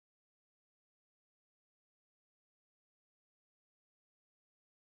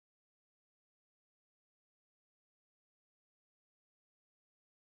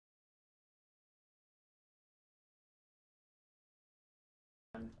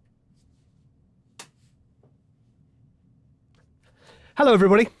Hello,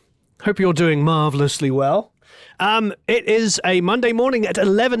 everybody. Hope you're doing marvelously well. It is a Monday morning at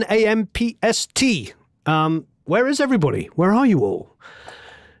 11 a.m. PST. Where is everybody? Where are you all?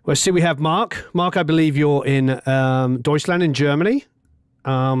 Well, see, we have Mark. Mark, I believe you're in Deutschland in Germany.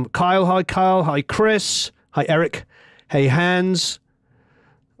 Kyle, hi Kyle. Hi Chris. Hi Eric. Hey Hans.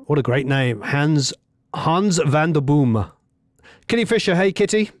 What a great name. Hans van der Boom. Kitty Fisher, hey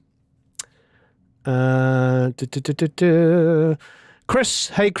Kitty. Chris,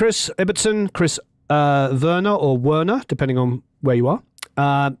 hey Chris Ibbotson, Chris Werner or Werner, depending on where you are.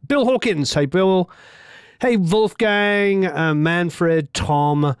 Bill Hawkins, hey Bill. Hey Wolfgang, Manfred,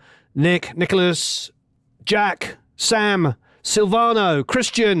 Tom, Nick, Nicholas, Jack, Sam, Silvano,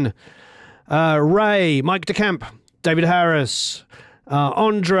 Christian, Ray, Mike DeCamp, David Harris,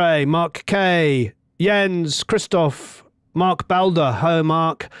 Andre, Mark K, Jens, Christoph, Mark Balder, hi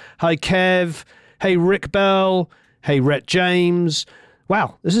Mark, hi Kev, hey Rick Bell, hey Rhett James.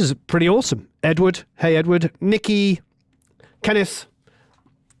 Wow, this is pretty awesome. Edward, hey Edward, Nikki, Kenneth.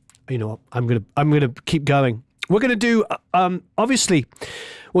 You know what? I'm gonna keep going. We're gonna do obviously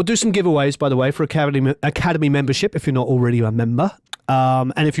we'll do some giveaways, by the way, for Academy membership if you're not already a member.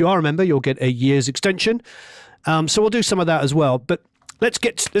 And if you are a member, you'll get a year's extension. So we'll do some of that as well. But let's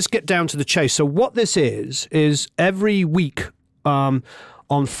get down to the chase. So what this is every week on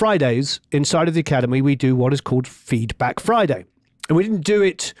Fridays inside of the Academy, we do what is called Feedback Friday. And we didn't do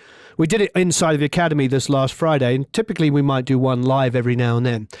it, we did it inside of the Academy this last Friday, and typically we might do one live every now and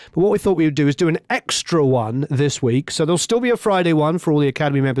then. But what we thought we would do is do an extra one this week. So there'll still be a Friday one for all the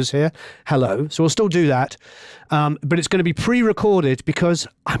Academy members here. Hello. So we'll still do that. But it's going to be pre-recorded because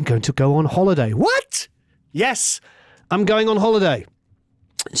I'm going to go on holiday. What? Yes, I'm going on holiday.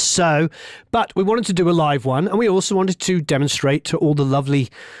 So, but we wanted to do a live one, and we also wanted to demonstrate to all the lovely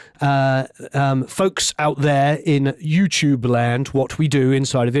folks out there in YouTube land what we do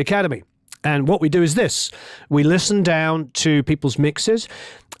inside of the Academy. And what we do is this. We listen down to people's mixes,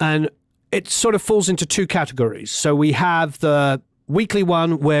 and it sort of falls into two categories. So we have the weekly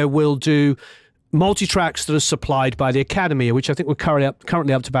one where we'll do multi-tracks that are supplied by the Academy, which I think we're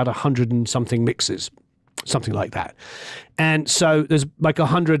currently up to about 100 and something mixes. Something like that. And so there's like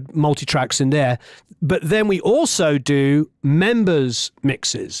 100 multi-tracks in there. But then we also do members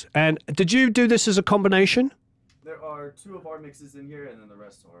mixes. And did you do this as a combination? There are 2 of our mixes in here, and then the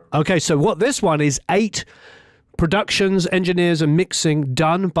rest are... Okay, so what this one is 8 productions, engineers, and mixing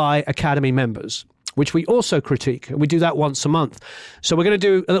done by Academy members, which we also critique. And we do that once a month. So we're going to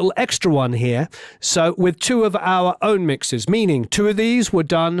do a little extra one here. So with 2 of our own mixes, meaning 2 of these were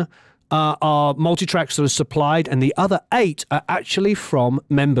done... are multi-tracks that are supplied, and the other 8 are actually from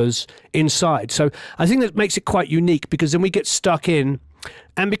members inside. So I think that makes it quite unique, because then we get stuck in,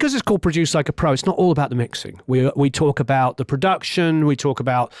 and because it's called Produce Like a Pro, it's not all about the mixing. We talk about the production, we talk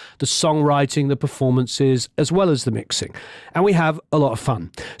about the songwriting, the performances, as well as the mixing. And we have a lot of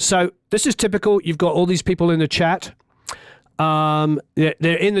fun. So this is typical. You've got all these people in the chat.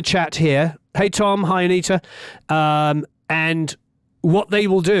 They're in the chat here. Hey, Tom. Hi, Anita. And what they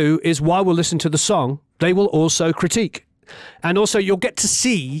will do is, while we'll listen to the song, they will also critique. And also you'll get to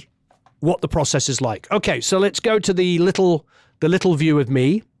see what the process is like. Okay, so let's go to the little view of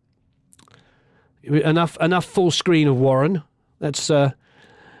me. Enough full screen of Warren. Let's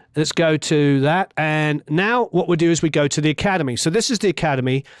go to that. And now what we'll do is we go to the Academy. So this is the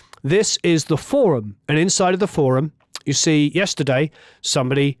Academy. This is the forum. And inside of the forum, you see yesterday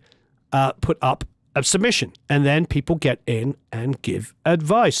somebody put up a submission, and then people get in and give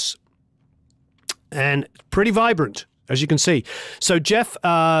advice, and pretty vibrant, as you can see. So Jeff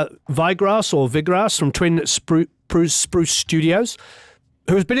Vigras from Twin Spruce Studios,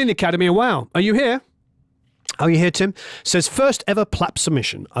 who has been in the Academy a while. Are you here? Are you here, Tim? Says, first ever PLAP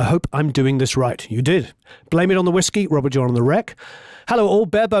submission. I hope I'm doing this right. You did. Blame it on the whiskey. Robert John on the wreck. Hello all.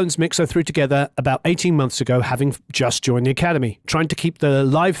 Bare Bones mix I threw together about 18 months ago, having just joined the Academy. Trying to keep the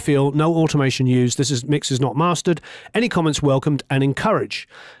live feel, no automation used. Mix is not mastered. Any comments welcomed and encouraged.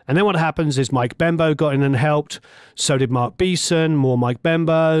 And then what happens is Mike Bembo got in and helped. So did Mark Beeson, more Mike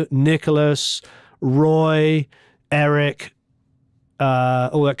Bembo, Nicholas, Roy, Eric,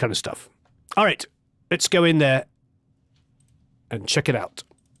 all that kind of stuff. All right. Let's go in there and check it out.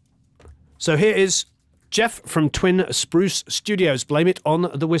 So here is Jeff from Twin Spruce Studios. Blame it on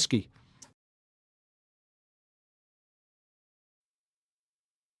the whiskey.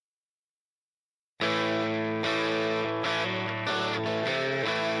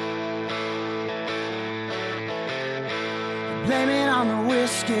 Blame it on the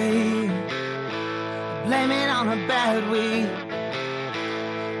whiskey. Blame it on a bad week.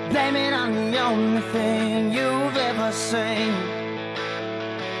 Blame it on the only thing you've ever seen.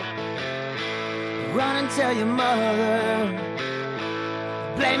 Run and tell your mother.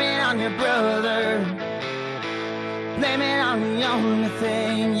 Blame it on your brother. Blame it on the only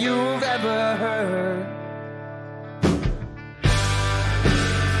thing you've ever heard.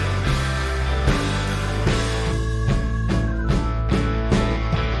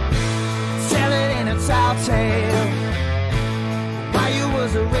 Tell it in a tall tale while you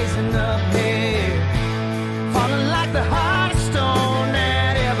was raising up here, falling like the hardest stone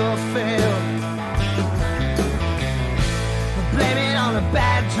that ever fell. Blame it on a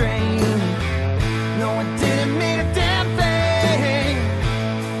bad dream. No, it didn't mean a damn thing.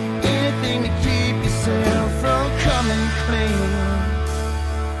 Anything to keep yourself from coming clean.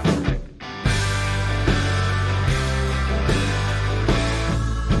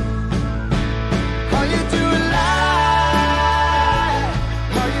 All you do is lie.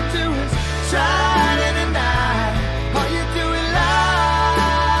 All you do is try to deny. All you do is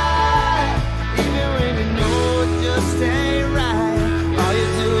lie. Even when you know it just ain't right. All you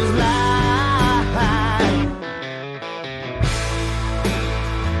do is lie.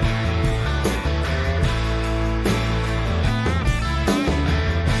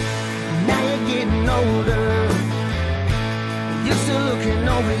 Now you're getting older. You're still looking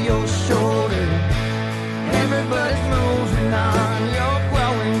over your shoulder. Everybody's moving on. You're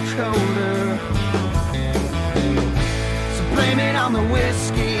growing colder. So blame it on the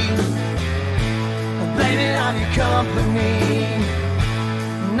whiskey. Blame it on your company.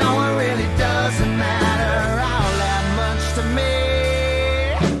 No, it really doesn't matter all that much to me.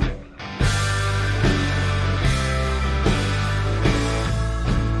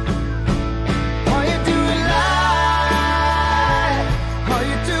 All you do is lie. All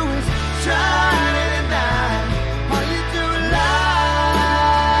you do is try to deny. All you do is lie.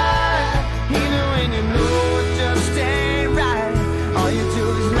 Even when you know it just ain't right. All you do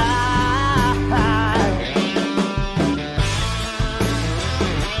is lie.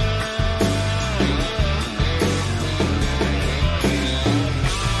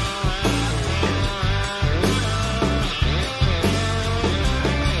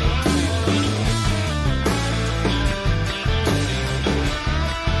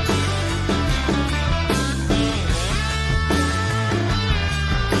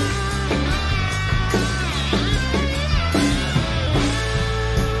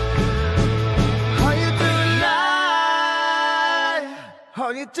 All you do is lie.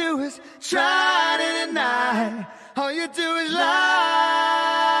 All you do is try to deny. All you do is lie.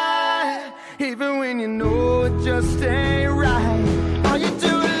 Even when you know it just ain't right. All you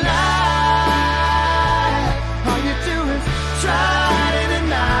do is lie. All you do is try to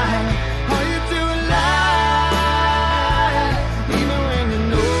deny. All you do is lie. Even when you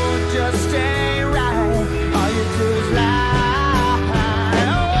know it just ain't right. All you do is lie.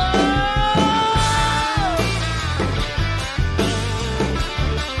 Oh.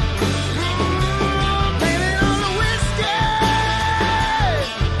 Blame it on the whiskey. All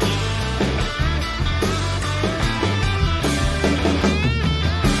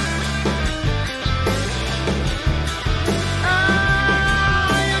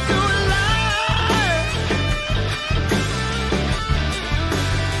you do is lie. All you do is lie.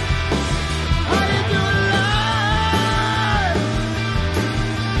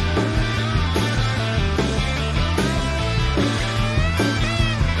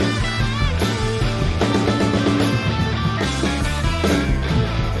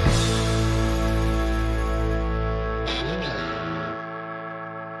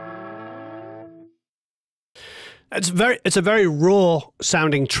 It's a very raw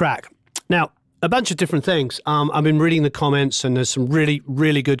sounding track. Now, a bunch of different things. I've been reading the comments, and there's some really,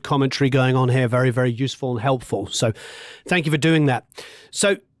 really good commentary going on here. Very, very useful and helpful. So thank you for doing that.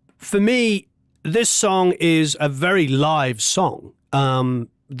 So for me, this song is a very live song.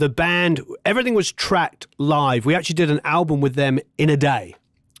 The band, everything was tracked live. We actually did an album with them in a day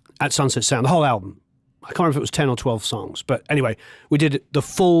at Sunset Sound, the whole album. I can't remember if it was 10 or 12 songs. But anyway, we did the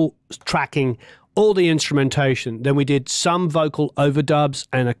full tracking, all the instrumentation. Then we did some vocal overdubs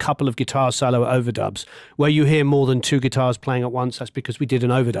and a couple of guitar solo overdubs. Where you hear more than two guitars playing at once, that's because we did an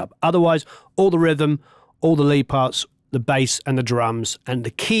overdub. Otherwise, all the rhythm, all the lead parts, the bass and the drums and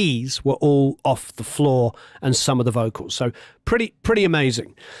the keys were all off the floor, and some of the vocals. So pretty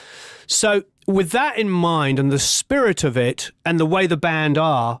amazing. So with that in mind and the spirit of it and the way the band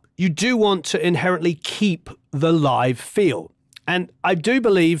are, you do want to inherently keep the live feel. And I do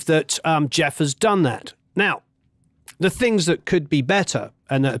believe that Jeff has done that. Now, the things that could be better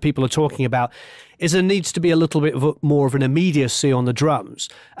and that people are talking about is there needs to be a little bit more of an immediacy on the drums.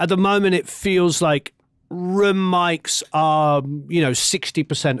 At the moment, it feels like room mics are,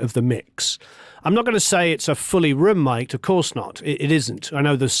 60% of the mix. I'm not going to say it's a fully room mic'd, of course not. It isn't. I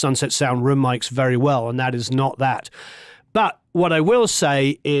know the Sunset Sound room mics very well, and that is not that. But what I will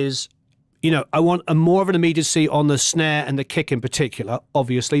say is, you know, I want a more of an immediacy on the snare and the kick in particular,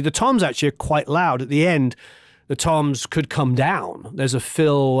 obviously. The toms actually are quite loud. At the end, the toms could come down. There's a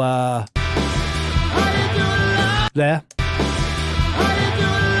fill there.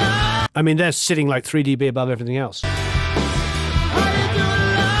 I mean, they're sitting like 3 dB above everything else.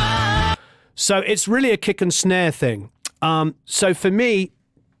 So it's really a kick and snare thing. So for me,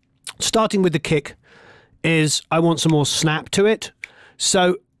 starting with the kick is I want some more snap to it.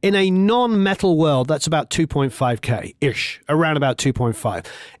 So in a non-metal world, that's about 2.5K-ish, around about 2.5.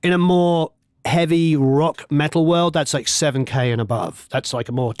 In a more heavy rock metal world, that's like 7K and above. That's like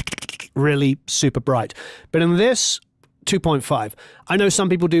a more really super bright. But in this, 2.5. I know some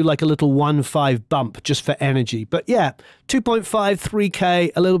people do like a little 1.5 bump just for energy. But yeah, 2.5,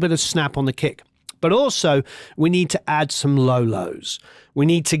 3K, a little bit of snap on the kick. But also, we need to add some low-lows. We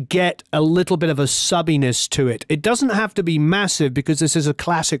need to get a little bit of a subbiness to it. It doesn't have to be massive because this is a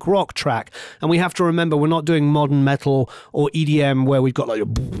classic rock track. And we have to remember we're not doing modern metal or EDM where we've got like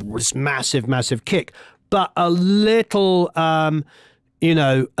this massive, massive kick. But a little, you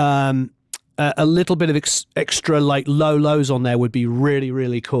know, a little bit of extra like low-lows on there would be really,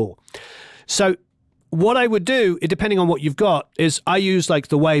 really cool. So what I would do, depending on what you've got, is I use like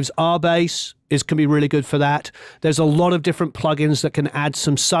the Waves R-Bass. Can be really good for that. There's a lot of different plugins that can add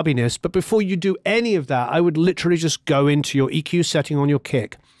some subbiness, but before you do any of that, I would literally just go into your EQ setting on your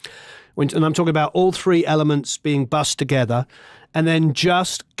kick. And I'm talking about all three elements being bussed together, and then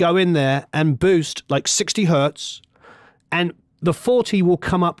just go in there and boost like 60 hertz, and the 40 will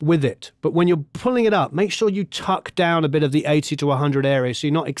come up with it. But when you're pulling it up, make sure you tuck down a bit of the 80 to 100 area so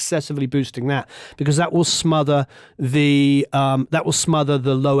you're not excessively boosting that, because that will smother the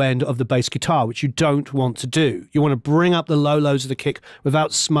low end of the bass guitar, which you don't want to do. You want to bring up the low lows of the kick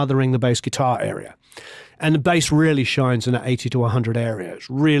without smothering the bass guitar area. And the bass really shines in that 80 to 100 area. It's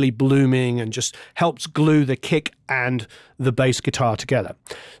really blooming and just helps glue the kick and the bass guitar together.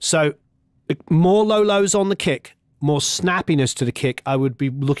 So more low lows on the kick, more snappiness to the kick. I would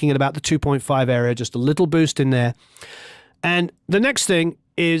be looking at about the 2.5 area, just a little boost in there. And the next thing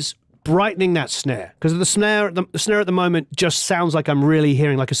is brightening that snare, because the snare at the moment just sounds like I'm really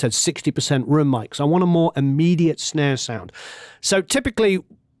hearing, like I said, 60% room mic. So I want a more immediate snare sound. So typically,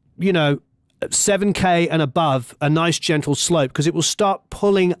 you know, 7K and above, a nice gentle slope, because it will start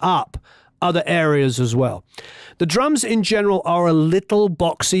pulling up other areas as well. The drums in general are a little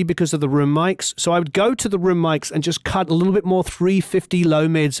boxy because of the room mics, so I would go to the room mics and just cut a little bit more 350 low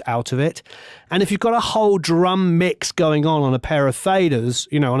mids out of it. And if you've got a whole drum mix going on a pair of faders,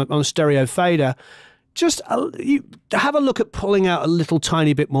 you know, on a stereo fader, just you have a look at pulling out a little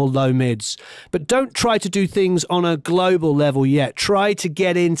tiny bit more low mids. But don't try to do things on a global level yet. Try to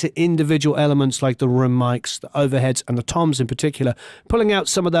get into individual elements like the room mics, the overheads, and the toms in particular, pulling out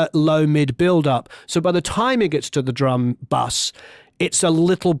some of that low mid build up. So by the time it gets to the drum bus, it's a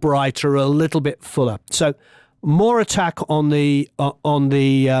little brighter, a little bit fuller. So more attack on the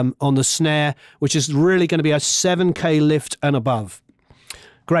snare, which is really going to be a 7K lift and above.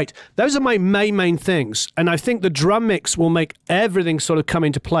 Great. Those are my main things. And I think the drum mix will make everything sort of come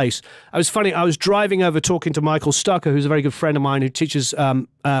into place. I was driving over talking to Michael Stucker, who's a very good friend of mine who teaches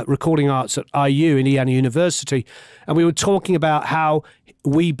recording arts at IU, Indiana University. And we were talking about how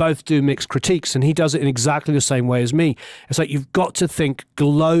we both do mixed critiques, and he does it in exactly the same way as me. It's like you've got to think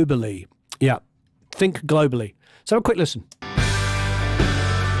globally. Yeah, think globally. So have a quick listen.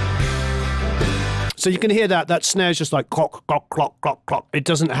 So you can hear that snare's just like clock, clock, clock, clock, clock. It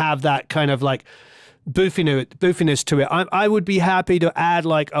doesn't have that kind of like boofiness to it. I would be happy to add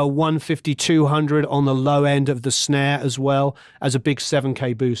like a 150, 200 on the low end of the snare as well as a big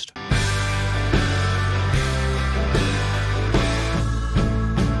 7K boost.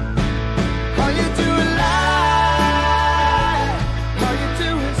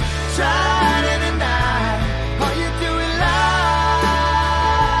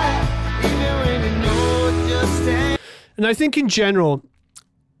 And I think in general,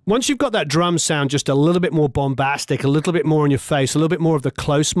 once you've got that drum sound just a little bit more bombastic, a little bit more in your face, a little bit more of the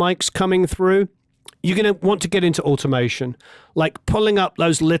close mics coming through, you're going to want to get into automation, like pulling up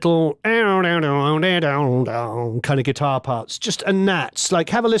those little kind of guitar parts, just a nats. Like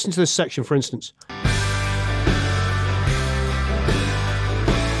have a listen to this section, for instance.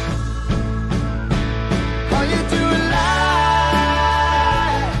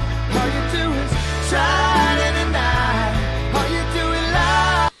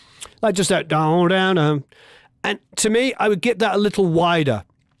 Like just that down, down, and to me, I would get that a little wider.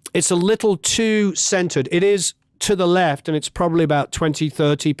 it's a little too centered. It is to the left, and it's probably about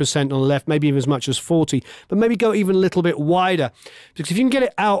 20-30% on the left, maybe even as much as 40, but maybe go even a little bit wider. Because if you can get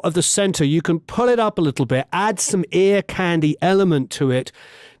it out of the center, you can pull it up a little bit, add some ear candy element to it,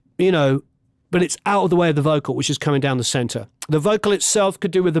 you know, but it's out of the way of the vocal, which is coming down the center. The vocal itself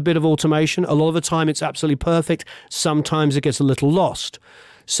could do with a bit of automation. A lot of the time it's absolutely perfect. Sometimes it gets a little lost.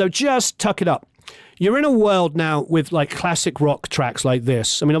 So just tuck it up. You're in a world now with like classic rock tracks like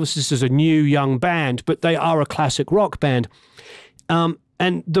this. I mean, obviously this is a new young band, but they are a classic rock band. And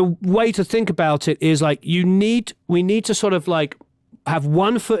the way to think about it is like we need to sort of like have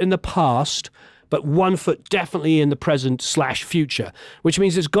one foot in the past, but one foot definitely in the present / future, which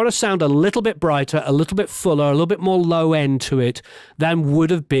means it's got to sound a little bit brighter, a little bit fuller, a little bit more low end to it than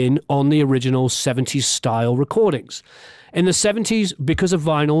would have been on the original 70s style recordings. In the 70s, because of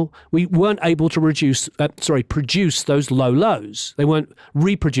vinyl, we weren't able to produce those low lows. They weren't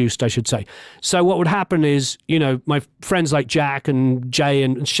reproduced, I should say. So what would happen is, you know, my friends like Jack and Jay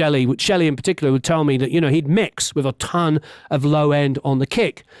and Shelley in particular would tell me that, you know, he'd mix with a ton of low end on the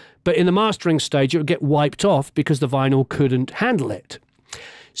kick. But in the mastering stage, it would get wiped off because the vinyl couldn't handle it.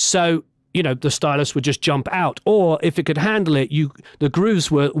 So, you know, the stylus would just jump out. Or if it could handle it, the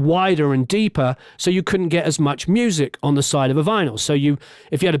grooves were wider and deeper, so you couldn't get as much music on the side of a vinyl. So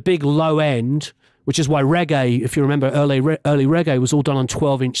if you had a big low end, which is why reggae, if you remember, early reggae was all done on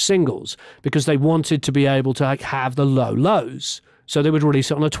 12-inch singles, because they wanted to be able to like have the low lows. So they would release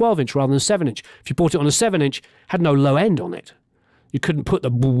it on a 12-inch rather than a 7-inch. If you bought it on a 7-inch, had no low end on it. You couldn't put the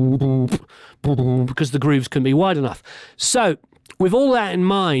boom, boom, boom, because the grooves couldn't be wide enough. So with all that in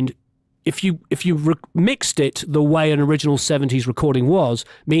mind, if you mixed it the way an original 70s recording was,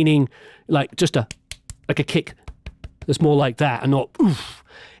 meaning like just like a kick that's more like that and not oof,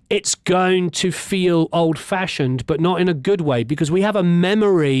 it's going to feel old-fashioned, but not in a good way, because we have a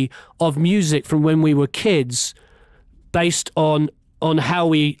memory of music from when we were kids based on how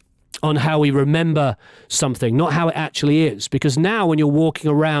we remember something, not how it actually is. Because now when you're walking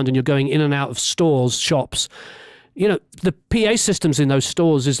around and you're going in and out of stores, shops, you know, the PA systems in those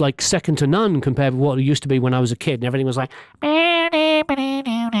stores is like second to none compared with what it used to be when I was a kid. And everything was like, you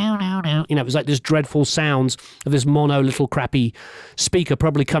know, it was like this dreadful sounds of this mono little crappy speaker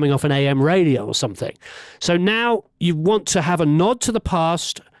probably coming off an AM radio or something. So now you want to have a nod to the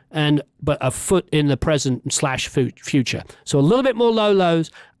past, but a foot in the present / future. So a little bit more low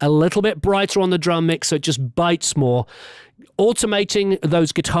lows, a little bit brighter on the drum mix, so it just bites more. Automating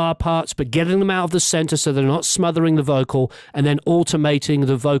those guitar parts, but getting them out of the center so they're not smothering the vocal, and then automating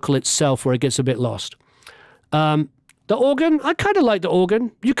the vocal itself where it gets a bit lost. The organ, I kind of like the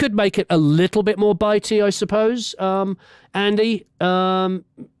organ. You could make it a little bit more bitey, I suppose. Andy,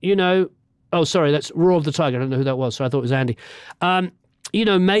 you know, oh, sorry, that's Roar of the Tiger. I don't know who that was, so I thought it was Andy. You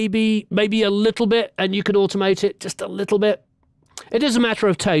know, maybe a little bit, and you could automate it just a little bit. It is a matter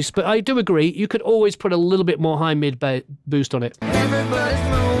of taste, but I do agree, you could always put a little bit more high-mid boost on it. Everybody's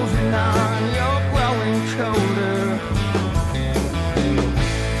moving on, you're growing colder.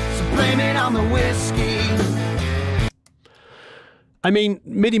 So blame it on the whiskey. I mean,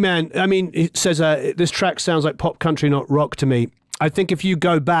 MIDI Man, I mean, it says this track sounds like pop country, not rock to me. I think if you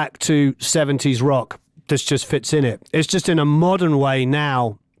go back to 70s rock, this just fits in it. It's just in a modern way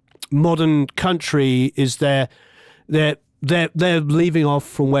now. Modern country is they're leaving off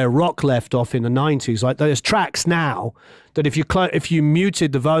from where rock left off in the 90s. Like there's tracks now that if you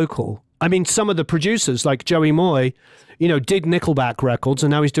muted the vocal, I mean, some of the producers like Joey Moy, you know, did Nickelback records,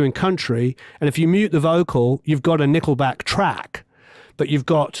 and now he's doing country. And if you mute the vocal, you've got a Nickelback track, but you've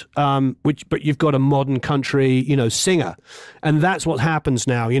got you've got a modern country, you know, singer, and that's what happens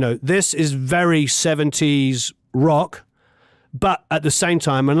now. You know, this is very 70s rock. But at the same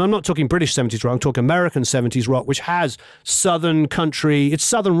time, and I'm not talking British 70s rock, I'm talking American 70s rock, which has southern country, it's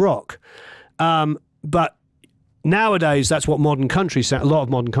southern rock. But nowadays, that's what modern country a lot of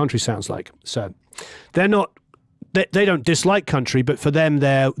modern country sounds like. So they're not, they don't dislike country, but for them,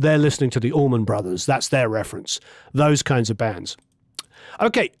 they're listening to the Allman Brothers. That's their reference, those kinds of bands.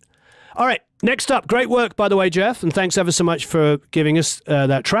 Okay, all right, next up, great work, by the way, Jeff, and thanks ever so much for giving us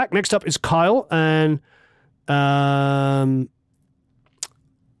that track. Next up is Kyle, and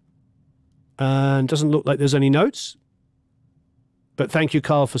doesn't look like there's any notes, but thank you,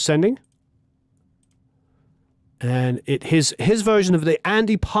 Carl, for sending. And his version of the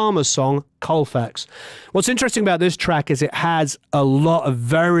Andy Palmer song Colfax. What's interesting about this track is it has a lot of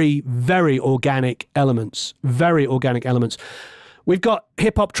very, very organic elements. Very organic elements. We've got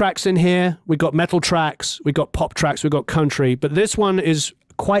hip hop tracks in here. We've got metal tracks. We've got pop tracks. We've got country. But this one is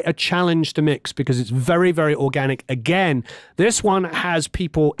quite a challenge to mix because it's very, very organic. Again, this one has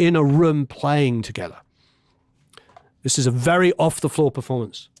people in a room playing together. This is a very off-the-floor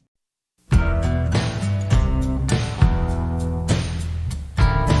performance.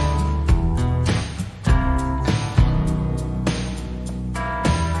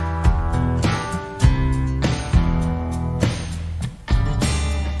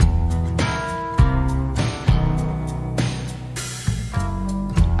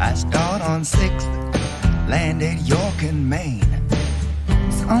 I start on 6th, landed York and Maine.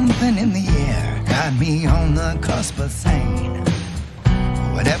 Something in the air got me on the cusp of sane.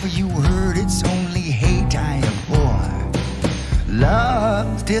 Whatever you heard, it's only hate I abhor.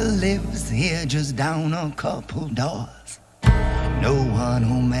 Love still lives here just down a couple doors. No one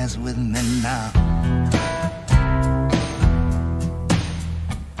who'll mess with me now.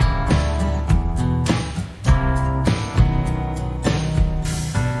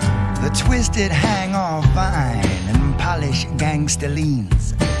 The twisted hang off fine and polished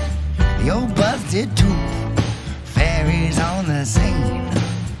gangsterlines. Your busted tooth, fairies on the scene.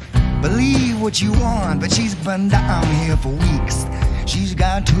 Believe what you want, but she's been down here for weeks. She's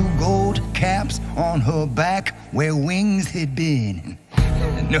got 2 gold caps on her back where wings had been.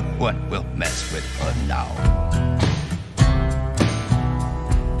 No one will mess with her now.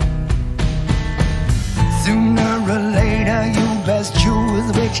 Sooner or later, you best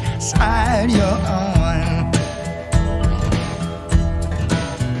choose which side you're on.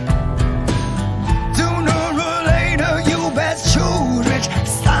 Sooner or later, you best choose which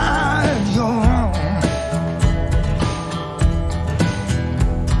side you're on.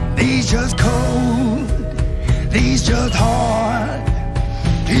 These just cold, these just hard,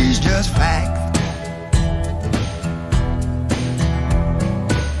 these just facts.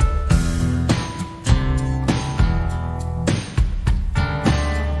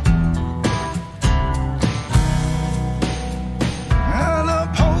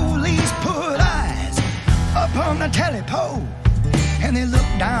 The telepole, and they look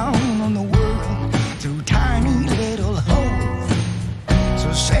down on the world through tiny little holes.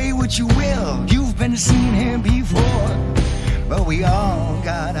 So say what you will, you've been seen here before, but we all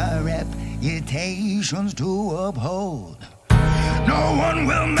got our reputations to uphold. No one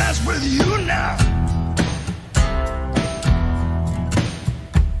will mess with you now.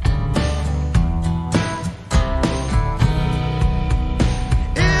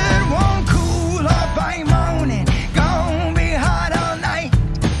 It won't cool off by morning.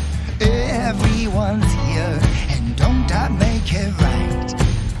 Everyone's here, and don't I make it right?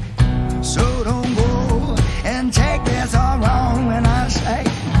 So don't go and take this all wrong when I say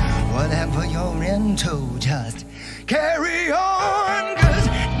whatever you're into, just carry on, 'cause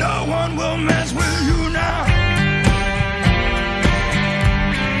no one will mess with you now.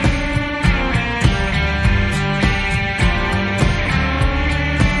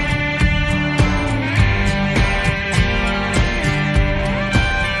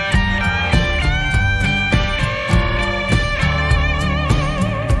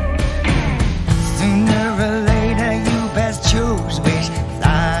 Choose which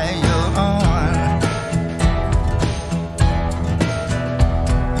side you're on.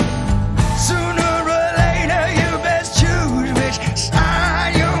 Sooner or later, you best choose which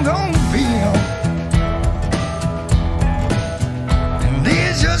side you're gonna be on. And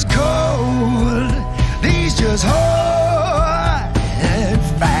these just cold, these just hard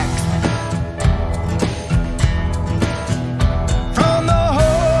facts. From the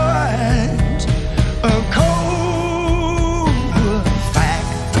heart of cold.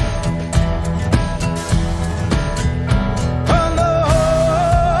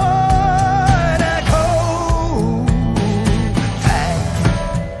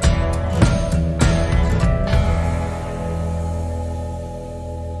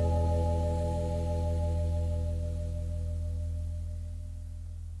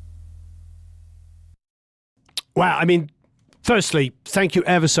 Wow, I mean, firstly, thank you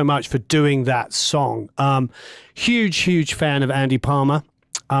ever so much for doing that song. Huge fan of Andy Palmer.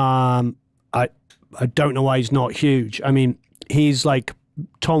 I don't know why he's not huge. I mean, he's like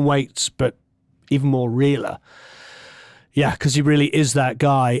Tom Waits, but even more realer. Yeah, because he really is that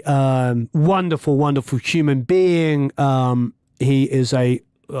guy. Wonderful human being. He is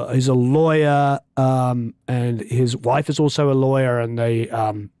he's a lawyer, and his wife is also a lawyer, and they.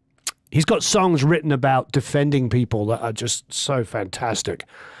 He's got songs written about defending people that are just so fantastic.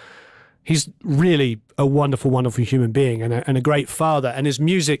 He's really a wonderful human being and a great father, and his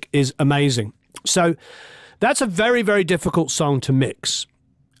music is amazing. So that's a very difficult song to mix.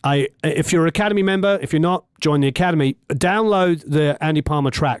 if you're an Academy member, if you're not, join the Academy. Download the Andy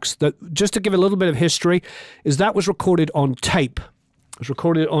Palmer tracks. Just to give a little bit of history, that was recorded on tape. It was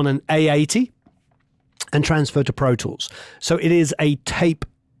recorded on an A80 and transferred to Pro Tools. So it is a tape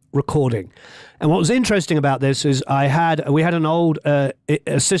recording. And what was interesting about this is we had an old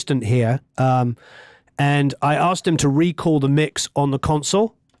assistant here, and I asked him to recall the mix on the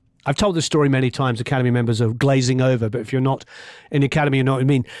console. I've told this story many times. Academy members are glazing over, but if you're not in the Academy, you know what I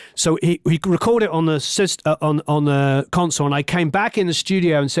mean. So he recorded it on the console, and I came back in the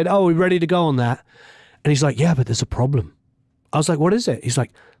studio and said, "Oh, we're ready to go on that." And he's like, "Yeah, but there's a problem." I was like, "What is it?" He's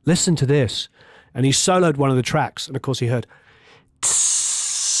like, "Listen to this." And he soloed one of the tracks, and of course he heard, tss,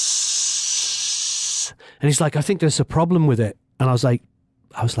 and he's like, "I think there's a problem with it." And I was like,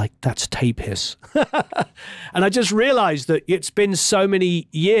 "That's tape hiss." And I just realized that it's been so many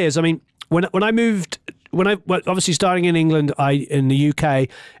years. I mean, when I obviously starting in England, in the UK,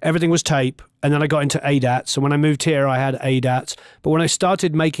 everything was tape, and then I got into ADATs. And when I moved here, I had ADATs. But when I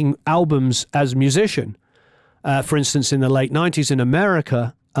started making albums as a musician, for instance, in the late 90s in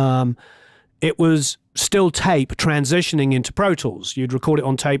America, it was still tape transitioning into Pro Tools. You'd record it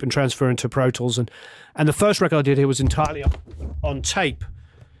on tape and transfer into Pro Tools. And the first record I did here was entirely on tape.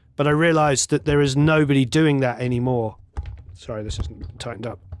 But I realized that there is nobody doing that anymore. Sorry, this isn't tightened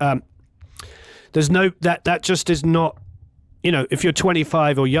up. There's that just is not, if you're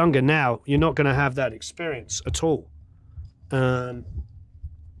 25 or younger now, you're not going to have that experience at all. That's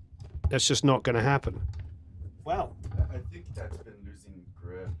just not going to happen. Well, I think that's been losing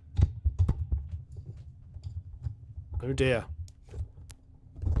grip. Oh dear.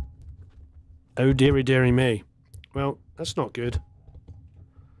 Oh dearie, dearie me. Well, that's not good.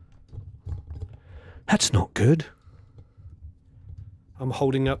 That's not good. I'm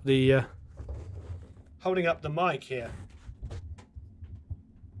holding up the mic here.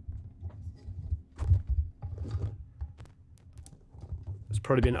 It's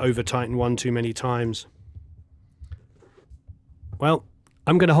probably been over tightened one too many times. Well,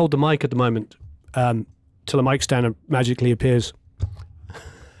 I'm going to hold the mic at the moment till the mic stand magically appears.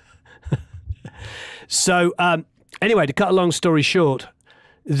 So anyway, to cut a long story short,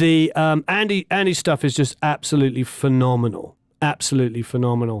 the Andy stuff is just absolutely phenomenal. Absolutely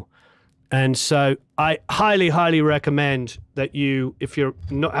phenomenal. And so I highly, highly recommend that you, if you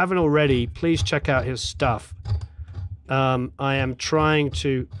haven't already, please check out his stuff. I am trying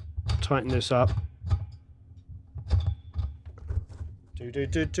to tighten this up.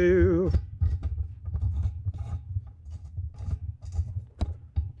 Do.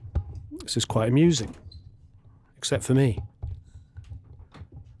 This is quite amusing, except for me.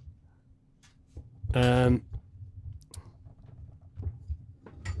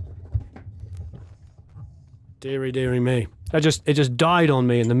 Dearie, dearie me. It just died on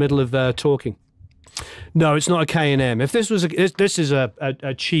me in the middle of talking. No, it's not a K&M. If this was this is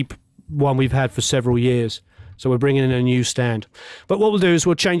a cheap one we've had for several years. So we're bringing in a new stand. But what we'll do is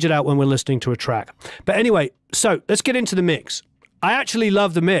we'll change it out when we're listening to a track. But anyway, so let's get into the mix. I actually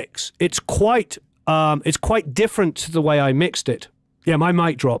love the mix. It's quite different to the way I mixed it. Yeah, my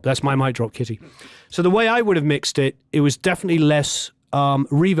mic drop. That's my mic drop, Kitty. So the way I would have mixed it, it was definitely less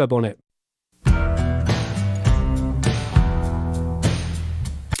reverb on it.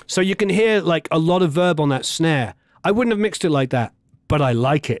 So you can hear like a lot of verb on that snare. I wouldn't have mixed it like that, but I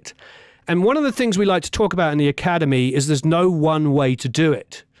like it. And one of the things we like to talk about in the Academy is there's no one way to do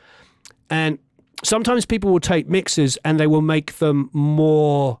it. And sometimes people will take mixes and they will make them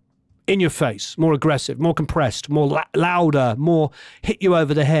more in your face, more aggressive, more compressed, more louder, more hit you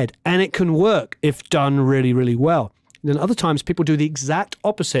over the head. And it can work if done really, really well. And then other times people do the exact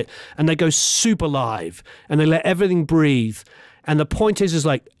opposite and they go super live and they let everything breathe. And the point is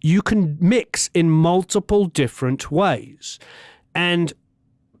like you can mix in multiple different ways. And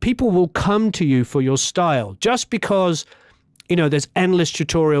people will come to you for your style just because, there's endless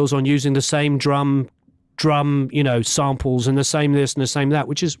tutorials on using the same drum, samples and the same this and the same that,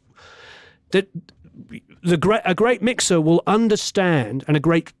 which is that a great mixer will understand and a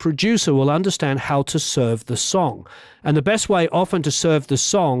great producer will understand how to serve the song. And the best way often to serve the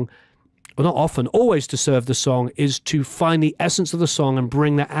song, well, not often, always to serve the song, is to find the essence of the song and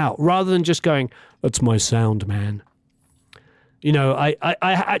bring that out rather than just going, "That's my sound, man." I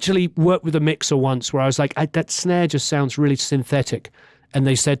actually worked with a mixer once where I was like, that snare just sounds really synthetic. And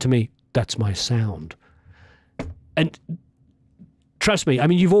they said to me, "That's my sound." And trust me, I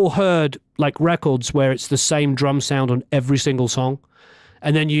mean, you've all heard like records where it's the same drum sound on every single song.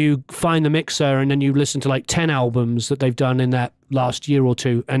 And then you find the mixer and then you listen to like 10 albums that they've done in that last year or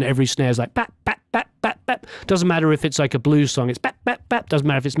two. And every snare is like, bat, bat, bat, bap, bap. Doesn't matter if it's like a blues song, it's bap, bap, bap. Doesn't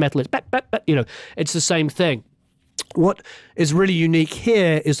matter if it's metal, it's bap, bap, bap. You know, it's the same thing. What is really unique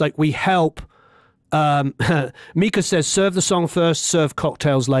here is like we help, Mika says, serve the song first, serve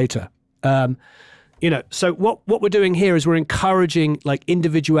cocktails later. You know, so what we're doing here is we're encouraging like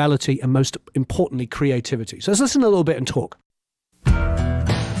individuality and most importantly, creativity. So let's listen a little bit and talk.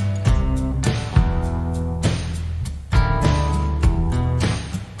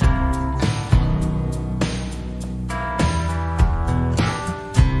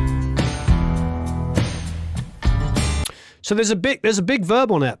 So there's a big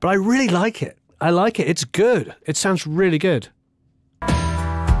verb on it, but I really like it. I like it. It's good. It sounds really good.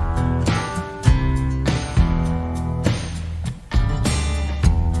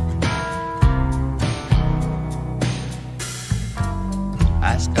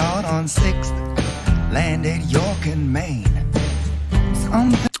 I start on 6th, landed York and Maine.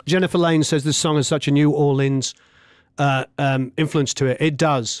 Jennifer Lane says this song has such a New Orleans influence to it. It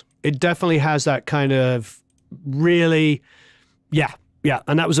does. It definitely has that kind of really, yeah.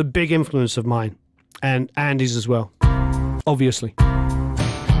 And that was a big influence of mine and Andy's as well, obviously.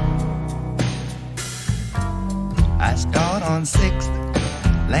 I start on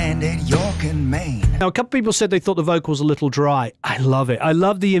 6th, landed York and Maine. Now, a couple people said they thought the vocals a little dry. I love it. I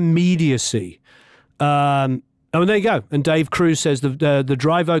love the immediacy. Oh, there you go. And Dave Cruz says the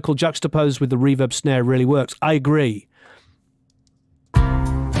dry vocal juxtaposed with the reverb snare really works. I agree.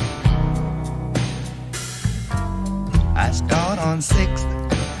 I start on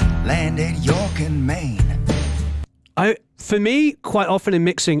 6th, landed York and Maine. For me, quite often in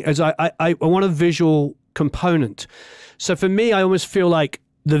mixing, as I want a visual component. So for me, I almost feel like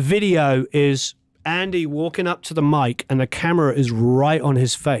the video is Andy walking up to the mic and the camera is right on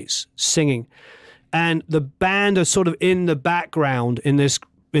his face, singing. And the band are sort of in the background in this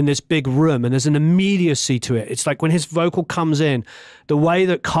big room, and there's an immediacy to it. It's like when his vocal comes in, the way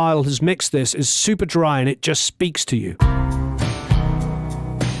that Kyle has mixed this is super dry and it just speaks to you.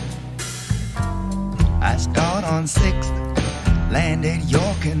 I start on 6th, landed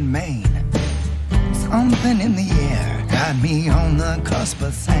York and Maine. Something in the air got me on the cusp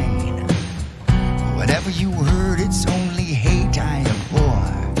of sane. Whatever you heard, it's only hate I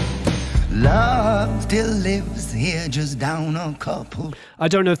abhor. Love still lives here just down a couple. I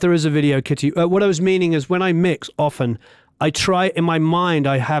don't know if there is a video, Kitty. What I was meaning is when I mix, often I try in my mind,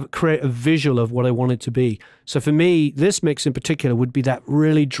 create a visual of what I want it to be. So for me, this mix in particular would be that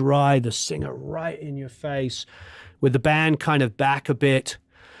really dry, the singer right in your face, with the band kind of back a bit.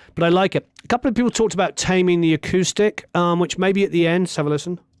 But I like it. A couple of people talked about taming the acoustic, which maybe at the end. Let's have a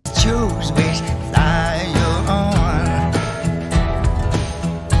listen. Choose which side you're on.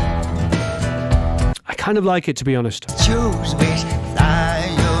 I kind of like it, to be honest. Choose which side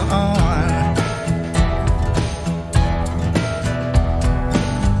you're on.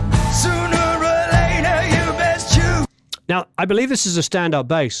 Sooner or later, you best choose. Now, I believe this is a stand-up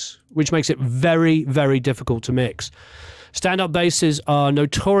bass, which makes it very, very difficult to mix. Stand-up basses are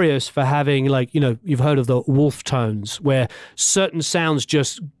notorious for having, like, you know, you've heard of the wolf tones, where certain sounds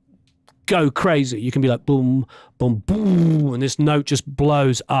just go crazy. You can be like boom, boom, boom, and this note just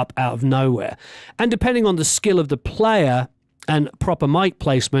blows up out of nowhere. And depending on the skill of the player and proper mic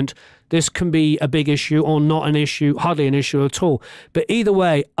placement, this can be a big issue or not an issue, hardly an issue at all. But either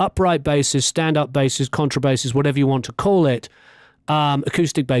way, upright basses, stand-up basses, contrabasses, whatever you want to call it,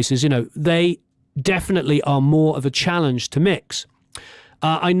 acoustic basses, you know, they definitely are more of a challenge to mix.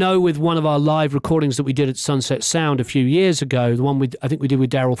 I know with one of our live recordings that we did at Sunset Sound a few years ago, the one I think we did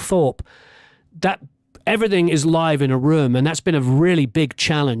with Daryl Thorpe, that everything is live in a room, and that's been a really big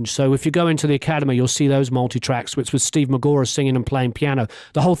challenge. So if you go into the Academy, you'll see those multi-tracks, which was Steve Magora singing and playing piano.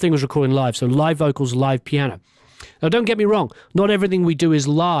 The whole thing was recording live, so live vocals, live piano. Now, don't get me wrong, not everything we do is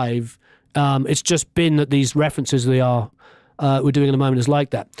live. It's just been that these references we're doing at the moment is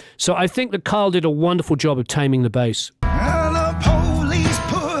like that. So I think that Kyle did a wonderful job of taming the bass. Well, the police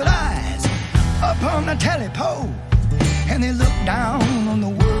put eyes up on the telepole, and they look down on the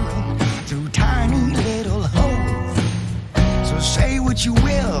world through tiny little holes. So say what you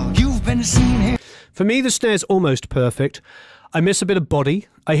will, you've been seen here. For me, the snare's almost perfect. I miss a bit of body.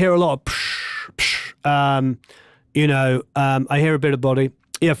 I hear a lot of psh, psh. I hear a bit of body.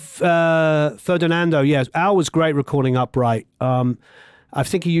 Yeah, Ferdinando, yes. Al was great recording upright. I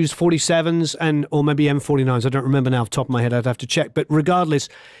think he used 47s or maybe M49s. I don't remember now off the top of my head. I'd have to check. But regardless,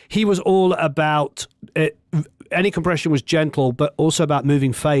 he was all about it. Any compression was gentle, but also about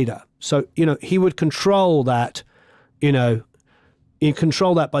moving fader. So, you know, he would control that, you know, you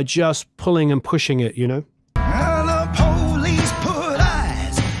control that by just pulling and pushing it, you know. Well, the police put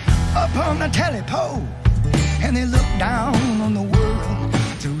eyes up on the telepole, and they look down on the world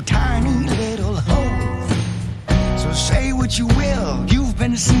through tiny little holes. So say what you will, you've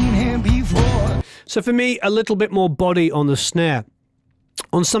been seen here before. So for me, a little bit more body on the snare.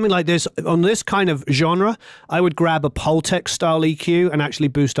 On something like this, on this kind of genre, I would grab a Pultec style EQ and actually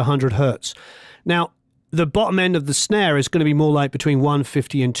boost 100 hertz. Now, the bottom end of the snare is going to be more like between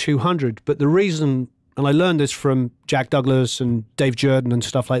 150 and 200, but the reason, and I learned this from Jack Douglas and Dave Jordan and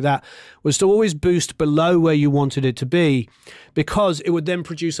stuff like that, was to always boost below where you wanted it to be, because it would then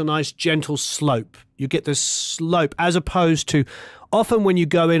produce a nice gentle slope. You get this slope, as opposed to often when you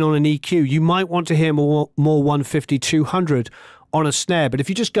go in on an EQ, you might want to hear more 150, 200 on a snare, but if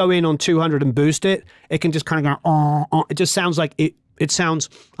you just go in on 200 and boost it, it can just kind of go, it just sounds like it sounds,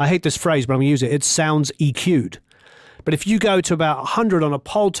 I hate this phrase, but I'm going to use it, it sounds EQ'd. But if you go to about 100 on a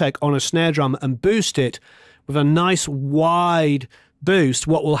Pultec on a snare drum and boost it with a nice wide boost,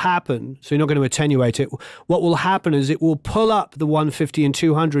 what will happen, so you're not going to attenuate it, what will happen is it will pull up the 150 and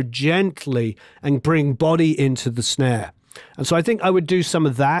 200 gently and bring body into the snare. And so I think I would do some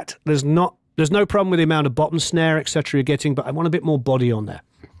of that. There's no problem with the amount of bottom snare, etc. you're getting, but I want a bit more body on there.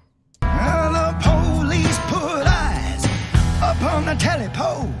 Well, the police put eyes up on the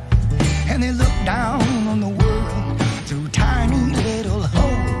telepole, and they look down on the world through tiny little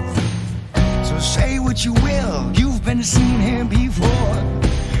holes. So say what you will, you've been seen here before,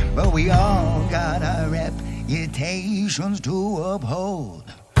 but we all got our reputations to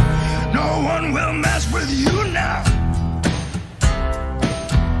uphold. No one will mess with you now.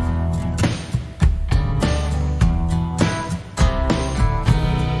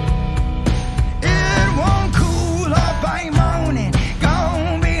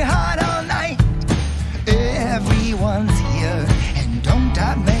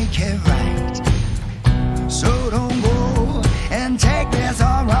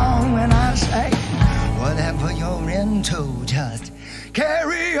 To just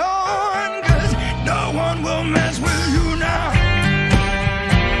carry on, 'cause no one will mess with you now.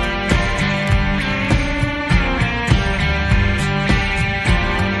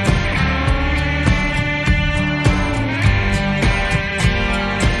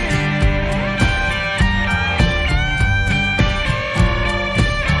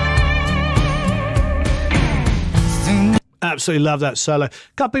 Absolutely love that solo. A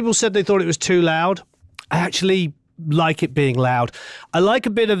couple people said they thought it was too loud. I actually like it being loud. I like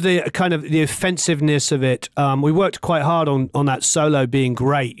a bit of the kind of the offensiveness of it. We worked quite hard on that solo being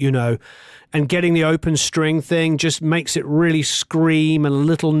great, you know, and getting the open string thing just makes it really scream and a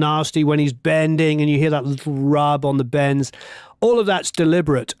little nasty when he's bending and you hear that little rub on the bends. All of that's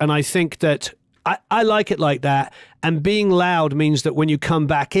deliberate, and I think that I like it like that, and being loud means that when you come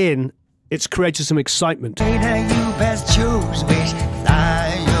back in, it's created some excitement. You best choose which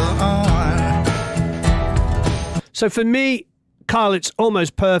side you're on. So for me, Kyle, it's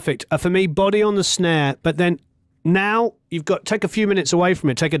almost perfect. For me, body on the snare, but then now you've got take a few minutes away from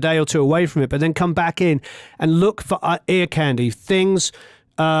it, take a day or two away from it, but then come back in and look for ear candy, things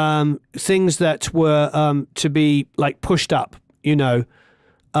that were to be like pushed up, you know.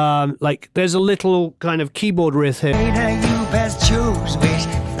 Like there's a little kind of keyboard riff here. You best choose which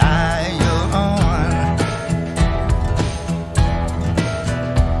side you're on.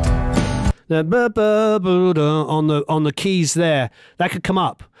 On the keys there, that could come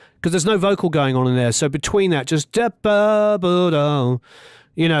up because there's no vocal going on in there. So between that, just you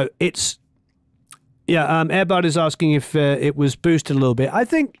know, it's Airbud is asking if it was boosted a little bit. I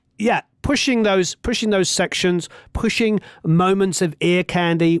think pushing those sections, pushing moments of ear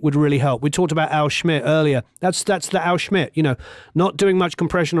candy would really help. We talked about Al Schmidt earlier. That's the Al Schmidt. You know, not doing much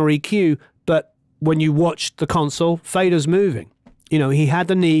compression or EQ, but when you watch the console, faders moving. You know, he had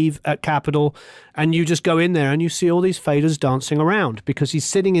the Neve at Capitol, and you just go in there and you see all these faders dancing around because he's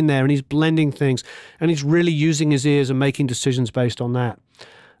sitting in there and he's blending things and he's really using his ears and making decisions based on that.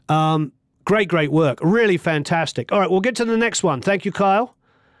 Great work. Really fantastic. All right, we'll get to the next one. Thank you, Kyle.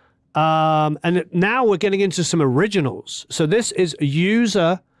 And now we're getting into some originals. So this is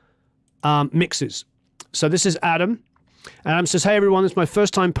user mixes. So this is Adam. Adam says, hey everyone, this is my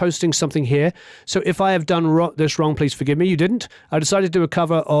first time posting something here. So if I have done this wrong, please forgive me. You didn't. I decided to do a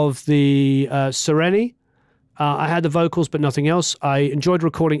cover of the Sereni. I had the vocals, but nothing else. I enjoyed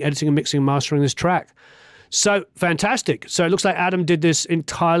recording, editing, and mixing and mastering this track. So fantastic. So it looks like Adam did this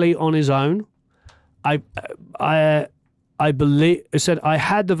entirely on his own. I believe it said I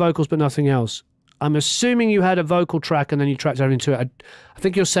had the vocals, but nothing else. I'm assuming you had a vocal track and then you tracked everything to it. I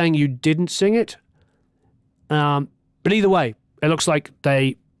think you're saying you didn't sing it. But either way, it looks like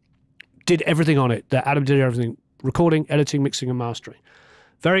they did everything on it. That Adam did everything. Recording, editing, mixing, and mastering.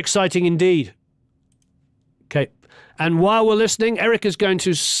 Very exciting indeed. Okay. And while we're listening, Eric is going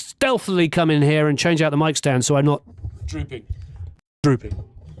to stealthily come in here and change out the mic stand so I'm not drooping.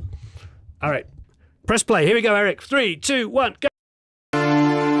 All right. Press play. Here we go, Eric. 3, 2, 1, go.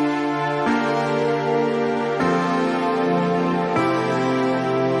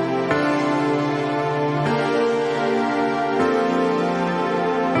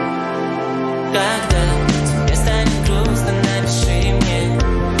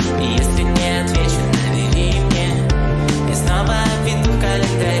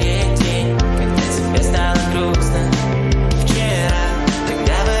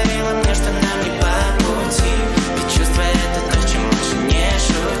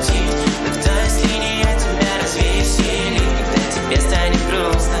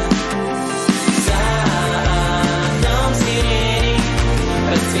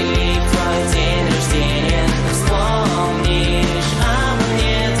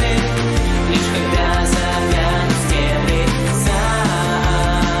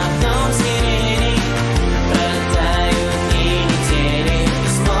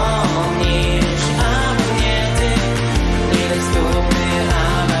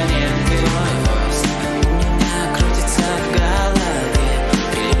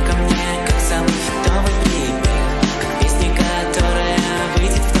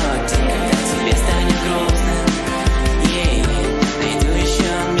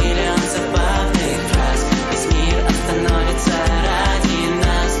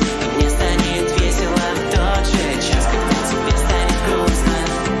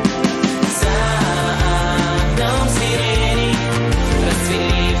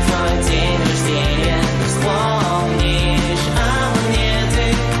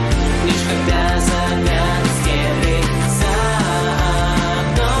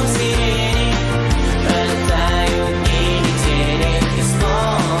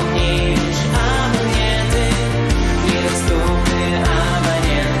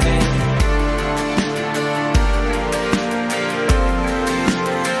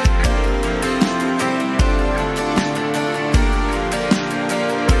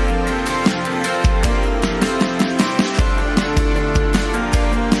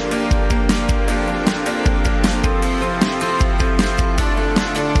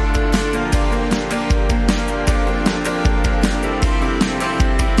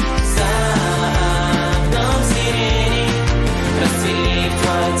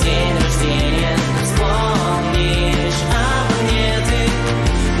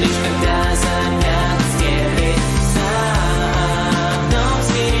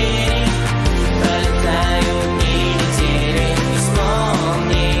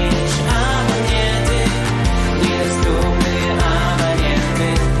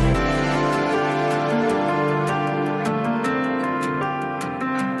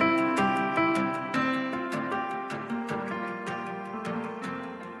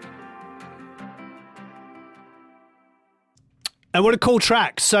 And what a cool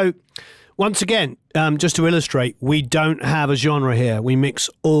track. So once again, just to illustrate, we don't have a genre here. We mix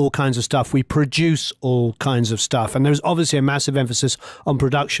all kinds of stuff. We produce all kinds of stuff. And there's obviously a massive emphasis on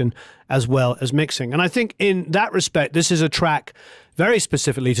production as well as mixing. And I think in that respect, this is a track very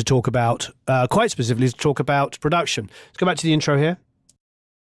specifically to talk about, quite specifically to talk about production. Let's go back to the intro here.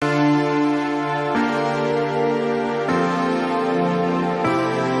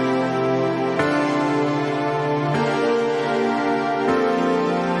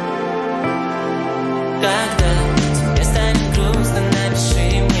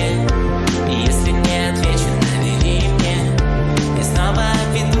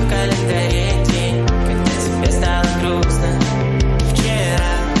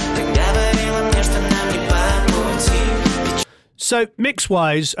 So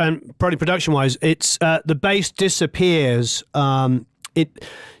mix-wise and probably production-wise, it's the bass disappears. It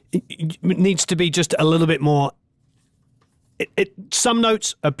needs to be just a little bit more. Some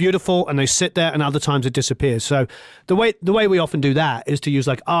notes are beautiful and they sit there, and other times it disappears. So the way we often do that is to use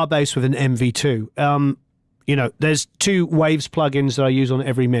like R bass with an MV2. You know, there's two Waves plugins that I use on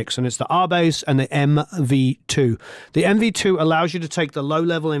every mix, and it's the R bass and the MV2. The MV2 allows you to take the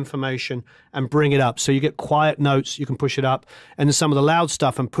low-level information and bring it up. So you get quiet notes, you can push it up, and then some of the loud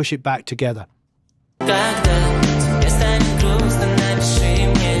stuff and push it back together.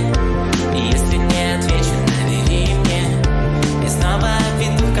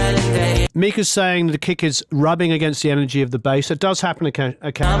 Mika's saying the kick is rubbing against the energy of the bass. It does happen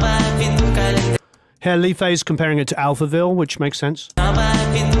occasionally. Here, Leaf is comparing it to Alphaville, which makes sense.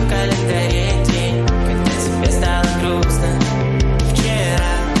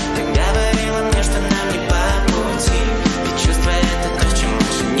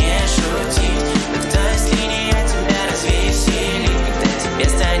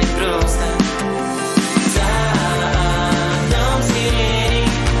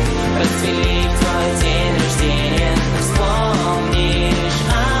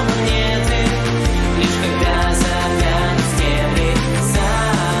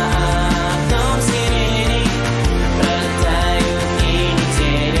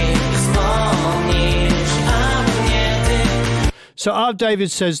 So R.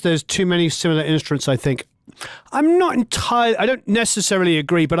 David says there's too many similar instruments, I think. I'm not entirely, I don't necessarily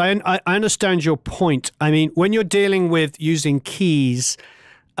agree, but I understand your point. I mean, when you're dealing with using keys,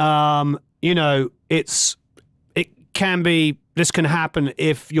 you know, this can happen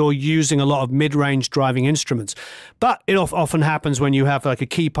if you're using a lot of mid-range driving instruments. But it often happens when you have like a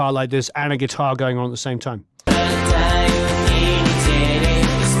key part like this and a guitar going on at the same time.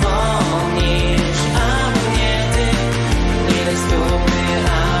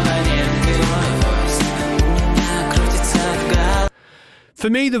 For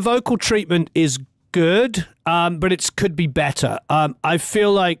me, the vocal treatment is good, but it could be better. I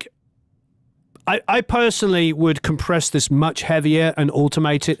feel like I personally would compress this much heavier and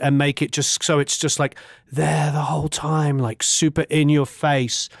automate it and make it just so it's just like there the whole time, like super in your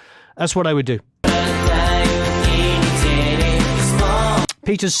face. That's what I would do.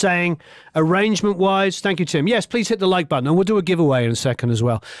 Peter's saying, arrangement-wise, thank you, Tim. Yes, please hit the like button, and we'll do a giveaway in a second as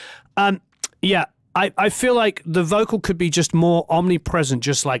well. Yeah. I feel like the vocal could be just more omnipresent,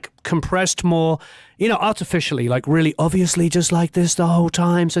 just like compressed more, you know, artificially, like really obviously just like this the whole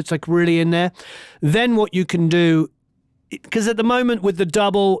time. So it's like really in there. Then what you can do, because at the moment with the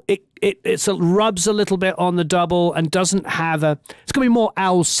double, it rubs a little bit on the double and doesn't have a, it's going to be more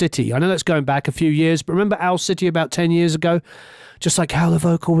Owl City. I know that's going back a few years, but remember Owl City about 10 years ago? Just like how the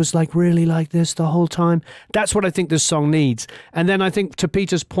vocal was like really like this the whole time. That's what I think this song needs. And then I think to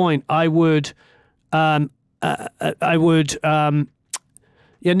Peter's point, yeah,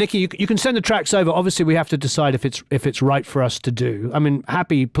 Nikki, you can send the tracks over. Obviously, we have to decide if it's right for us to do. I mean,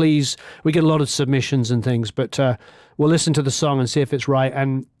 happy, please. We get a lot of submissions and things, but we'll listen to the song and see if it's right.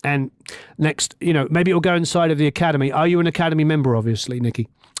 And next, you know, maybe it'll go inside of the Academy. Are you an Academy member? Obviously, Nikki.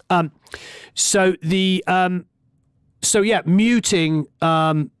 So yeah, muting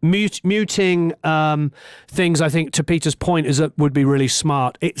things. I think to Peter's point would be really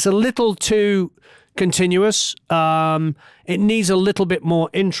smart. It's a little too continuous. It needs a little bit more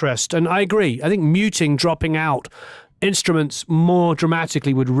interest, and I agree. I think muting, dropping out instruments more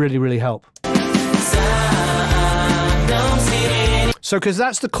dramatically would really, really help. So, because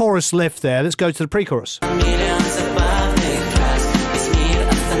that's the chorus lift there, let's go to the pre-chorus.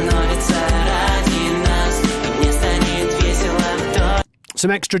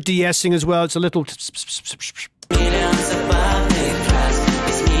 Some extra de-essing as well. It's a little.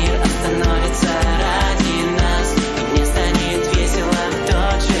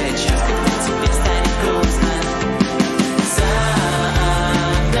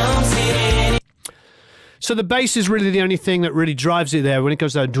 So the bass is really the only thing that really drives it there when it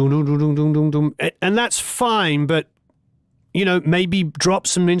goes there, and that's fine. But you know, maybe drop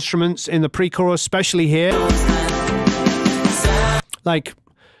some instruments in the pre-chorus, especially here. Like,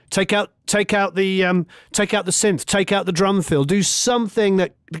 take out the synth, take out the drum fill, do something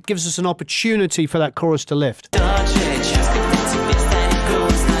that gives us an opportunity for that chorus to lift.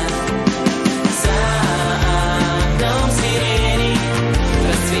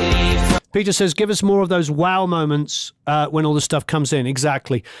 Peter says, give us more of those wow moments when all the stuff comes in.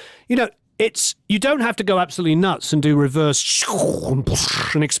 Exactly. You know, you don't have to go absolutely nuts and do reverse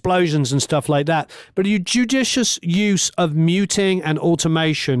and explosions and stuff like that. But a judicious use of muting and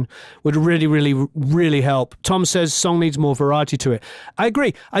automation would really, really, really help. Tom says song needs more variety to it. I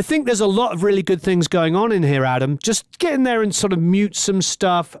agree. I think there's a lot of really good things going on in here, Adam. Just get in there and sort of mute some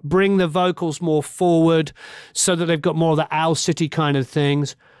stuff, bring the vocals more forward so that they've got more of the Owl City kind of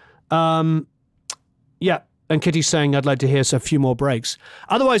things. Yeah. And Kitty's saying, I'd like to hear a few more breaks.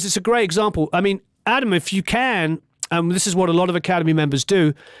 Otherwise, it's a great example. I mean, Adam, if you can, this is what a lot of Academy members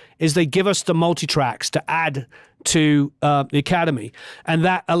do, is they give us the multi-tracks to add to the Academy. And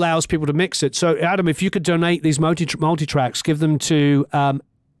that allows people to mix it. So, Adam, if you could donate these multi-tracks, give them to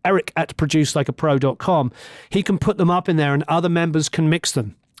Eric at producelikeapro.com. He can put them up in there and other members can mix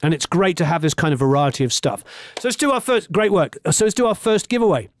them. And it's great to have this kind of variety of stuff. So let's do our first, great work. So let's do our first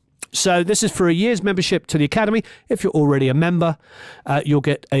giveaway. So this is for a year's membership to the Academy. If you're already a member, you'll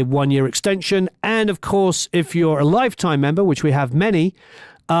get a 1-year extension. And of course, if you're a lifetime member, which we have many,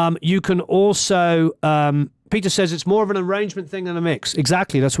 you can also, Peter says it's more of an arrangement thing than a mix.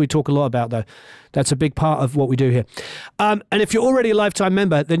 Exactly. That's what we talk a lot about, though. That's a big part of what we do here. And if you're already a lifetime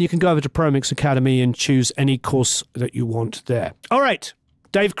member, then you can go over to ProMix Academy and choose any course that you want there. All right.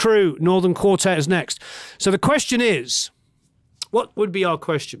 Dave Crew, Northern Quartet is next. So the question is, what would be our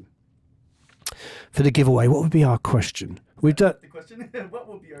question? For the giveaway, what would be our question? We've done the question. What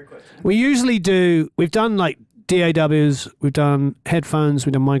would be our question? We usually do. We've done like DAWs. We've done headphones.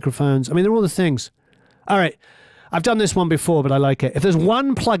 We've done microphones. I mean, they're all the things. All right. I've done this one before, but I like it. If there's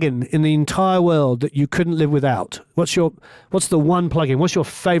one plugin in the entire world that you couldn't live without, what's the one plugin? What's your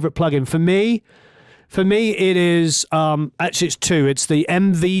favorite plugin? For me, it is actually it's two. It's the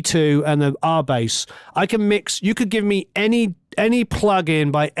MV2 and the R bass. I can mix. You could give me any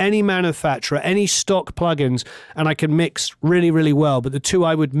plugin by any manufacturer, any stock plugins, and I can mix really, really well. But the two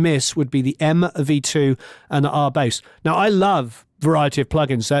I would miss would be the MV2 and the R bass. Now I love variety of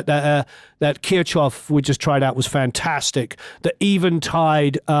plugins. That Kirchhoff we just tried out was fantastic. The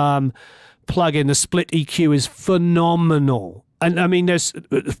Eventide plugin, the Split EQ, is phenomenal. And I mean, these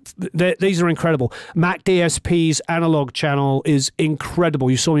are incredible. Mac DSP's analog channel is incredible.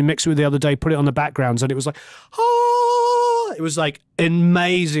 You saw me mix it with the other day, put it on the backgrounds, and it was like, ah! It was like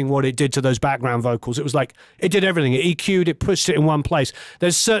amazing what it did to those background vocals. It was like, it did everything. It EQ'd, it pushed it in one place.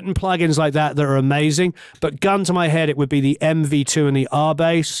 There's certain plugins like that that are amazing, but gun to my head, it would be the MV2 and the R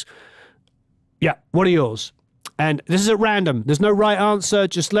bass. Yeah, what are yours? And this is at random. There's no right answer.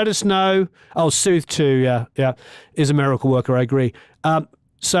 Just let us know. Oh, Soothe too. Yeah, is a miracle worker. I agree.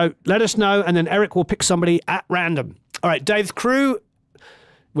 So let us know, and then Eric will pick somebody at random. All right, Dave's Crew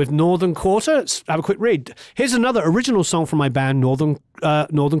with Northern Quarter. Let's have a quick read. Here's another original song from my band, Northern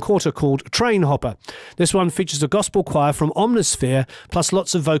Quarter, called Train Hopper. This one features a gospel choir from Omnisphere, plus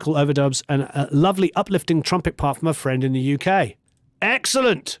lots of vocal overdubs and a lovely uplifting trumpet part from a friend in the UK.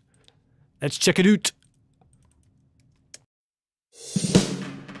 Excellent. Let's check it out.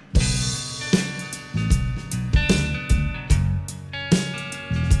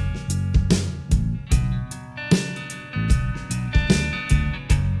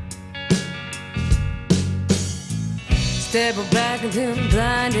 Step back into the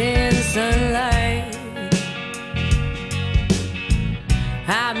blinding sunlight.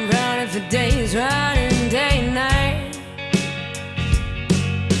 I've been running for days, running day and night.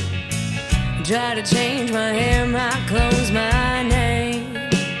 Try to change my hair, my clothes, my name.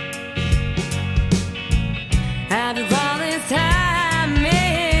 After all this time,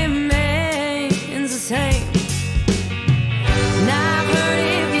 it remains the same. Now I've heard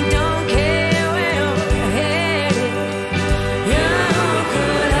if you don't care where you're headed, you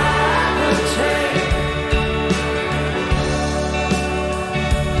could have a train.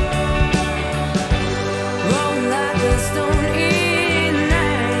 Roll like a stone in the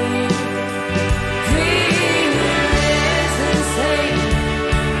night. Dreamless and safe.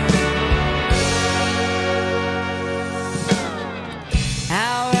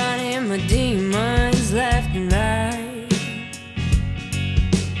 Outrunning my demons left and right.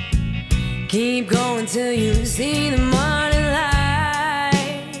 Keep going till you see the morning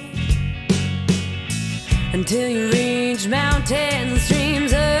light, until you reach mountains and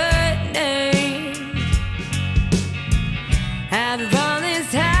streams of name. After all this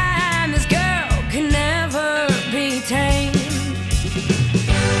time, this girl can never be tamed.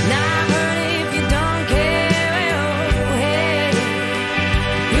 Now I've heard if you don't care where you're headed,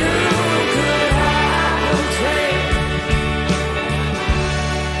 you could have a train.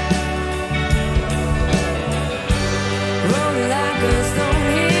 Roll like a stone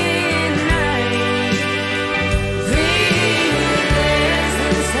in the night. Dreamless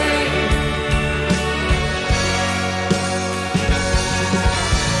and safe.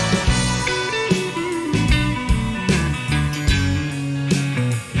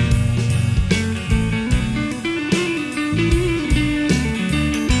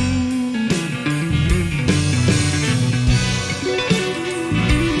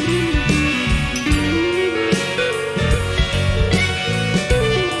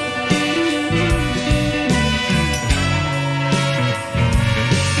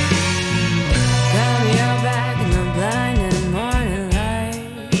 Got me out back in the blinding morning light.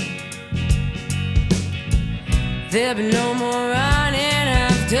 There'll be no more running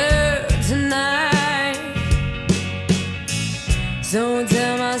after tonight. So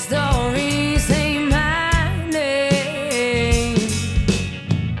tell my story, say my name.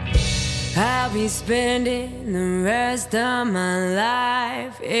 I'll be spending the rest of my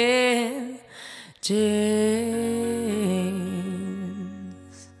life in chains.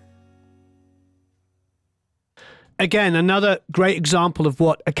 Again, another great example of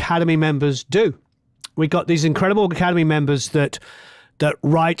what Academy members do. We got these incredible Academy members that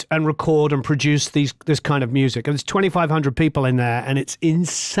write and record and produce this kind of music. And there's 2,500 people in there, and it's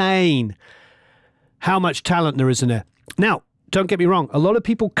insane how much talent there is in there. Now, don't get me wrong. A lot of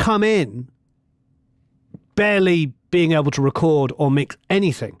people come in barely being able to record or mix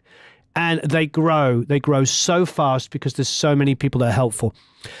anything. And they grow so fast because there's so many people that are helpful.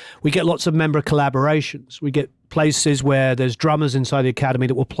 We get lots of member collaborations. We get places where there's drummers inside the Academy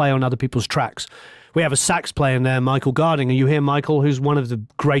that will play on other people's tracks. We have a sax player in there, Michael Garding. Are you here, Michael? Who's one of the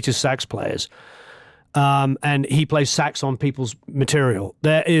greatest sax players. And he plays sax on people's material.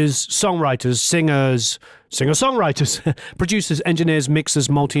 There is songwriters, singers, singer-songwriters, producers, engineers, mixers,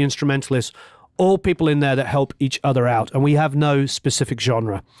 multi-instrumentalists, all people in there that help each other out. And we have no specific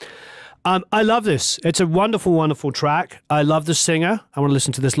genre. I love this. It's a wonderful, wonderful track. I love the singer. I want to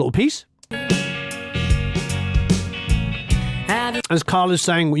listen to this little piece. As Carl is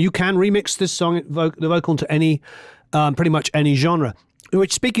saying, you can remix this song, the vocal, into any, pretty much any genre.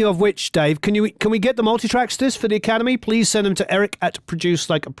 Which, speaking of which, Dave, can we get the multi-tracks to this for the Academy? Please send them to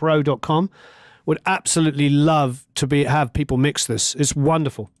eric@producelikeapro.com. Would absolutely love to have people mix this. It's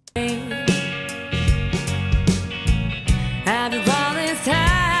wonderful.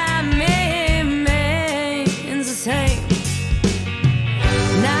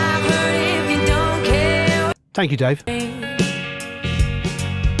 Thank you, Dave.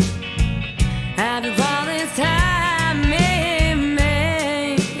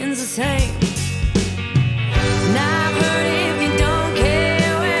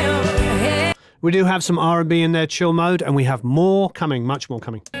 We do have some R&B in there, chill mode, and we have more coming, much more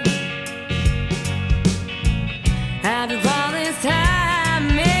coming.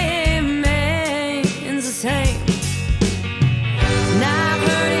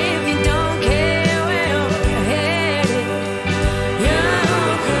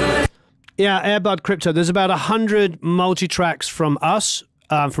 Yeah, Airbud Crypto. There's about 100 multi-tracks from us,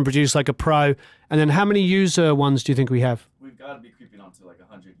 from Produce Like a Pro. And then how many user ones do you think we have? We've got to be creeping on to like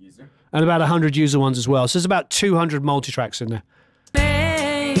 100 user. And about 100 user ones as well. So there's about 200 multi-tracks in there.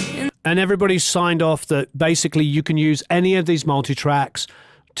 And everybody's signed off that basically you can use any of these multi-tracks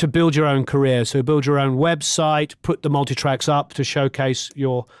to build your own career. So build your own website, put the multi-tracks up to showcase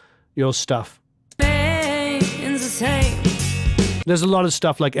your stuff. There's a lot of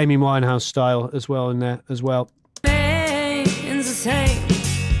stuff like Amy Winehouse style as well in there as well.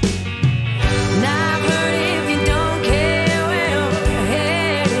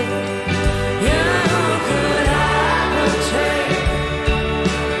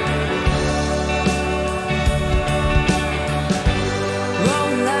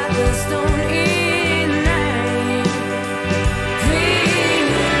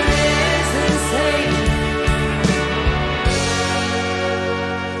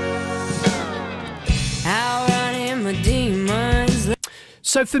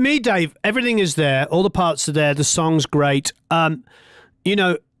 So for me, Dave, everything is there. All the parts are there. The song's great. You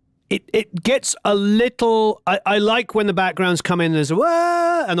know, it gets a little... I like when the backgrounds come in, there's a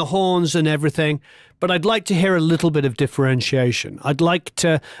wah, and the horns and everything, but I'd like to hear a little bit of differentiation. I'd like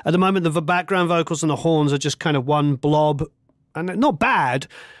to... At the moment, the background vocals and the horns are just kind of one blob, and not bad,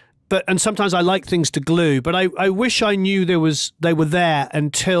 and sometimes I like things to glue, but I wish I knew they were there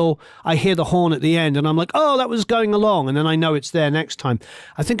until I hear the horn at the end, and I'm like, oh, that was going along, and then I know it's there next time.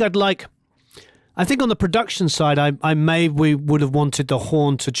 I think on the production side, we would have wanted the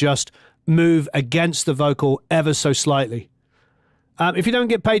horn to just move against the vocal ever so slightly. If you don't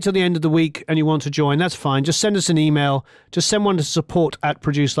get paid till the end of the week and you want to join, that's fine. Just send us an email. Just send one to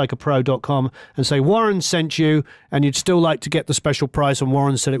support@producelikeapro.com and say Warren sent you, and you'd still like to get the special price, and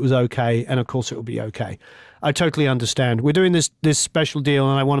Warren said it was okay, and of course it will be okay. I totally understand. We're doing this special deal,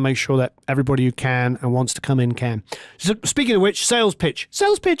 and I want to make sure that everybody who can and wants to come in can. So, speaking of which, sales pitch.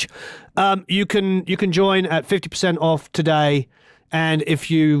 You can join at 50% off today, and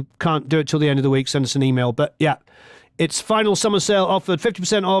if you can't do it till the end of the week, send us an email. But yeah. It's final summer sale offered,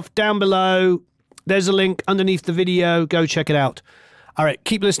 50% off, down below. There's a link underneath the video. Go check it out. All right,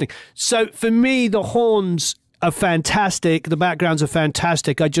 keep listening. So for me, the horns are fantastic. The backgrounds are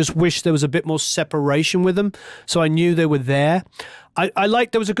fantastic. I just wish there was a bit more separation with them, so I knew they were there. I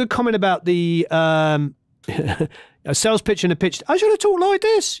like, there was a good comment about the a sales pitch and a pitch. I should have talked like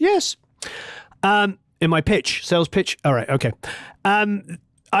this, yes. In my pitch, sales pitch. All right, okay. I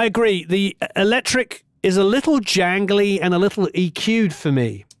agree. The electric is a little jangly and a little EQ'd for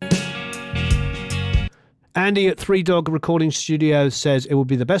me. Andy at Three Dog Recording Studio says it will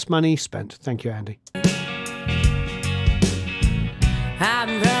be the best money spent. Thank you, Andy. I've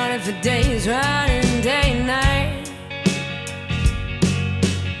been running for days, running day and night.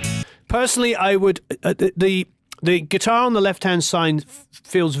 Personally, I would... the guitar on the left-hand side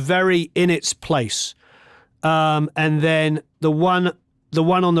feels very in its place. And then the one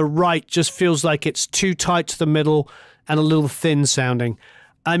on the right just feels like it's too tight to the middle and a little thin sounding.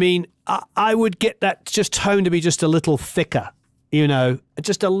 I mean, I would get that just tone to be just a little thicker, you know,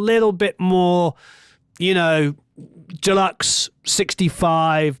 just a little bit more, you know, deluxe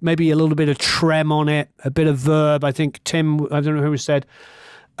 65, maybe a little bit of trem on it, a bit of verb. I think Tim, I don't know who said,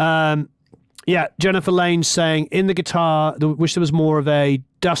 you Yeah, Jennifer Lane saying, in the guitar, wish there was more of a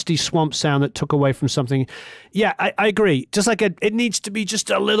dusty swamp sound that took away from something. Yeah, I agree. Just like it needs to be just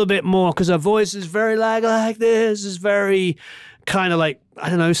a little bit more, because her voice is very like this, is very kind of like, I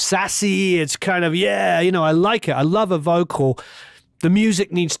don't know, sassy. It's kind of, yeah, you know, I like it. I love a vocal. The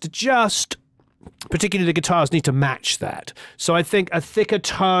music needs to just, particularly the guitars, need to match that. So I think a thicker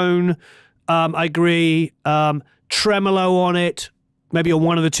tone, I agree, tremolo on it, maybe on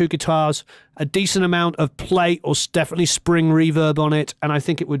one of the two guitars, a decent amount of plate or definitely spring reverb on it, and I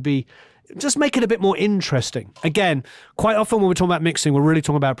think it would be, just make it a bit more interesting. Again, quite often when we're talking about mixing, we're really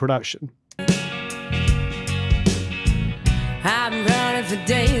talking about production. I've been running for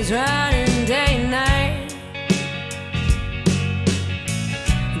days, running day and night.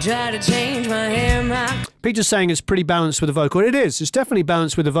 Try to change my hair, my... Peter's saying it's pretty balanced with the vocal. It is. It's definitely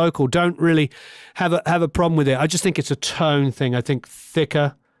balanced with the vocal. Don't really have a problem with it. I just think it's a tone thing. I think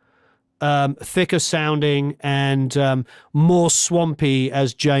thicker sounding and more swampy,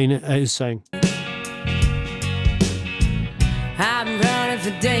 as Jane is saying. I've been running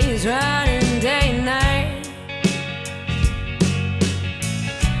for days, running day and night.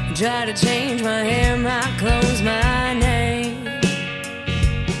 Try to change my hair, my clothes, my name.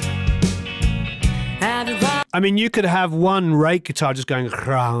 I mean, you could have one rake guitar just going with a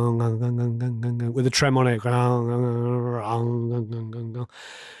trem on it.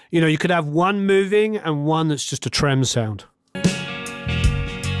 You know, you could have one moving and one that's just a trem sound. I've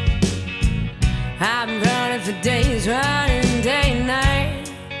been running for days, running day and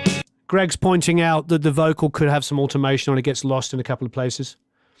night. Greg's pointing out that the vocal could have some automation on it, gets lost in a couple of places.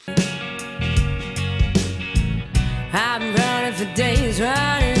 I've been running for days,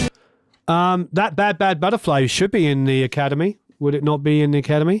 running. That Bad Butterfly should be in the Academy. Would it not be in the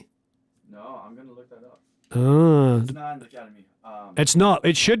Academy? No, I'm gonna look that up. Ah. It's not in the Academy. It's not.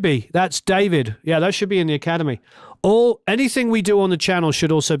 It should be. That's David. Yeah, that should be in the Academy. Anything we do on the channel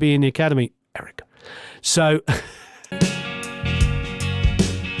should also be in the Academy, Eric. So...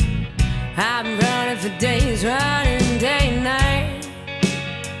 I've been running for days, running day and night.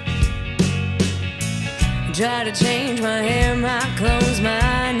 Try to change my hair, my clothes,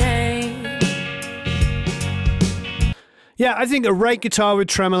 my name. Yeah, I think a rake guitar with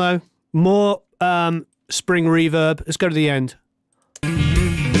tremolo, more spring reverb. Let's go to the end.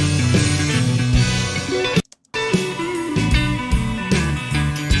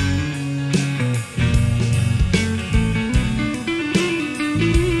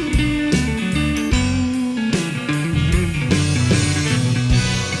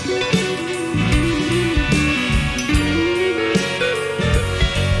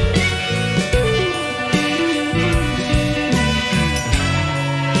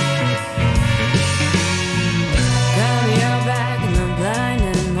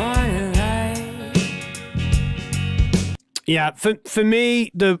 Yeah, for me,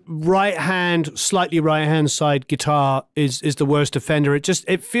 the slightly right-hand side guitar is the worst offender.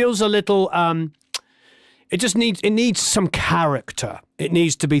 It feels a little, it needs some character. It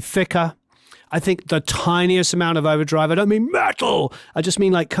needs to be thicker. I think the tiniest amount of overdrive, I don't mean metal, I just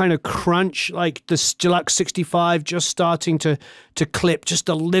mean like kind of crunch, like the Deluxe 65 just starting to clip just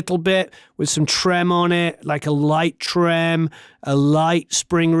a little bit with some trem on it, like a light trem, a light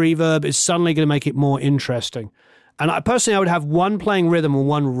spring reverb is suddenly going to make it more interesting. And I would have one playing rhythm and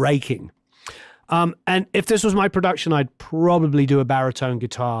one raking. And if this was my production, I'd probably do a baritone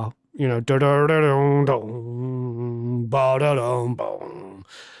guitar. You know,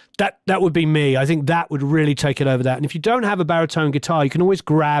 that would be me. I think that would really take it over that. And if you don't have a baritone guitar, you can always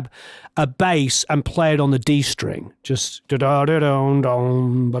grab a bass and play it on the D string. Just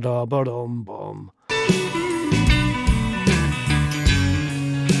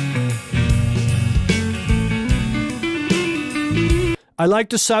I like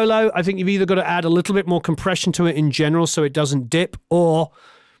the solo. I think you've either got to add a little bit more compression to it in general so it doesn't dip, or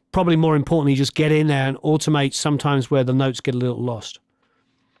probably more importantly, just get in there and automate sometimes where the notes get a little lost.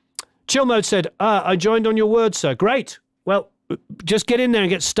 Chill Mode said, I joined on your word, sir. Great. Well, just get in there and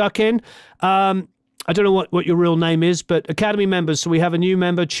get stuck in. I don't know what your real name is, but Academy members, so we have a new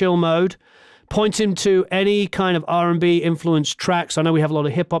member, Chill Mode. Point him to any kind of R&B influenced tracks. I know we have a lot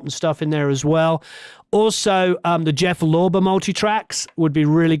of hip-hop and stuff in there as well. Also, the Jeff Lorber multi-tracks would be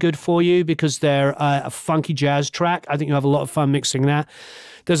really good for you because they're a funky jazz track. I think you have a lot of fun mixing that.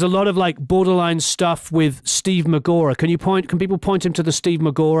 There's a lot of like borderline stuff with Steve Magora. Can people point him to the Steve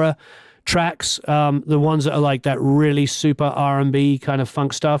Magora tracks? The ones that are like that really super R&B kind of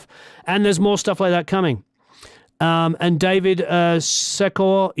funk stuff. And there's more stuff like that coming. And David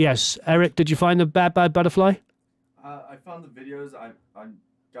Secor, yes. Eric, did you find the Bad Butterfly? I found the videos. I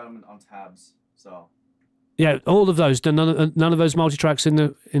got them on tabs. So Yeah, all of those. None of those multi-tracks in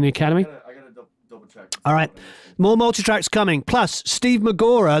the Academy? I gotta double check. All right. More multi-tracks coming. Plus, Steve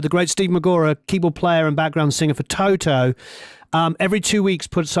Magora, the great Steve Magora, keyboard player and background singer for Toto, every 2 weeks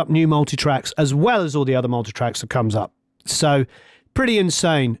puts up new multi-tracks as well as all the other multi-tracks that comes up. So, pretty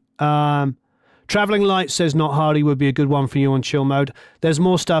insane. Traveling Light says Not Hardy would be a good one for you on chill mode. There's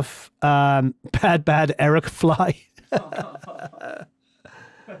more stuff. Bad Eric Fly.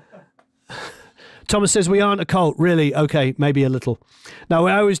 Thomas says we aren't a cult. Really? Okay, maybe a little. Now,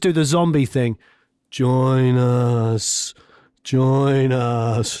 I always do the zombie thing. Join us. Join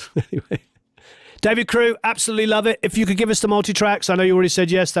us. Anyway. David Crew, absolutely love it. If you could give us the multi-tracks, I know you already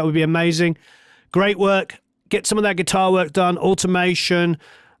said yes, that would be amazing. Great work. Get some of that guitar work done, automation,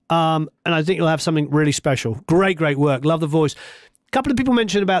 and I think you'll have something really special. Great, great work. Love the voice. A couple of people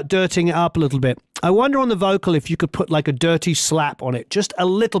mentioned about dirtying it up a little bit. I wonder on the vocal if you could put like a dirty slap on it, just a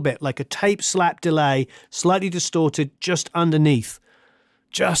little bit, like a tape slap delay, slightly distorted, just underneath.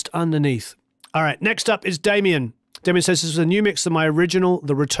 Just underneath. All right, next up is Damien. Damien says, this is a new mix of my original,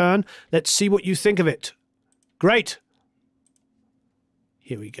 The Return. Let's see what you think of it. Great.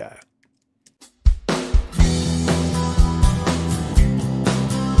 Here we go.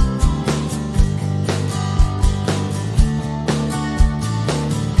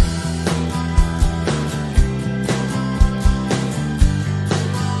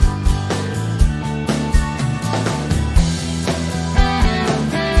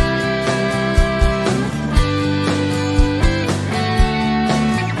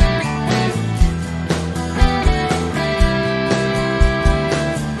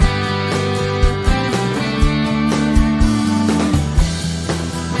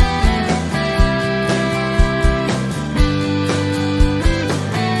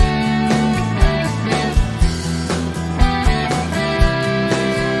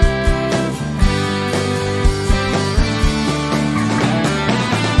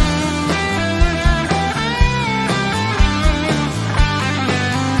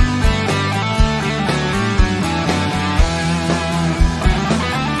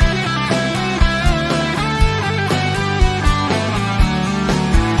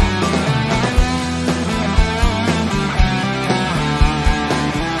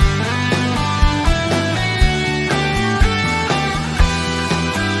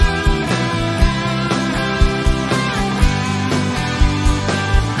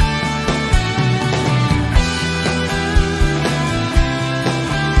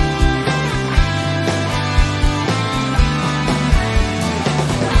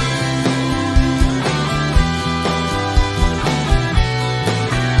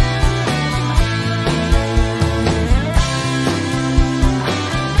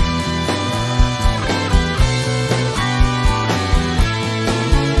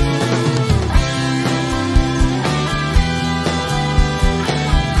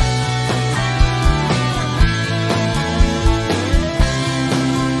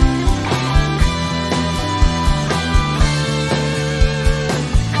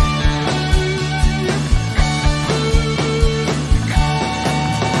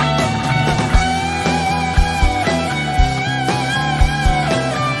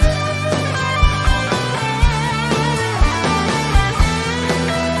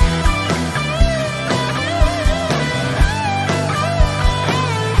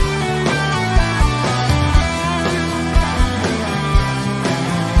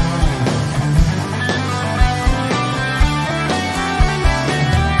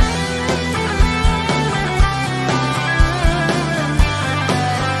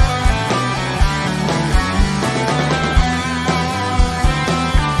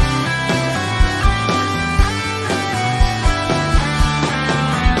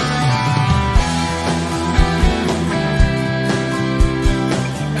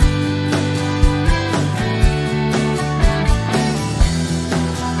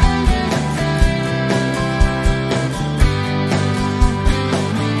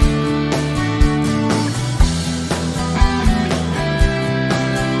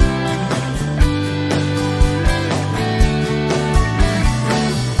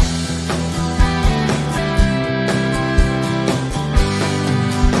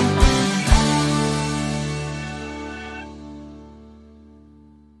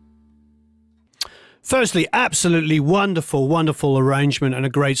 Firstly, absolutely wonderful, wonderful arrangement and a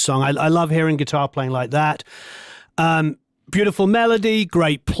great song. I love hearing guitar playing like that. Beautiful melody,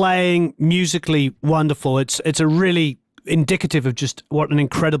 great playing, musically wonderful. It's a really indicative of just what an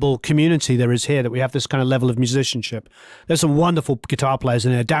incredible community there is here, that we have this kind of level of musicianship. There's some wonderful guitar players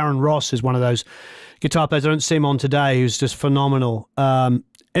in there. Darren Ross is one of those guitar players. I don't see him on today, who's just phenomenal.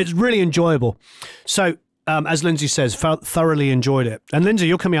 It's really enjoyable. So, as Lindsay says, thoroughly enjoyed it. And Lindsay,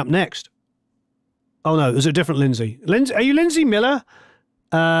 you're coming up next. Oh no, there's a different Lindsay. Lindsay, are you Lindsay Miller?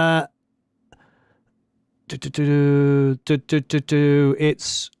 It's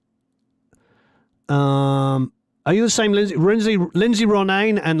are you the same Lindsay? Lindsay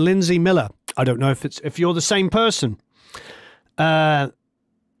Ronayne and Lindsay Miller. I don't know if you're the same person. Yes,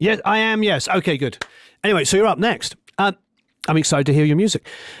 I am. Yes. Okay, good. Anyway, so you're up next. I'm excited to hear your music.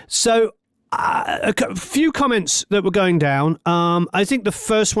 So, a few comments that were going down. I think the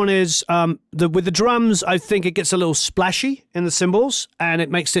first one is with the drums, I think it gets a little splashy in the cymbals, and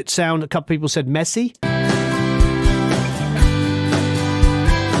it makes it sound, a couple people said, messy.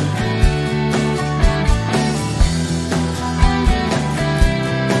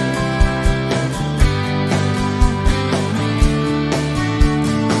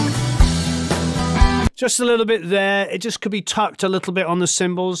 Just a little bit there. It just could be tucked a little bit on the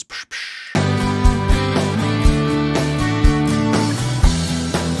cymbals.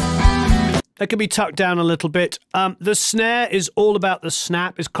 That could be tucked down a little bit. The snare is all about the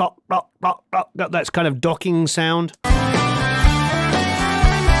snap. It's got that kind of docking sound.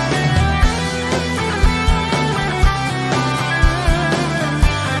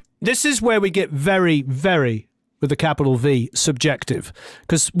 This is where we get very, very, with a capital V, subjective.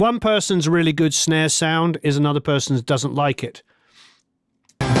 Because one person's really good snare sound is another person's doesn't like it.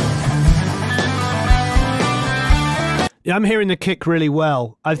 Yeah, I'm hearing the kick really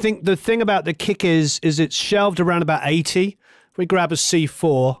well. I think the thing about the kick is it's shelved around about 80. If we grab a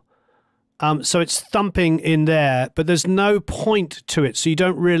C4, so it's thumping in there, but there's no point to it, so you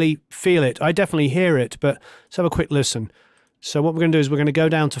don't really feel it. I definitely hear it, but let's have a quick listen. So what we're going to do is we're going to go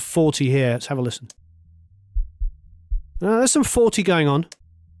down to 40 here. Let's have a listen. There's some 40 going on.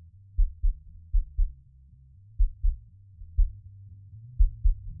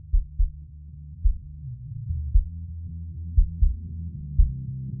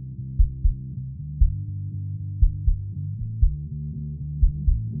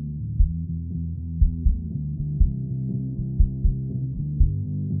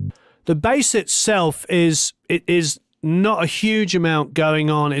 The bass itself is not a huge amount going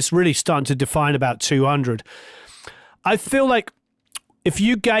on. It's really starting to define about 200. I feel like if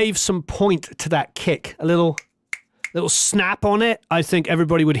you gave some point to that kick, a little snap on it, I think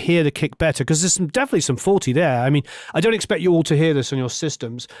everybody would hear the kick better, because there's definitely some 40 there. I mean, I don't expect you all to hear this on your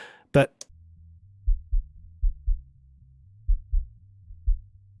systems, but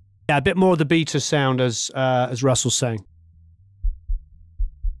yeah, a bit more of the beta sound, as Russell's saying.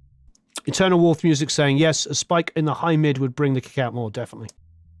 Eternal Wolf Music saying, yes, a spike in the high mid would bring the kick out more, definitely.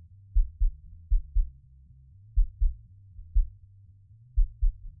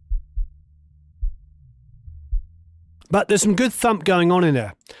 But there's some good thump going on in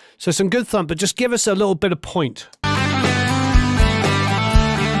there. So some good thump, but just give us a little bit of point.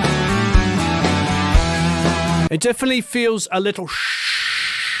 It definitely feels a little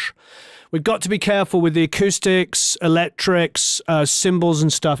shh. We've got to be careful with the acoustics, electrics, cymbals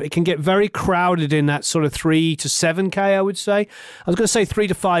and stuff. It can get very crowded in that sort of 3 to 7K, I would say. I was going to say 3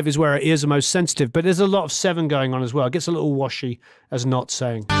 to 5 is where our ears are most sensitive, but there's a lot of 7 going on as well. It gets a little washy, as Not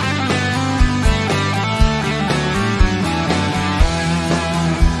saying.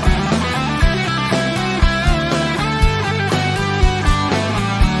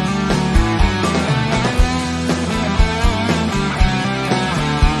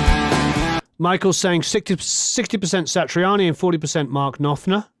 Michael's saying 60% Satriani and 40% Mark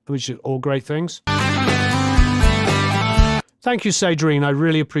Knopfler, which are all great things. Thank you, Sadrine. I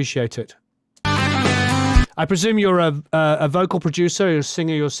really appreciate it. I presume you're a vocal producer, you're a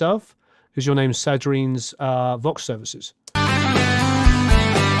singer yourself, because your name's Sadrine's Vox Services.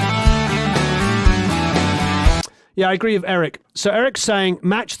 Yeah, I agree with Eric. So Eric's saying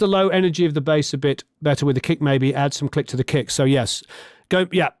match the low energy of the bass a bit better with the kick, maybe add some click to the kick. So yes.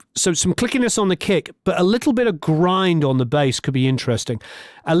 Yeah, so some clickiness on the kick, but a little bit of grind on the bass could be interesting.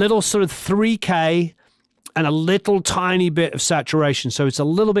 A little sort of 3K and a little tiny bit of saturation, so it's a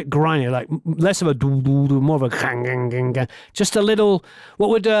little bit grindy, like less of a more of a just a little. What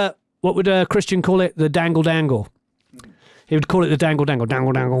would Christian call it? The dangle dangle. He would call it the dangle dangle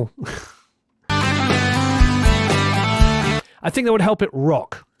dangle dangle. I think that would help it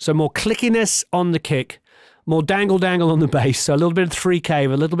rock. So more clickiness on the kick. More dangle-dangle on the bass, so a little bit of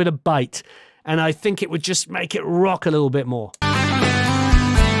 3K, a little bit of bite, and I think it would just make it rock a little bit more.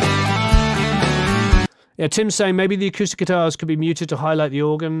 Yeah, Tim's saying maybe the acoustic guitars could be muted to highlight the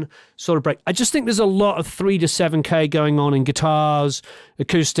organ sort of break. I just think there's a lot of 3 to 7K going on in guitars,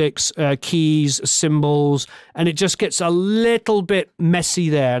 acoustics, keys, cymbals, and it just gets a little bit messy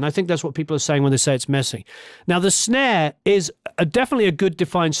there. And I think that's what people are saying when they say it's messy. Now, the snare is definitely a good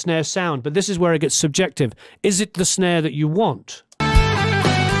defined snare sound, but this is where it gets subjective. Is it the snare that you want?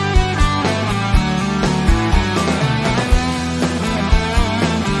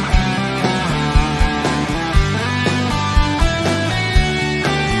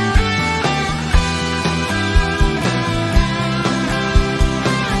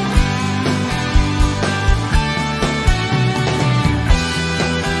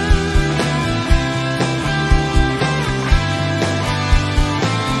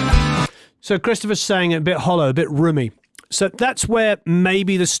 So Christopher's saying a bit hollow, a bit roomy. So that's where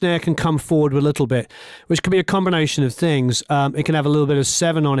maybe the snare can come forward a little bit, which could be a combination of things. It can have a little bit of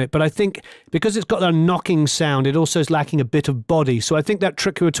 7 on it, but I think because it's got that knocking sound, it also is lacking a bit of body. So I think that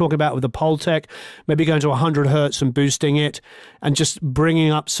trick we were talking about with the Pultec, maybe going to 100 hertz and boosting it and just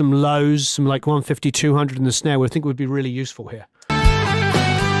bringing up some lows, some like 150, 200 in the snare, I think would be really useful here.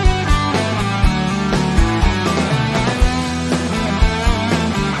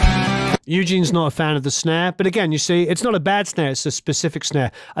 Eugene's not a fan of the snare, but again, you see, it's not a bad snare, it's a specific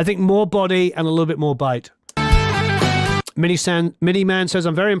snare. I think more body and a little bit more bite. Mini Man says,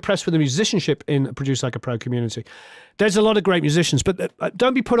 I'm very impressed with the musicianship in Produce Like a Pro community. There's a lot of great musicians, but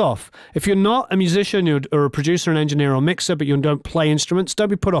don't be put off. If you're not a musician or a producer, an engineer or mixer, but you don't play instruments, don't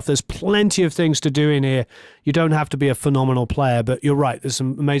be put off. There's plenty of things to do in here. You don't have to be a phenomenal player, but you're right, there's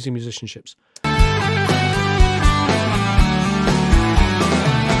some amazing musicianships.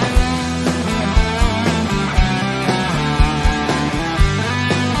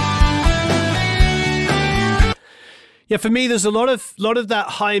 Yeah, for me, there's a lot of that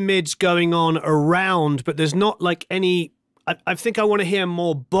high mids going on around, but there's not like any. I think I want to hear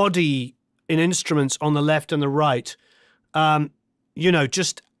more body in instruments on the left and the right. You know,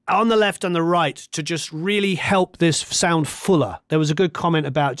 just on the left and the right to just really help this sound fuller. There was a good comment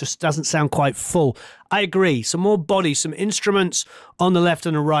about just doesn't sound quite full. I agree. Some more body, some instruments on the left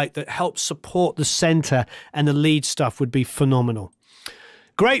and the right that help support the center and the lead stuff would be phenomenal.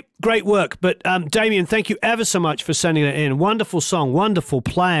 Great work. But Damien, thank you ever so much for sending it in. Wonderful song, wonderful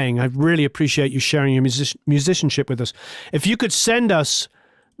playing. I really appreciate you sharing your musicianship with us. If you could send us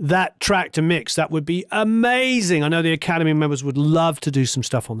that track to mix, that would be amazing. I know the Academy members would love to do some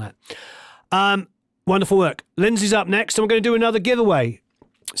stuff on that. Wonderful work. Lindsay's up next, and we're going to do another giveaway.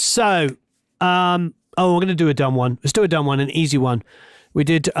 So, we're going to do a dumb one. Let's do a dumb one, an easy one. We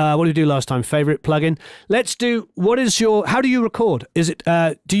did, what did we do last time? Favorite plugin. Let's do, how do you record? Is it,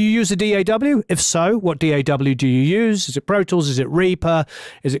 do you use a DAW? If so, what DAW do you use? Is it Pro Tools? Is it Reaper?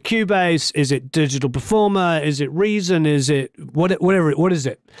 Is it Cubase? Is it Digital Performer? Is it Reason? Is it, whatever, what is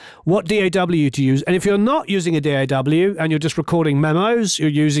it? What DAW do you use? And if you're not using a DAW and you're just recording memos, you're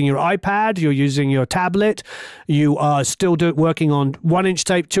using your iPad, you're using your tablet, you are still working on 1-inch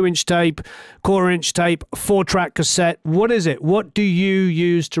tape, 2-inch tape, quarter-inch tape, 4-track cassette, what is it? What do you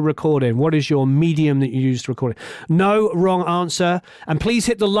use to record in? What is your medium that you use to record in? No wrong answer. And please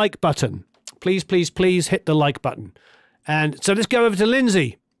hit the like button. Please, please, please hit the like button. And so let's go over to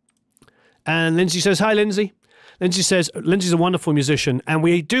Lindsay. And Lindsay says, hi, Lindsay. Lindsay says, Lindsay's a wonderful musician, and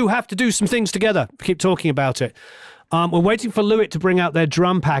we do have to do some things together. Keep talking about it. We're waiting for Lewitt to bring out their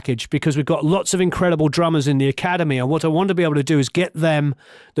drum package because we've got lots of incredible drummers in the Academy. And what I want to be able to do is get them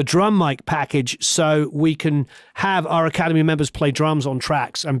the drum mic package so we can have our Academy members play drums on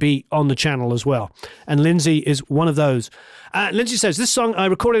tracks and be on the channel as well. And Lindsay is one of those. Lindsay says, this song I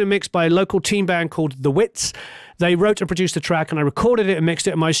recorded and mixed by a local teen band called The Wits. They wrote and produced the track, and I recorded it and mixed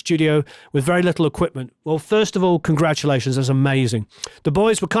it in my studio with very little equipment. Well, first of all, congratulations. That's amazing. The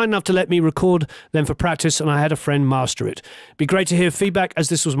boys were kind enough to let me record them for practice, and I had a friend master it. It'd be great to hear feedback, as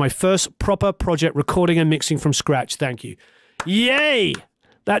this was my first proper project recording and mixing from scratch. Thank you. Yay!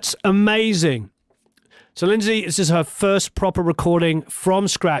 That's amazing. So Lindsay, this is her first proper recording from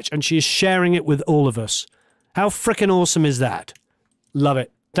scratch, and she is sharing it with all of us. How freaking awesome is that? Love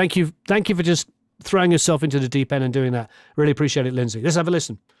it. Thank you. Thank you for just throwing yourself into the deep end and doing that. Really appreciate it, Lindsay. Let's have a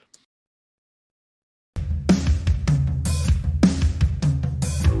listen.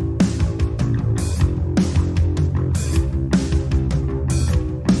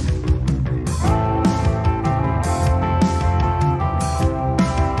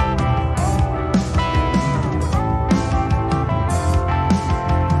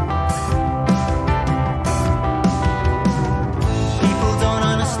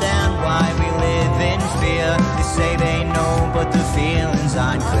 Say they know, but the feelings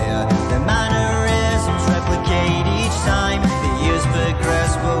aren't clear.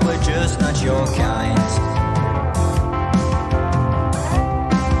 your kind.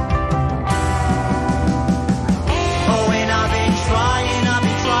 Oh, and I've been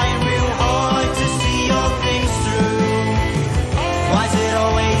trying real hard to see your things through. Why is it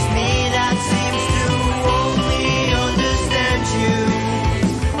always me that seems to only understand you?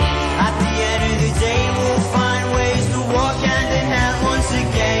 At the end of the day, we'll find ways to walk hand in hand once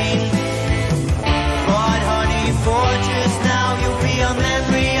again. But honey, for just now, you'll be a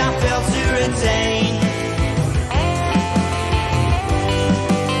memory I failed to retain.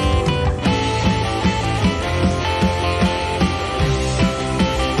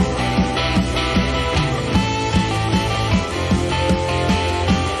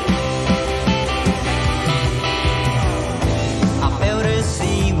 I fail to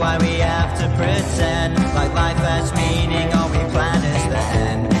see why we have to pretend like life has meaning, all we plan is the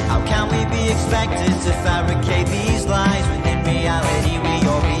end. How can we be expected to fabricate these lies within reality we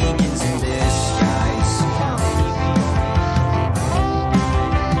all begin to disguise?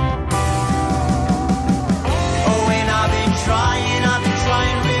 Oh, and I've been trying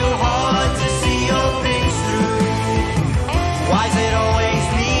real hard to see your things through. Why is it always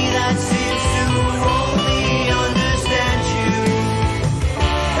me that seems to only understand you?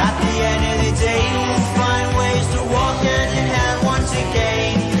 At the end of the day, we'll find ways to walk hand in hand once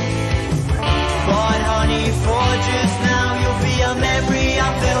again. But honey, for just now, you'll be a memory I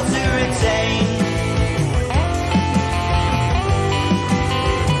failed to retain.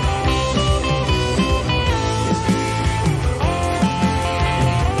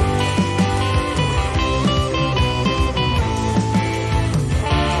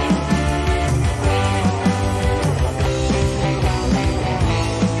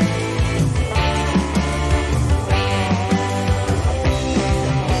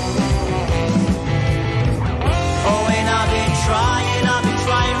 Oh, and I've been trying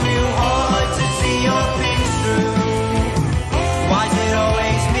real hard to see your things through. Why is it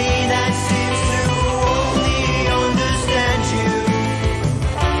always me that seems to only understand you?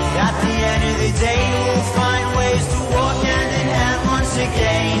 At the end of the day, we'll find ways to walk hand in hand once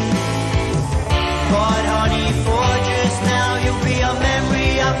again. But honey, for just now, you'll be a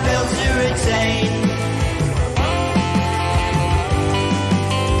memory I failed to retain.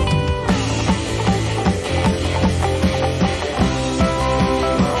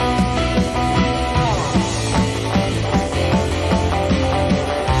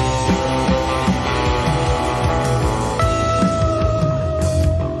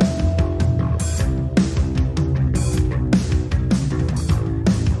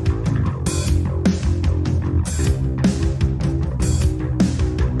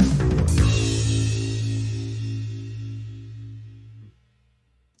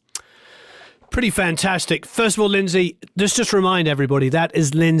 Pretty fantastic. First of all, Lindsay, just remind everybody that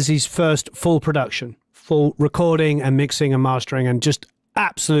is Lindsay's first full production, full recording and mixing and mastering, and just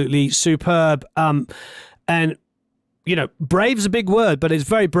absolutely superb. And you know, brave's a big word, but it's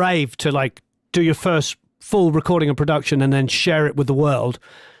very brave to like do your first full recording and production and then share it with the world.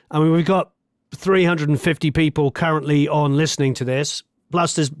 I mean, we've got 350 people currently on listening to this.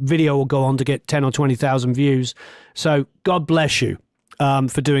 Plus, this video will go on to get 10 or 20,000 views. So God bless you.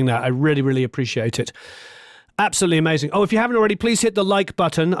 For doing that. I really, really appreciate it. Absolutely amazing. Oh, if you haven't already, please hit the like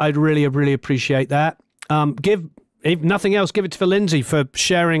button. I'd really, really appreciate that. If nothing else, give it to Lindsay for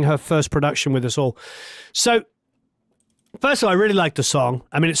sharing her first production with us all. So, first of all, I really like the song.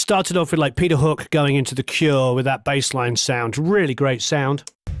 I mean, it started off with like Peter Hook going into The Cure with that bass line sound. Really great sound.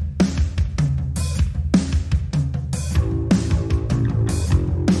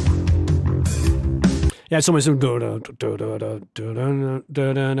 Yeah, it's almost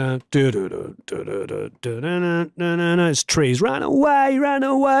it's trees. Run away, run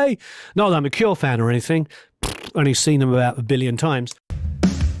away. Not that I'm a Cure fan or anything. Only seen them about 1 billion times.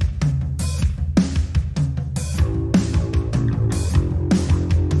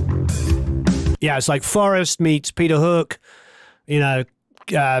 Yeah, it's like Forrest meets Peter Hook, you know,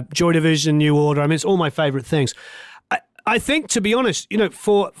 Joy Division, New Order. I mean, it's all my favorite things. I think, to be honest, you know,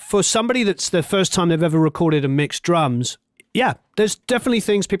 for somebody that's the first time they've ever recorded and mixed drums, yeah, there's definitely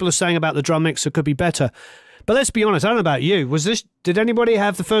things people are saying about the drum mix that could be better. But let's be honest, I don't know about you. Did anybody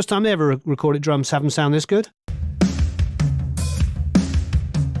have the first time they ever recorded drums have them sound this good?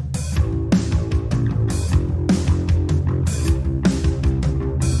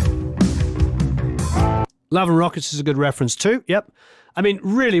 Love and Rockets is a good reference too. Yep. I mean,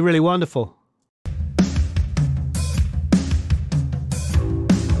 really, really wonderful.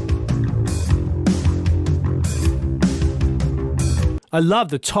 I love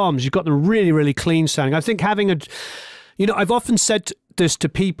the toms. You've got them really, really clean sounding. I think having you know, I've often said this to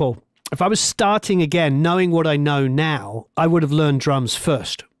people if I was starting again, knowing what I know now, I would have learned drums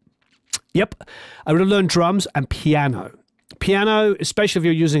first. Yep, I would have learned drums and piano. Piano, especially if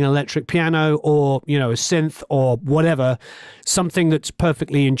you're using an electric piano or, you know, a synth or whatever, something that's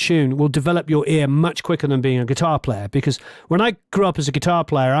perfectly in tune will develop your ear much quicker than being a guitar player. Because when I grew up as a guitar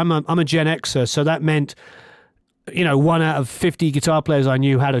player, I'm a Gen Xer, so that meant, you know, 1 out of 50 guitar players I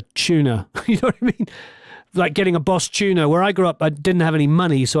knew had a tuner. You know what I mean? Like getting a Boss tuner. Where I grew up, I didn't have any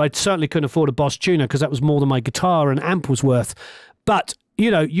money, so I certainly couldn't afford a Boss tuner because that was more than my guitar and amp was worth. But you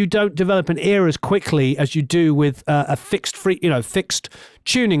know, you don't develop an ear as quickly as you do with a fixed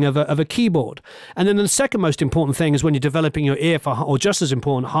tuning of a keyboard. And then the second most important thing is when you're developing your ear for, or just as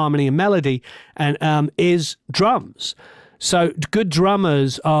important, harmony and melody, and is drums. So good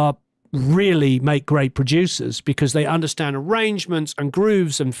drummers really make great producers because they understand arrangements and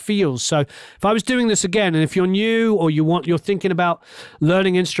grooves and feels. So if I was doing this again, and if you're new or you're thinking about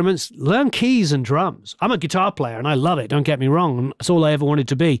learning instruments, learn keys and drums. I'm a guitar player and I love it, don't get me wrong. That's all I ever wanted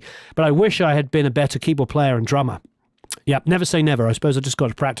to be. But I wish I had been a better keyboard player and drummer. Yeah, never say never. I suppose I just got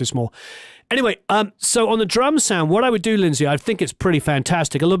to practice more. Anyway, so on the drum sound, what I would do, Lindsay, I think it's pretty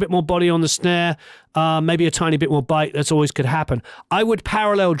fantastic. A little bit more body on the snare, maybe a tiny bit more bite. That's always could happen. I would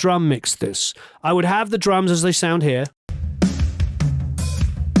parallel drum mix this. I would have the drums as they sound here.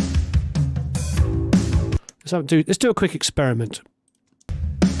 Let's do a quick experiment.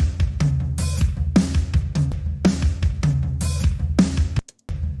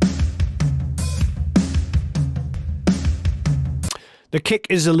 The kick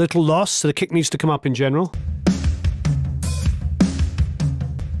is a little lost, so the kick needs to come up in general.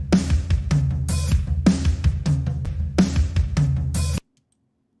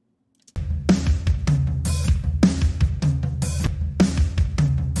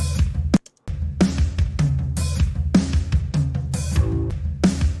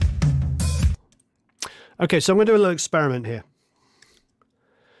 Okay, so I'm going to do a little experiment here.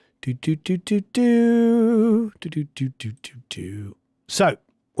 Do do do do do do do do do do do. So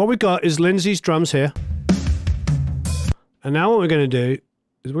what we've got is Lindsay's drums here, and now what we're going to do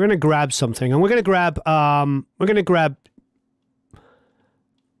is we're going to grab something, and we're going to grab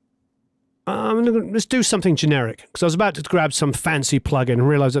let's do something generic, because I was about to grab some fancy plugin and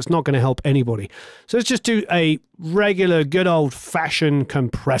realize that's not going to help anybody. So let's just do a regular, good old-fashioned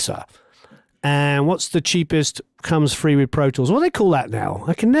compressor. And what's the cheapest? Comes free with Pro Tools. What do they call that now?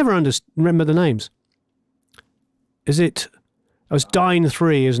 I can never remember the names. Is it? Oh, it's Dyne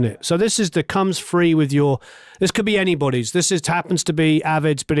 3, isn't it? So this is the comes free with your. This could be anybody's. This happens to be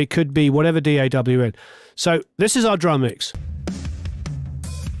Avid's, but it could be whatever DAW in. So this is our drum mix.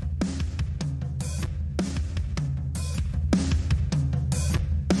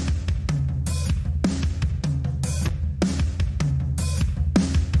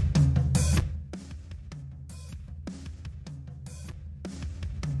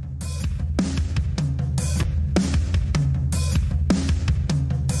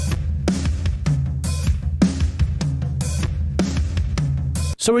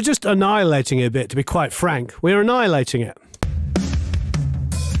 So we're just annihilating it a bit, to be quite frank. We're annihilating it.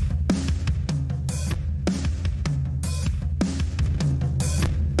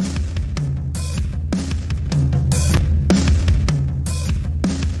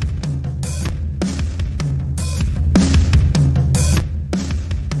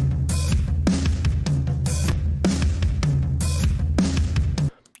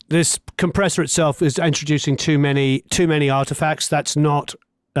 This compressor itself is introducing too many artifacts. That's not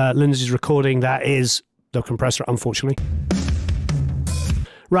Lindsay's recording. That is the compressor, unfortunately.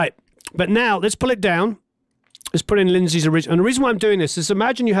 Right, but now let's pull it down. Let's put in Lindsay's original. And the reason why I'm doing this is,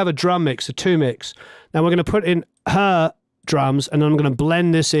 imagine you have a drum mix, a 2 mix. Now we're going to put in her drums, and I'm going to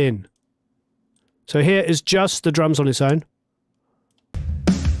blend this in. So here is just the drums on its own.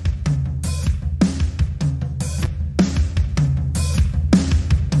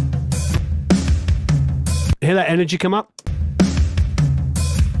 Hear that energy come up?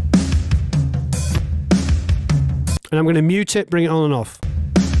 And I'm going to mute it, bring it on and off.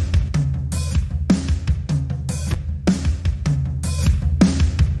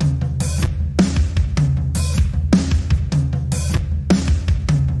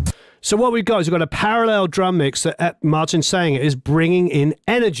 So what we've got is we've got a parallel drum mix that, Martin's saying it, is bringing in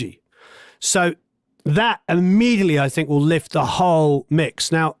energy. So that immediately, I think, will lift the whole mix.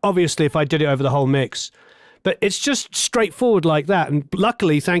 Now, obviously, if I did it over the whole mix, but it's just straightforward like that. And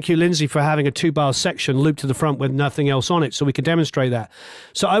luckily, thank you, Lindsay, for having a 2-bar section looped to the front with nothing else on it, so we could demonstrate that.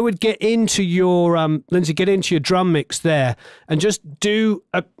 So I would get into your, Lindsay, get into your drum mix there and just do,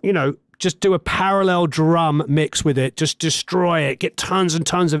 just do a parallel drum mix with it, just destroy it, get tons and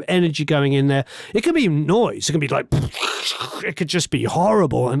tons of energy going in there. It could be noise. It can be like, it could just be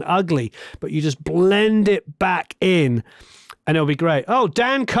horrible and ugly, but you just blend it back in and it'll be great. Oh,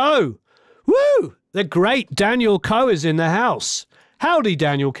 Dan Coe. Woo! They're great. Daniel Coe is in the house. Howdy,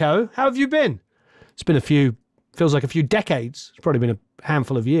 Daniel Coe. How have you been? It's been feels like a few decades. It's probably been a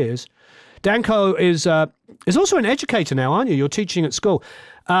handful of years. Dan Coe is also an educator now, aren't you? You're teaching at school.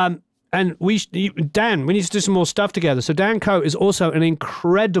 And Dan, we need to do some more stuff together. So Dan Coe is also an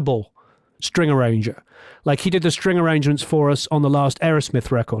incredible string arranger. Like, he did the string arrangements for us on the last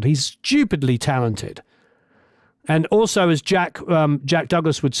Aerosmith record. He's stupidly talented. And also, as Jack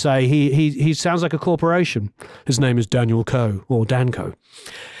Douglas would say, he sounds like a corporation. His name is Daniel Coe, or Dan Coe.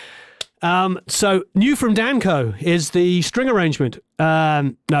 So new from Dan Coe is the string arrangement.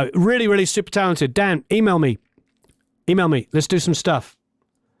 No, really, really super talented. Dan, email me. Let's do some stuff.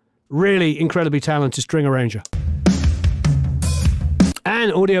 Really incredibly talented string arranger.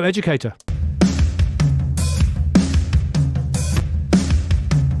 And audio educator.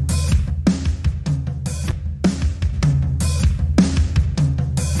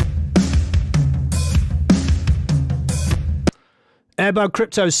 Airbug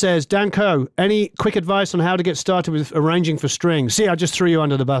Crypto says, Dan Coe, any quick advice on how to get started with arranging for strings? See, I just threw you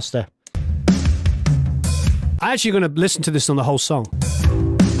under the bus there. I'm actually going to listen to this on the whole song.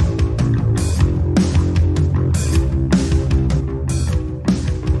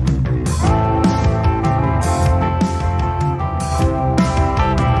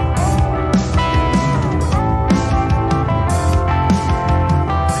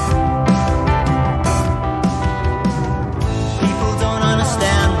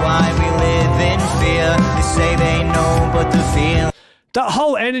 That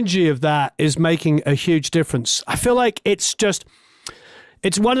whole energy of that is making a huge difference. I feel like it's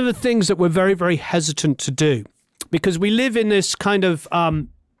one of the things that we're very, very hesitant to do, because we live in this kind of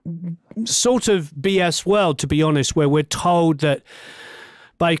sort of BS world, to be honest, where we're told that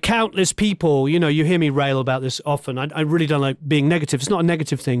by countless people, you know, you hear me rail about this often. I really don't like being negative. It's not a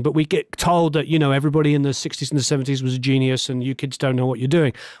negative thing, but we get told that, you know, everybody in the 60s and the 70s was a genius and you kids don't know what you're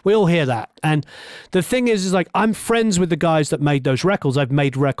doing. We all hear that. And the thing is like, I'm friends with the guys that made those records. I've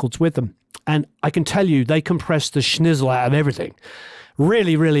made records with them. And I can tell you, they compress the schnizzle out of everything.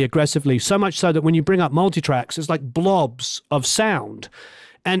 Really, really aggressively. So much so that when you bring up multitracks, it's like blobs of sound.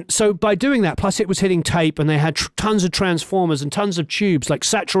 And so by doing that, plus it was hitting tape and they had tons of transformers and tons of tubes, like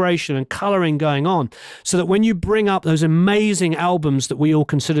saturation and coloring going on, so that when you bring up those amazing albums that we all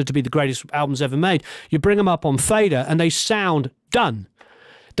consider to be the greatest albums ever made, you bring them up on fader and they sound done.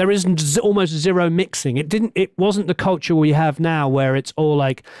 There is almost zero mixing. It wasn't the culture we have now where it's all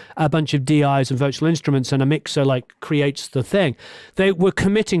like a bunch of DIs and virtual instruments and a mixer like creates the thing. They were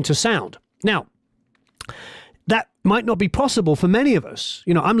committing to sound. Now, that might not be possible for many of us.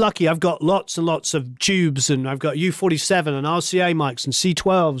 You know, I'm lucky. I've got lots and lots of tubes, and I've got U47 and RCA mics and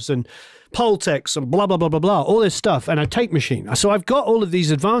C12s and Pultecs and blah, blah, blah, blah, blah, all this stuff, and a tape machine. So I've got all of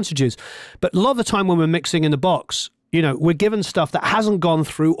these advantages. But a lot of the time when we're mixing in the box, you know, we're given stuff that hasn't gone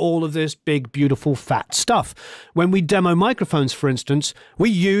through all of this big, beautiful, fat stuff. When we demo microphones, for instance,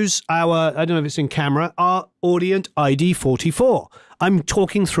 we use our, I don't know if it's in camera, our Audient ID44. I'm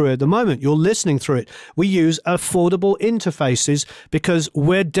talking through it at the moment. You're listening through it. We use affordable interfaces because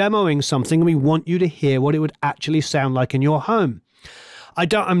we're demoing something and we want you to hear what it would actually sound like in your home.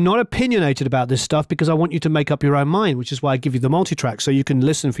 I'm not opinionated about this stuff because I want you to make up your own mind, which is why I give you the multitrack so you can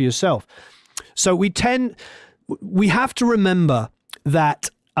listen for yourself. So we have to remember that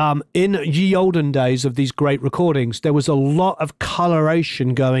in ye olden days of these great recordings, there was a lot of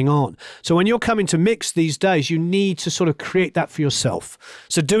coloration going on. So when you're coming to mix these days, you need to sort of create that for yourself.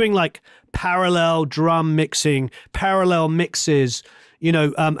 So doing like parallel drum mixing, parallel mixes, you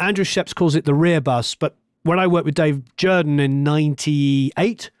know, Andrew Sheps calls it the rear bus. But when I worked with Dave Jordan in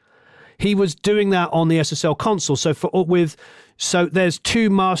 98, he was doing that on the SSL console. So there's two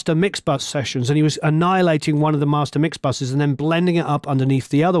master mix bus sessions, and he was annihilating one of the master mix buses and then blending it up underneath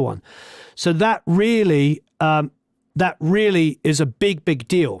the other one. So that really is a big, big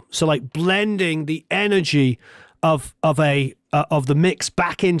deal. So like blending the energy of the mix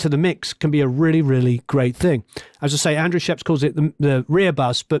back into the mix can be a really, really great thing. As I say, Andrew Sheps calls it the rear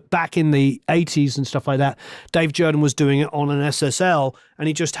bus, but back in the 80s and stuff like that, Dave Jordan was doing it on an SSL, and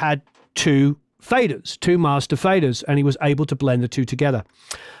he just had two master faders, and he was able to blend the two together.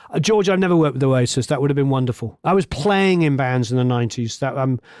 George, I've never worked with Oasis. That would have been wonderful. I was playing in bands in the 90s.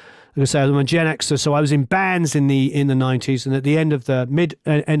 I'm a Gen Xer, so I was in bands in the 90s, and at the end of the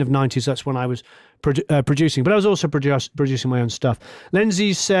end of 90s, that's when I was producing, but I was also producing my own stuff.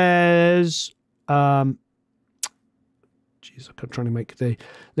 Lindsay says, geez, I'm trying to make the.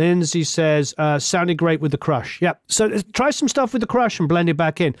 Lindsay says, sounded great with the Crush. Yep. So try some stuff with the Crush and blend it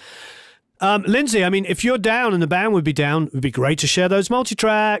back in. Lindsay, I mean, if you're down and the band would be down, it would be great to share those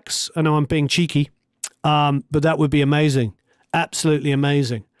multi-tracks. I know I'm being cheeky, but that would be amazing. Absolutely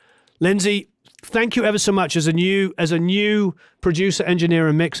amazing. Lindsay, thank you ever so much as a new producer, engineer,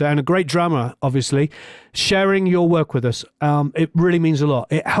 and mixer, and a great drummer, obviously, sharing your work with us. It really means a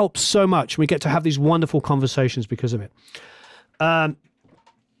lot. It helps so much. We get to have these wonderful conversations because of it.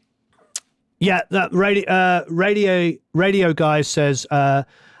 Yeah, that radio guy says,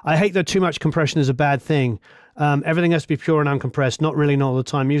 I hate that too much compression is a bad thing. Everything has to be pure and uncompressed. Not really, not all the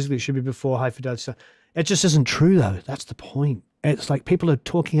time. Musically, it should be before high fidelity. So it just isn't true, though. That's the point. It's like people are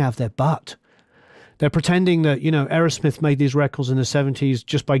talking out of their butt. They're pretending that, you know, Aerosmith made these records in the 70s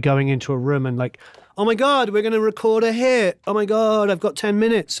just by going into a room and like, oh my God, we're going to record a hit. Oh my God, I've got 10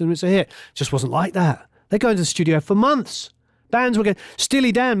 minutes and it's a hit. It just wasn't like that. They go into the studio for months. Bands were getting...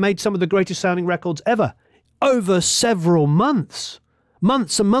 Steely Dan made some of the greatest sounding records ever over several months.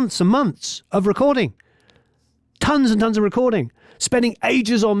 Months and months and months of recording. Tons and tons of recording. Spending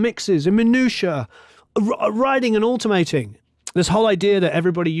ages on mixes and minutiae, writing and automating. This whole idea that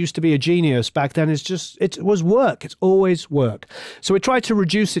everybody used to be a genius back then is just, it was work. It's always work. So we try to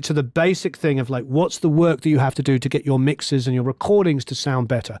reduce it to the basic thing of like, what's the work that you have to do to get your mixes and your recordings to sound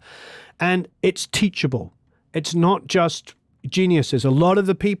better? And it's teachable. It's not just geniuses. A lot of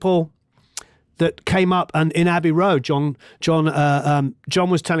the people that came up and in Abbey Road, John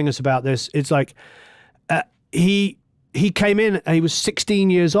was telling us about this. It's like, he came in and he was 16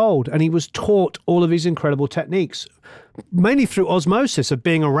 years old and he was taught all of these incredible techniques, mainly through osmosis of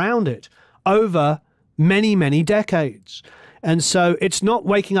being around it over many, many decades. And so it's not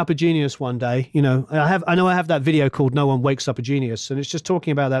waking up a genius one day. You know, I know I have that video called No One Wakes Up a Genius, and it's just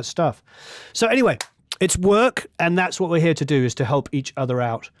talking about that stuff. So anyway, it's work, and that's what we're here to do, is to help each other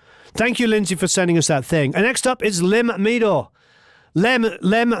out. Thank you, Lindsay, for sending us that thing. And next up is Lem Meador. Lem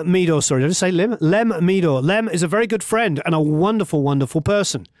Meador, sorry, did I say Lem? Lem Meador. Lem is a very good friend and a wonderful, wonderful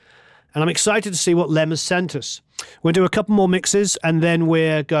person. And I'm excited to see what Lem has sent us. We'll do a couple more mixes, and then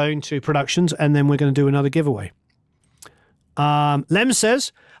we're going to productions, and then we're going to do another giveaway. Lem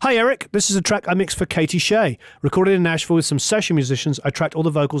says, hi, Eric. This is a track I mixed for Katie Shea. Recorded in Nashville with some session musicians. I tracked all the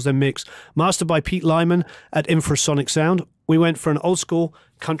vocals, then mixed. Mastered by Pete Lyman at Infrasonic Sound. We went for an old school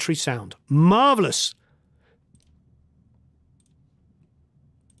country sound. Marvelous.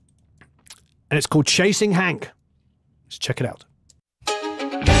 And it's called Chasing Hank. Let's check it out.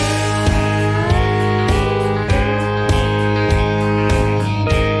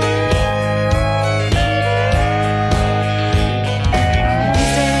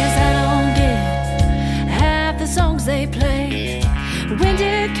 They play. When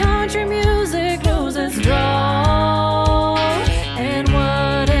did country music lose its draw? And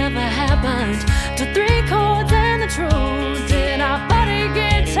whatever happened to three chords and the truth? Did our buddy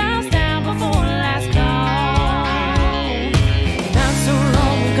get tossed down before last call?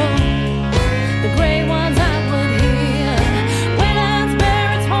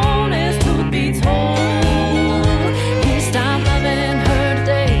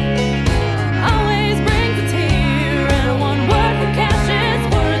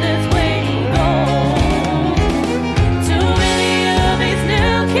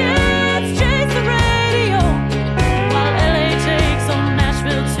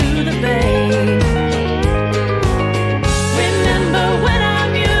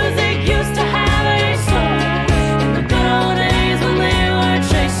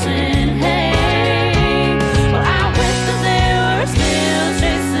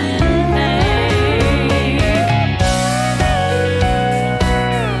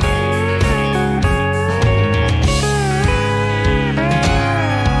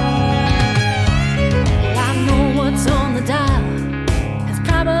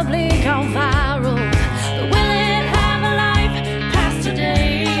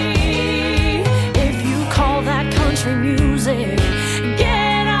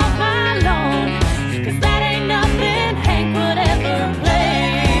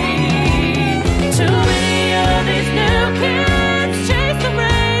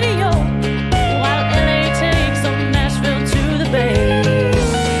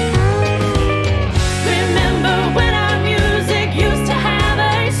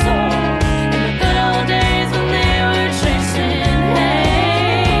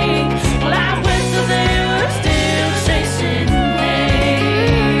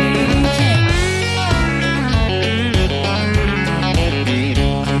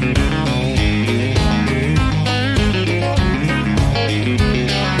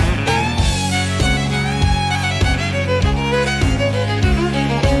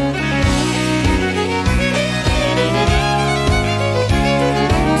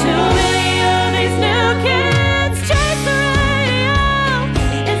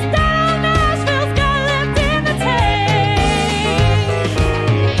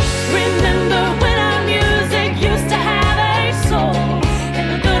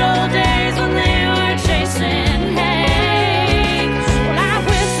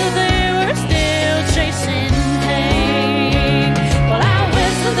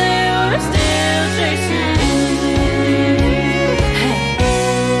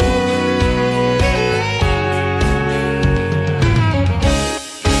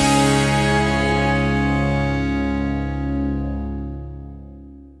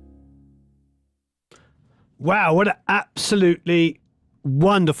 Wow, what an absolutely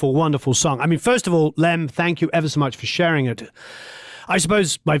wonderful, wonderful song. I mean, first of all, Lem, thank you ever so much for sharing it. I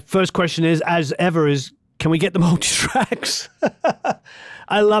suppose my first question is, as ever, is can we get the multi-tracks?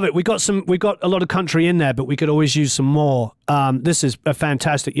 I love it. We got a lot of country in there, but we could always use some more. This is a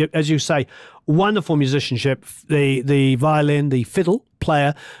fantastic, as you say, wonderful musicianship. The violin, the fiddle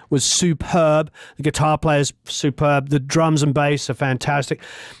player was superb. The guitar player's superb. The drums and bass are fantastic.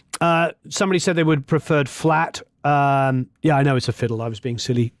 Somebody said they would have preferred flat. Yeah, I know it's a fiddle. I was being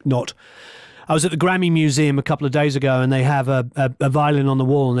silly. Not. I was at the Grammy Museum a couple of days ago, and they have a violin on the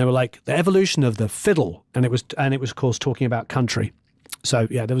wall, and they were like the evolution of the fiddle, and it was of course talking about country. So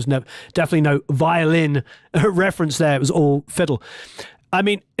yeah, there was definitely no violin reference there. It was all fiddle. I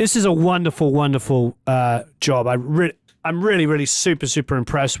mean, this is a wonderful, wonderful job. I'm really super, super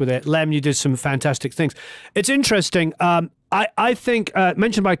impressed with it. Lem, you did some fantastic things. It's interesting. I think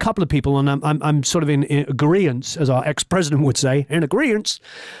mentioned by a couple of people, and I'm sort of in agreeance, as our ex-president would say, in agreeance.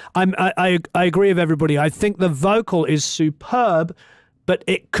 I agree with everybody. I think the vocal is superb, but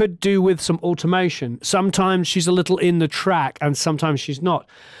it could do with some automation. Sometimes she's a little in the track, and sometimes she's not.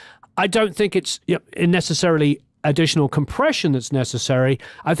 I don't think it's necessarily additional compression that's necessary.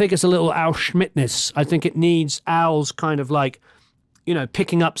 I think it's a little Al Schmittness. I think it needs Al's kind of like,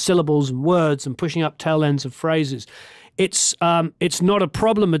 picking up syllables and words and pushing up tail ends of phrases. It's not a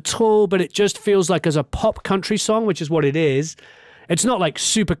problem at all, but it just feels like as a pop country song, which is what it is. It's not like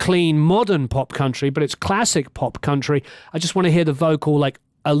super clean modern pop country, but it's classic pop country. I just want to hear the vocal like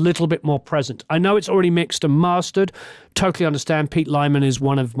a little bit more present. I know it's already mixed and mastered. Totally understand. Pete Lyman is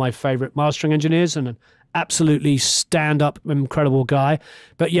one of my favorite mastering engineers and an absolutely stand-up, incredible guy.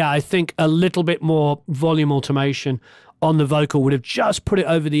 But yeah, I think a little bit more volume automation on the vocal would have just put it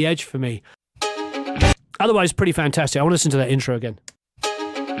over the edge for me. Otherwise, pretty fantastic. I want to listen to that intro again.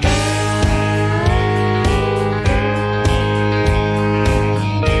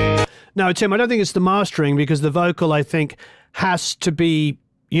 No, Tim, I don't think it's the mastering, because the vocal, I think, has to be,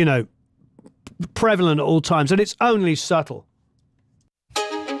 prevalent at all times, and it's only subtle.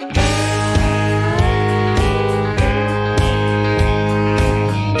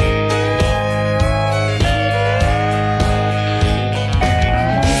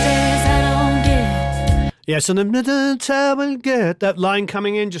 Yes, and I will get that line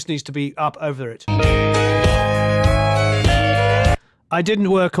coming in just needs to be up over it. I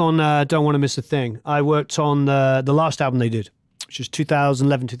didn't work on Don't Want to Miss a Thing. I worked on the last album they did, which was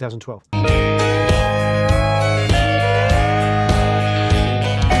 2011, 2012.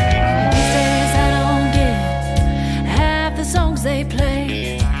 They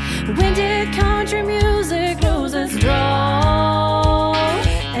play. When did country music lose its draw?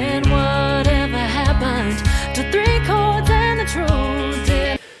 And whatever happened to three chords and the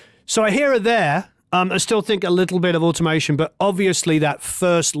truth? So I hear it there. I still think a little bit of automation, but obviously that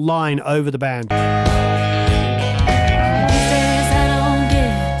first line over the band.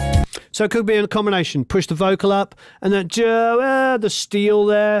 So it could be a combination. Push the vocal up, and then the steel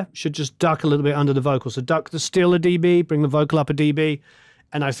there should just duck a little bit under the vocal. So duck the steel a dB, bring the vocal up a dB,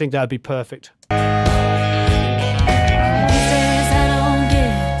 and I think that would be perfect.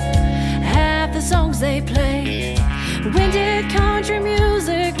 Half the songs they play. When did country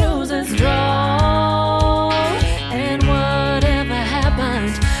music lose its draw? And whatever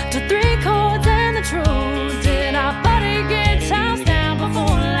happened to three chords and the truth? Did our buddy get tossed down before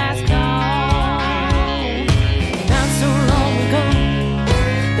last call? Not so long ago,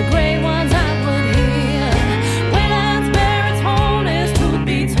 the great ones I would hear. When our spirits hold his truth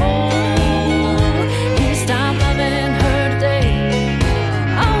be told, he stopped loving her today.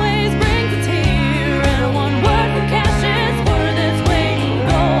 Always brings a tear, and one word for cash is worth its weight in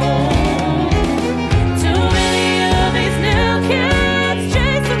gold. Too many of these new kids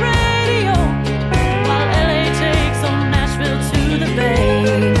chase the radio, while LA takes on Nashville to the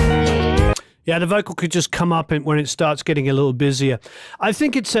Bay. Yeah, the vocal could just come up when it starts getting a little busier. I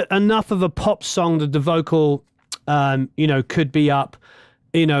think it's enough of a pop song that the vocal, could be up,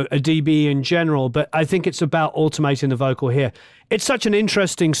 a dB in general, but I think it's about automating the vocal here. It's such an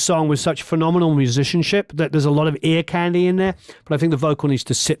interesting song with such phenomenal musicianship that there's a lot of ear candy in there, but I think the vocal needs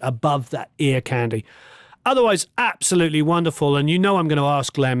to sit above that ear candy. Otherwise, absolutely wonderful. And I'm going to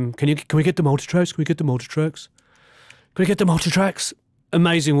ask Lem, can we get the multi-tracks? Can we get the multi-tracks? Can we get the multi-tracks?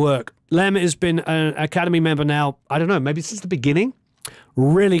 Amazing work. Lem has been an Academy member now, I don't know, maybe since the beginning?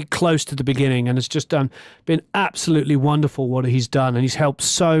 Really close to the beginning, and it's just been absolutely wonderful what he's done, and he's helped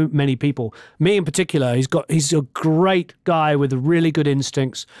so many people. Me in particular, he's a great guy with really good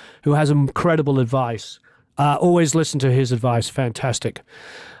instincts who has incredible advice. Always listen to his advice. Fantastic.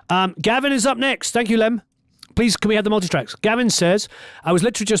 Gavin is up next. Thank you, Lem. Please, can we have the multi-tracks? Gavin says, I was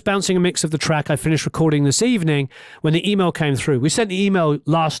literally just bouncing a mix of the track I finished recording this evening when the email came through. We sent the email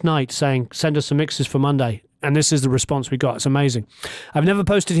last night saying, send us some mixes for Monday. And this is the response we got. It's amazing. I've never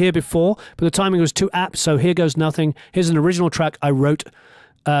posted here before, but the timing was too apt, so here goes nothing. Here's an original track I wrote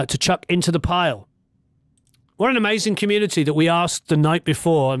to chuck into the pile. What an amazing community that we asked the night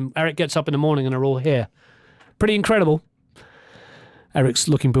before, and Eric gets up in the morning and they're all here. Pretty incredible. Eric's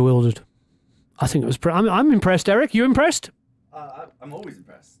looking bewildered. I think it was. I'm impressed. Eric, you impressed? I'm always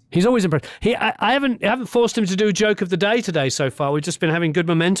impressed. He's always impressed. I haven't forced him to do joke of the day today so far. We've just been having good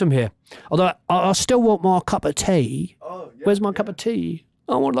momentum here. Although I still want my cup of tea. Oh, yeah. Where's my cup of tea?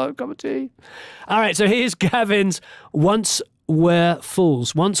 I want a cup of tea. All right, so here's Gavin's Once We're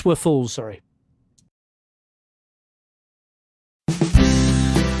Fools. Once We're Fools, sorry.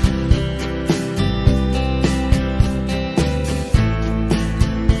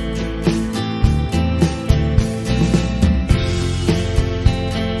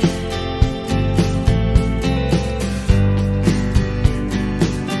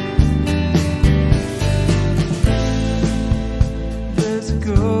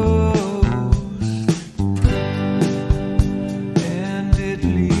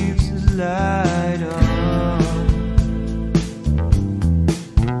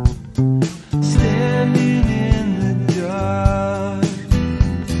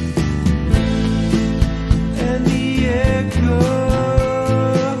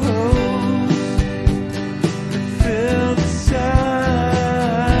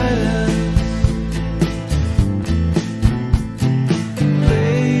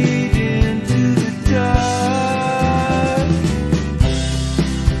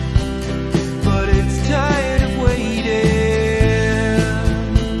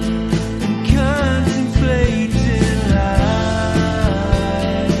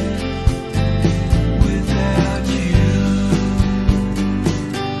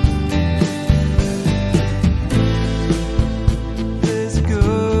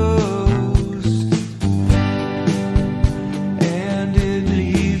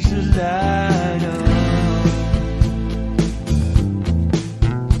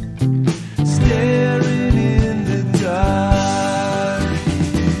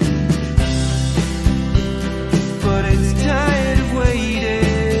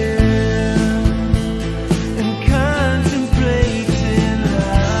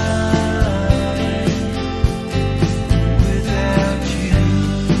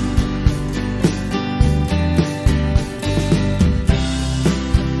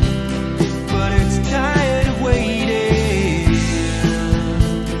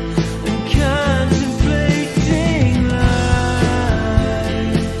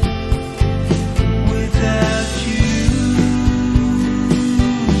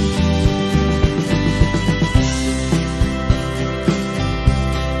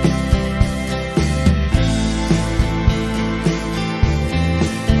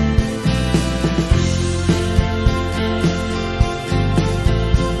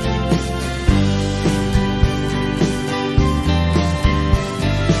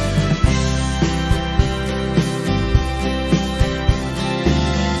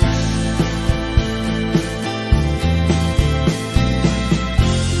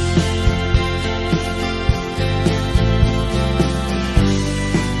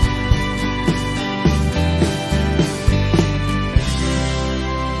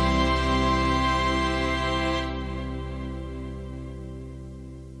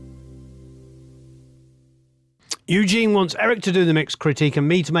 Eugene wants Eric to do the mix critique and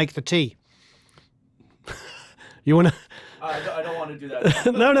me to make the tea. You want to? I don't want to do that.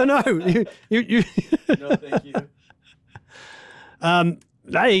 No. You. No, thank you.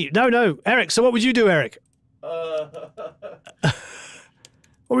 Hey, no. Eric, so what would you do, Eric? What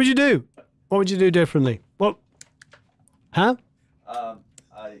would you do? What would you do differently? What? Huh? I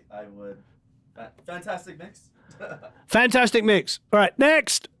would. Fantastic mix. Fantastic mix. All right,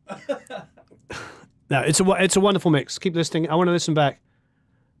 next. No, it's a wonderful mix. Keep listening. I want to listen back.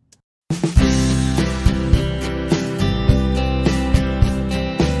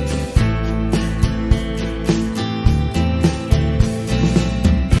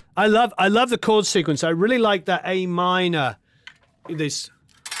 I love the chord sequence. I really like that A minor. This.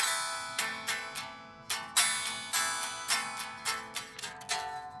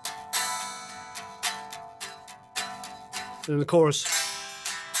 And the chorus.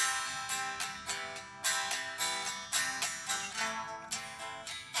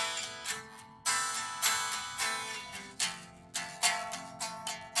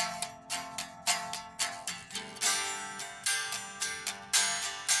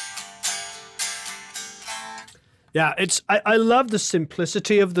 Yeah, I love the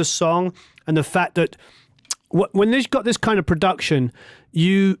simplicity of the song and the fact that when they've got this kind of production,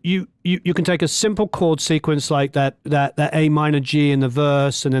 you can take a simple chord sequence like that A minor G in the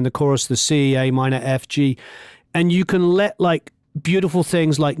verse and then the chorus, the C, A minor F G, and you can let like beautiful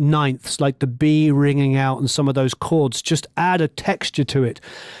things like ninths, like the B ringing out and some of those chords just add a texture to it.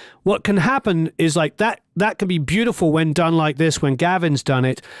 What can happen is like that can be beautiful when done like this, when Gavin's done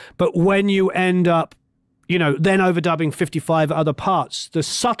it, but when you end up, you know, then overdubbing 55 other parts, the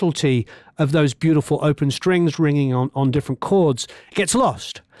subtlety of those beautiful open strings ringing on different chords gets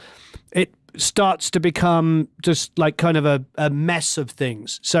lost. It starts to become just like kind of a mess of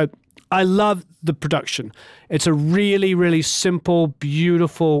things. So I love the production. It's a really, really simple,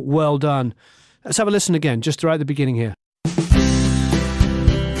 beautiful, well done. Let's have a listen again, just right at the beginning here.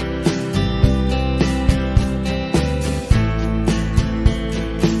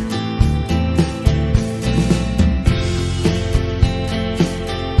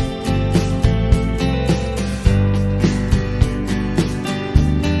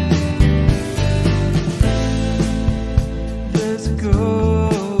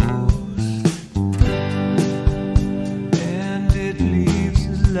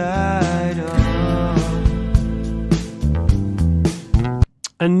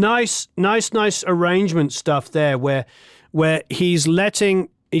 And nice arrangement stuff there where he's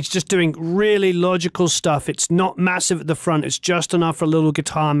just doing really logical stuff. It's not massive at the front. It's just enough for a little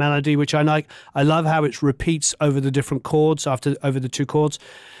guitar melody, which I like. I love how it repeats over the different chords over the two chords.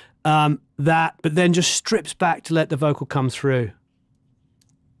 But then just strips back to let the vocal come through.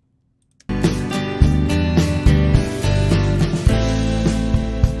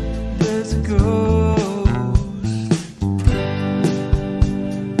 There's a ghost.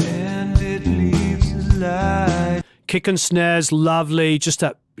 Kick and snares, lovely. Just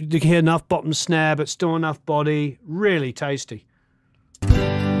that you can hear enough bottom snare, but still enough body. Really tasty. And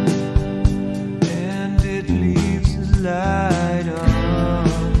it leaves the light on.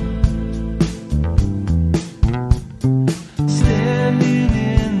 Standing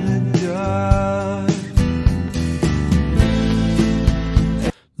in the dark.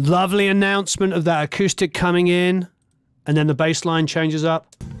 Lovely announcement of that acoustic coming in, and then the bass line changes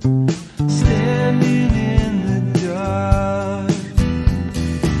up. Standing in the dark,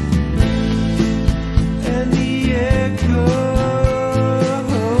 and the echo.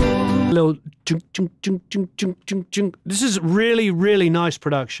 Little junk, junk, junk, junk, junk, junk, junk. This is really, really nice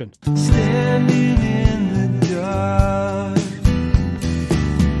production. Standing in the dark,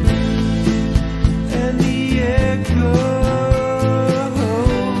 and the echo.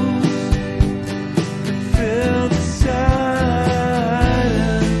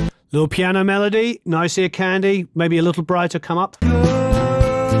 Little piano melody, nice ear candy, maybe a little brighter come up.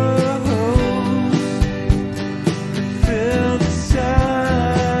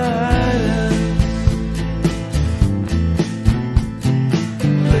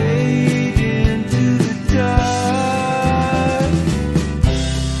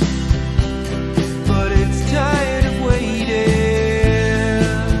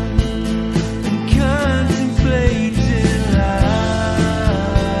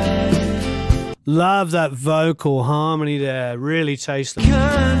 Love that vocal harmony there, really tasty.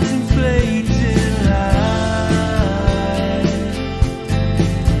 Contemplating life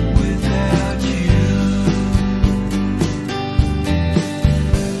without you.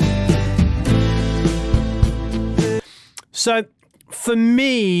 So for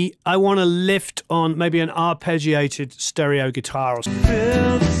me, I want to lift on maybe an arpeggiated stereo guitar or something.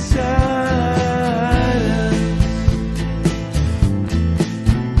 Feel the silence.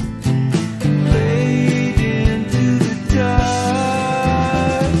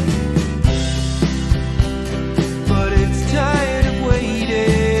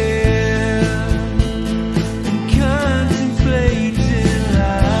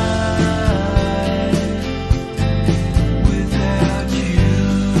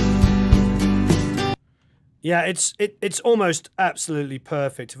 Yeah, it's almost absolutely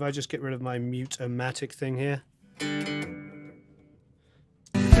perfect. If I just get rid of my mute-o-matic thing here. Feel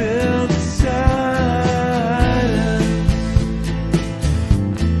the silence.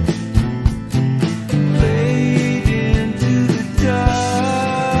 Fade into the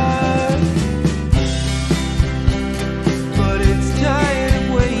dark. But it's tired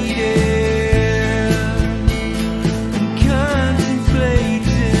of waiting and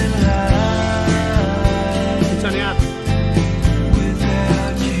contemplating life. Turn the amp.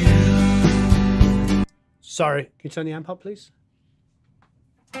 Without you. Sorry, can you turn the amp up, please?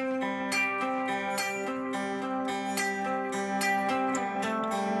 Feel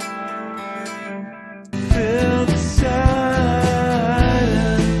the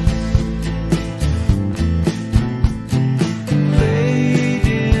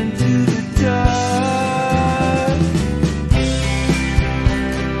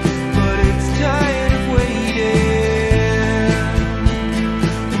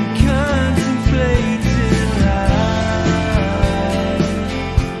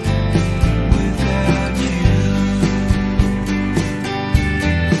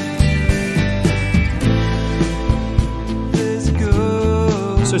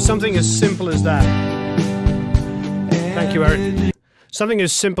So something as simple as that. Thank you, Eric. Something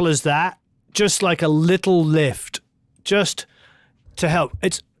as simple as that, just like a little lift, just to help.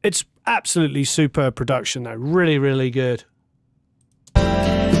 It's absolutely superb production though. Really, really good.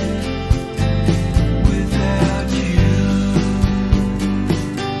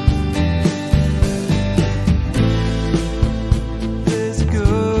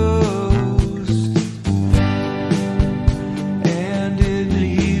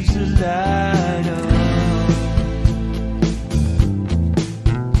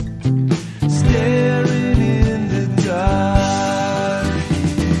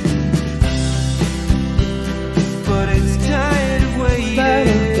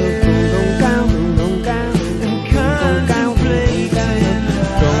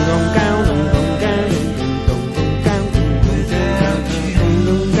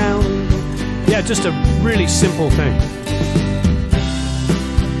 Just a really simple thing.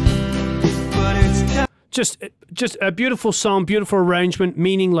 Just a beautiful song, beautiful arrangement,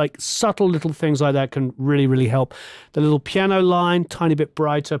 meaning like subtle little things like that can really, really help. The little piano line, tiny bit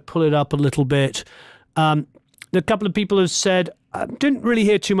brighter, pull it up a little bit. A couple of people have said, I didn't really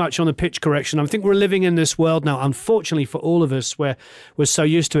hear too much on the pitch correction. I think we're living in this world now, unfortunately for all of us, where we're so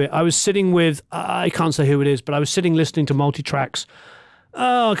used to it. I was sitting with, I can't say who it is, but I was sitting listening to multi-tracks.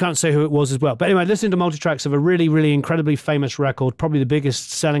 Oh, I can't say who it was as well. But anyway, listening to multi-tracks of a really, really incredibly famous record, probably the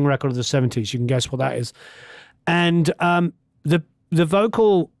biggest selling record of the 70s. You can guess what that is. And the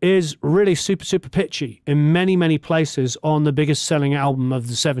vocal is really super, super pitchy in many, many places on the biggest selling album of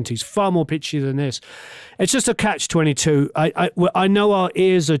the 70s. Far more pitchy than this. It's just a catch-22. I know our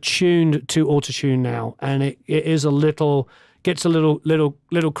ears are tuned to autotune now, and it is a little, gets a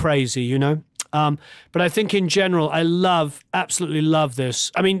little crazy, you know? But I think in general, I absolutely love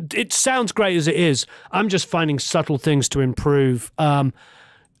this. I mean, it sounds great as it is. I'm just finding subtle things to improve. I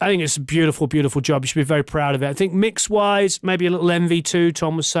think it's a beautiful, beautiful job. You should be very proud of it. I think mix-wise, maybe a little MV2,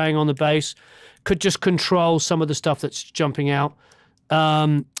 Tom was saying on the bass, could just control some of the stuff that's jumping out.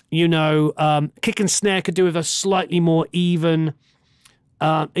 You know, kick and snare could do with a slightly more evenness.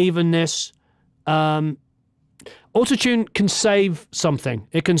 Autotune can save something.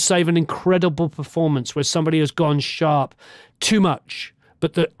 It can save an incredible performance where somebody has gone sharp too much,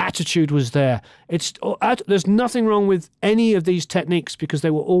 but the attitude was there. There's nothing wrong with any of these techniques because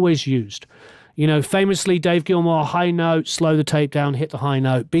they were always used. You know, famously, Dave Gilmour, high note, slow the tape down, hit the high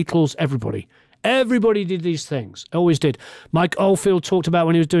note. Beatles, everybody. Everybody did these things, always did. Mike Oldfield talked about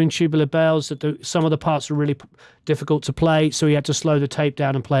when he was doing Tubular Bells that some of the parts were really difficult to play, so he had to slow the tape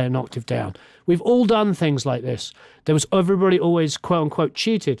down and play an octave down. We've all done things like this. Everybody always, quote unquote,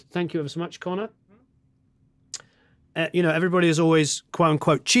 cheated. Thank you ever so much, Connor. You know, everybody has always, quote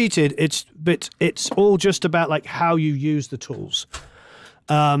unquote, cheated. But it's all just about like how you use the tools.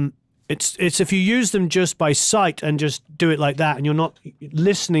 It's if you use them just by sight and just do it like that and you're not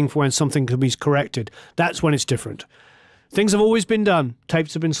listening for when something can be corrected, that's when it's different. Things have always been done.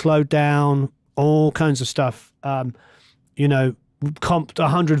 Tapes have been slowed down, all kinds of stuff. You know, comped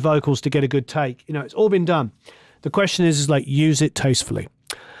 100 vocals to get a good take. You know, it's all been done. The question is like, use it tastefully.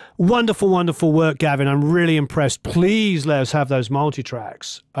 Wonderful, wonderful work, Gavin. I'm really impressed. Please let us have those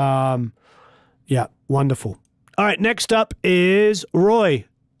multi-tracks. Yeah, wonderful. All right, next up is Roy.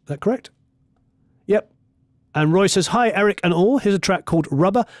 Is that correct? Yep. And Roy says, hi, Eric and all. Here's a track called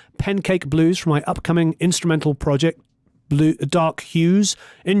Rubber Pancake Blues from my upcoming instrumental project, Dark Hues.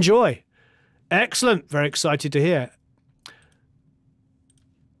 Enjoy. Excellent. Very excited to hear.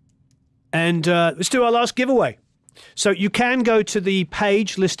 And let's do our last giveaway. So you can go to the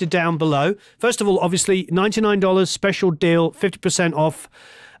page listed down below. First of all, obviously, $99 special deal, 50% off.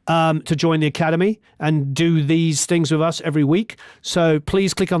 To join the Academy and do these things with us every week. So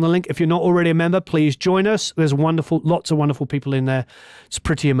please click on the link. If you're not already a member, please join us. There's lots of wonderful people in there. It's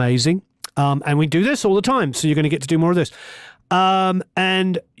pretty amazing. And we do this all the time. So you're going to get to do more of this.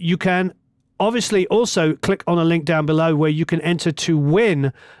 And you can obviously also click on a link down below where you can enter to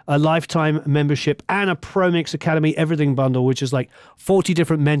win a lifetime membership and a Pro Mix Academy Everything Bundle, which is like 40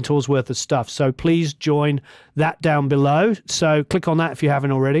 different mentors worth of stuff. So please join that down below. So click on that if you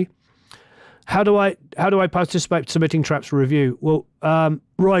haven't already. How do I participate submitting tracks for review? Well,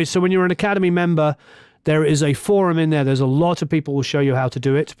 Roy, so when you're an Academy member, there is a forum in there. There's a lot of people who will show you how to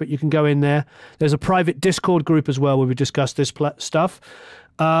do it, but you can go in there. There's a private Discord group as well where we discuss this stuff.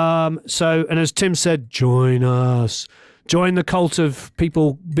 And as Tim said, join us. Join the cult of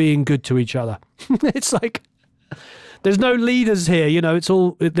people being good to each other. It's like, there's no leaders here, you know,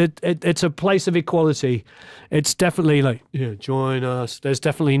 it's a place of equality. It's definitely like, yeah, join us. There's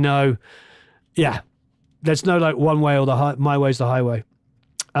definitely no, yeah, there's no like one way or my way's the highway.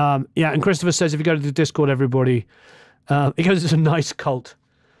 Yeah, and Christopher says if you go to the Discord, everybody, he goes, it's a nice cult.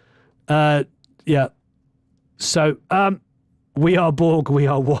 Yeah. So, we are Borg, we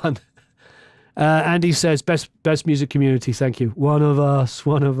are one. Andy says, best music community, thank you. One of us.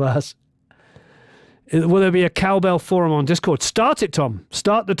 Will there be a cowbell forum on Discord? Start it, Tom.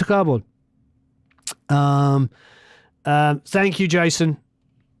 Start the cardboard. Thank you, Jason.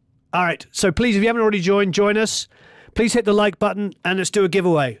 All right, so please, if you haven't already joined, join us. Please hit the like button and let's do a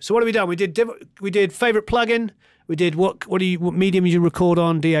giveaway. So what have we done? We did favorite plugin. We did what medium you record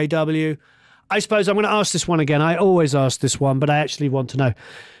on, DAW. I suppose I'm going to ask this one again. I always ask this one, but I actually want to know.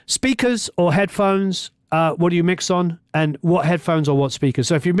 Speakers or headphones, what do you mix on? And what headphones or what speakers?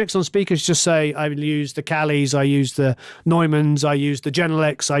 So if you mix on speakers, just say, I use the Callies, I use the Neumanns, I use the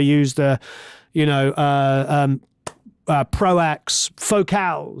Genelecs, I use the, Proax,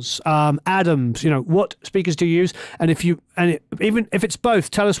 Focals, Adams, what speakers do you use? And even if it's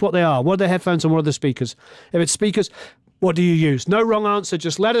both, tell us what they are. What are the headphones and what are the speakers? If it's speakers, what do you use? No wrong answer.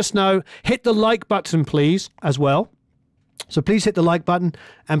 Just let us know. Hit the like button, please, as well. So please hit the like button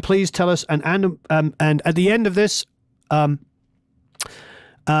and please tell us. And at the end of this,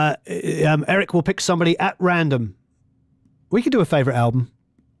 Eric will pick somebody at random. We can do a favorite album.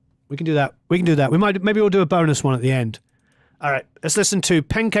 We can do that. Maybe we'll do a bonus one at the end. All right. Let's listen to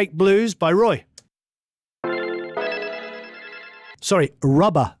Pancake Blues by Roy. Sorry,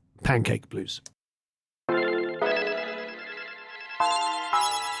 Rubber Pancake Blues.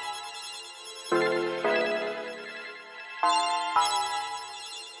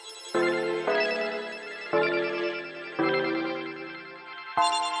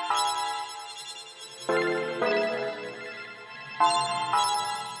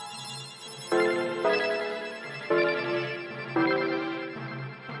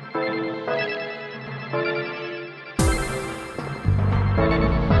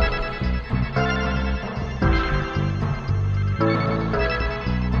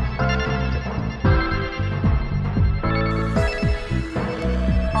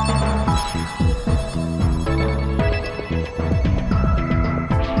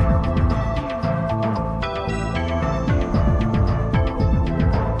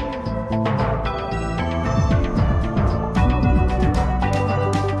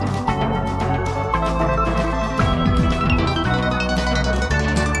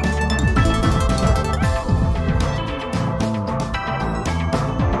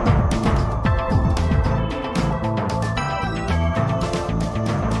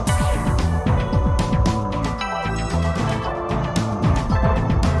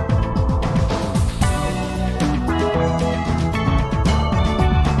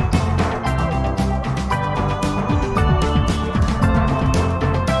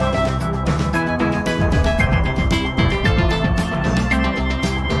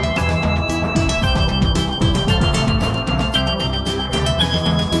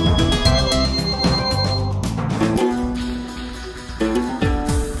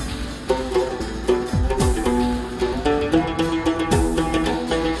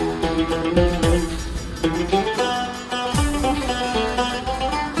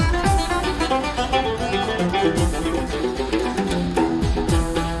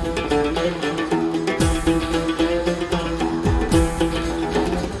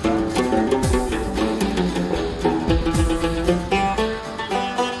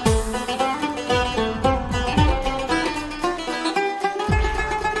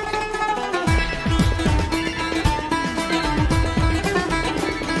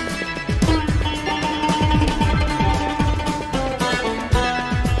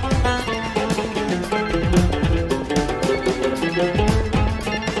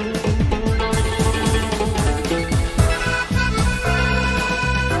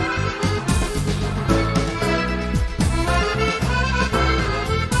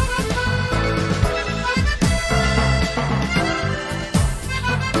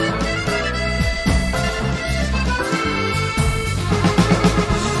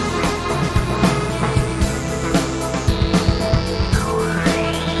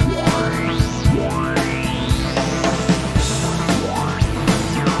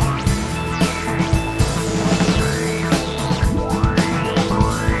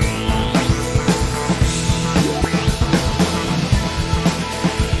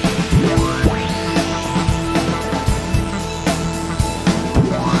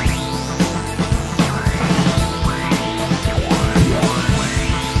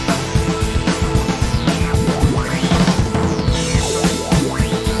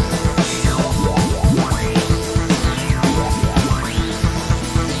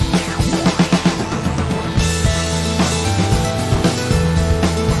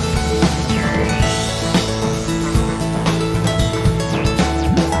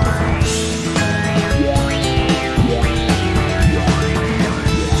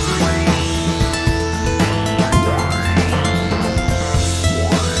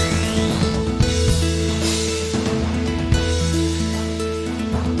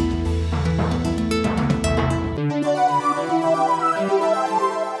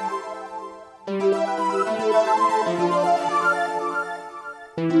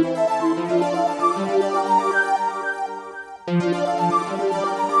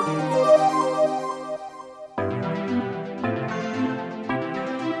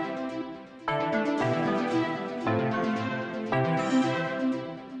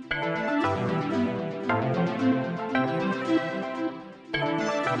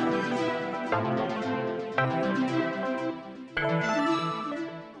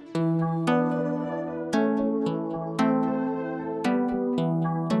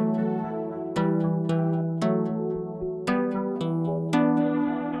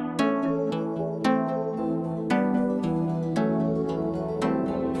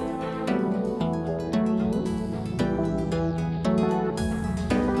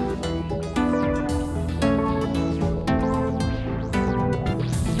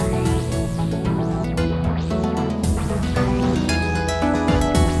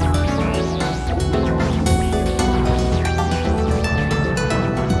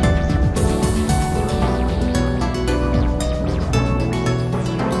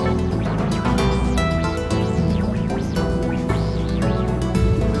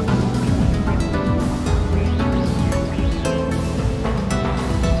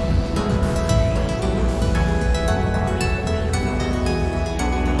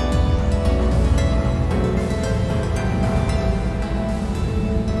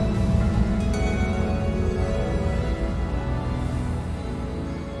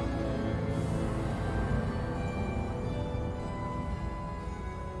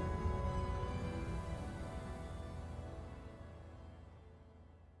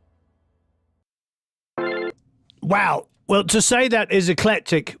 Wow. Well, to say that is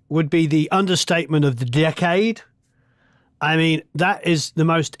eclectic would be the understatement of the decade. I mean, that is the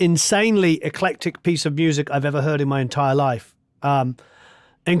most insanely eclectic piece of music I've ever heard in my entire life.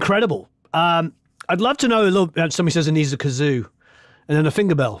 Incredible. I'd love to know a little. Somebody says it needs a kazoo, and then a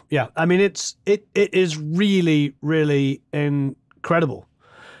finger bell. Yeah, I mean, it is really, really incredible.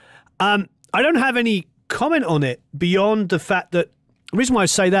 I don't have any comment on it beyond the fact that the reason why I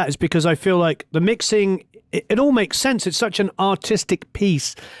say that is because I feel like the mixing, it all makes sense. It's such an artistic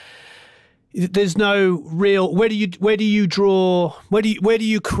piece. There's no real where do you draw, where do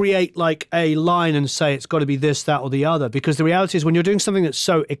you create like a line and say it's got to be this, that, or the other? Because the reality is when you're doing something that's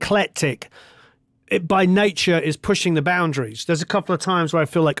so eclectic, it by nature is pushing the boundaries. There's a couple of times where I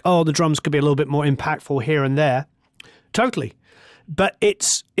feel like, oh, the drums could be a little bit more impactful here and there. Totally. But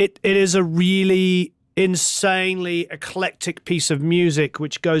it is a really insanely eclectic piece of music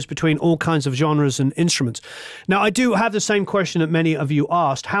which goes between all kinds of genres and instruments. Now, I do have the same question that many of you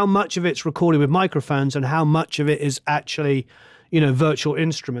asked. How much of it's recorded with microphones and how much of it is actually, virtual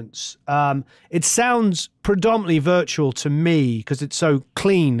instruments? It sounds predominantly virtual to me because it's so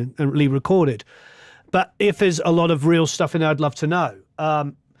cleanly recorded. But if there's a lot of real stuff in there, I'd love to know.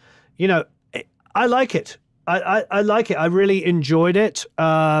 I like it. I like it. I really enjoyed it.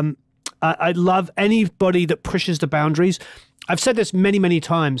 I love anybody that pushes the boundaries. I've said this many, many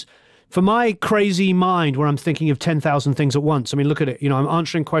times. For my crazy mind where I'm thinking of 10,000 things at once, I mean, look at it. I'm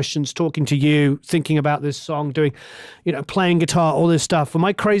answering questions, talking to you, thinking about this song, doing, playing guitar, all this stuff. For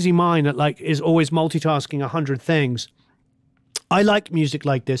my crazy mind that is always multitasking 100 things, I like music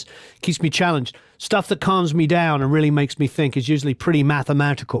like this. Keeps me challenged. Stuff that calms me down and really makes me think is usually pretty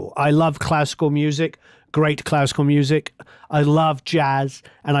mathematical. I love classical music. Great classical music. I love jazz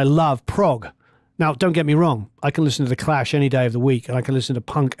and I love prog. Now, don't get me wrong. I can listen to The Clash any day of the week, and I can listen to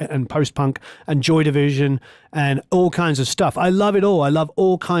punk and post-punk and Joy Division and all kinds of stuff. I love it all. I love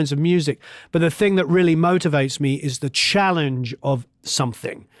all kinds of music. But the thing that really motivates me is the challenge of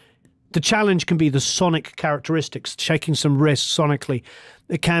something. The challenge can be the sonic characteristics, taking some risks sonically.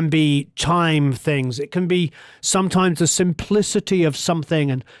 It can be time things. It can be sometimes the simplicity of something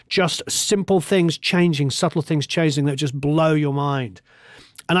and just simple things changing, subtle things changing that just blow your mind.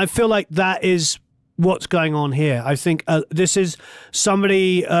 And I feel like that is what's going on here. I think this is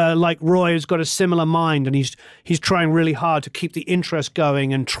somebody like Roy who's got a similar mind, and he's trying really hard to keep the interest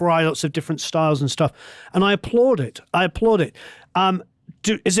going and try lots of different styles and stuff. And I applaud it. I applaud it.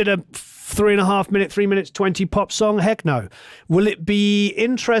 Is it a 3.5 minute, 3 minutes 20 pop song? Heck no. Will it be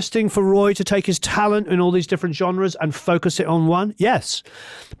interesting for Roy to take his talent in all these different genres and focus it on one? Yes.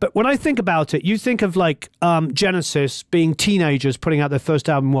 But when I think about it, you think of Genesis being teenagers putting out their first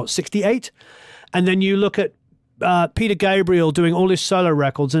album, 68? And then you look at Peter Gabriel doing all his solo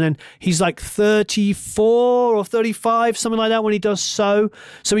records, and then he's like 34 or 35, something like that, when he does So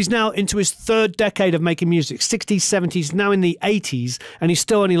he's now into his third decade of making music, 60s, 70s, now in the 80s, and he's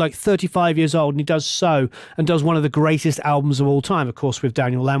still only like 35 years old, and he does So, and does one of the greatest albums of all time, of course, with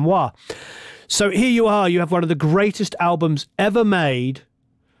Daniel Lanois. So here you are, you have one of the greatest albums ever made,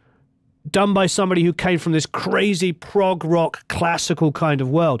 done by somebody who came from this crazy prog rock classical kind of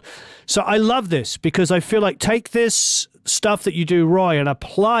world. So I love this because I feel like take this stuff that you do, Roy, and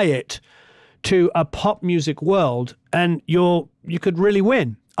apply it to a pop music world, and you could really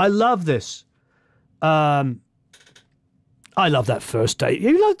win. I love this. I love that first date.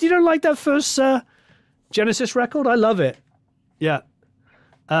 You don't like that first Genesis record? I love it. Yeah.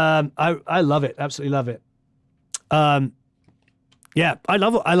 I love it. Absolutely love it. Yeah, I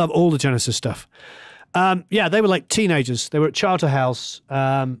love all the Genesis stuff. Yeah, they were like teenagers. They were at Charterhouse.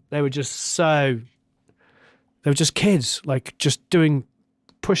 They were just kids, like just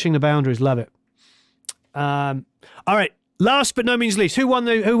pushing the boundaries. Love it. All right, last but no means least, who won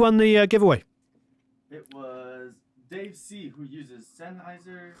the giveaway? It was Dave C, who uses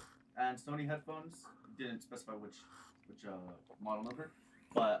Sennheiser and Sony headphones. Didn't specify which model number,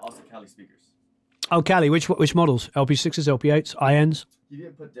 but also Cali speakers. Oh, Cali, which models? LP6s, LP8s, INs? He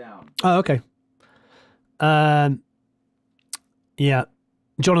didn't put down. Oh, okay. Yeah.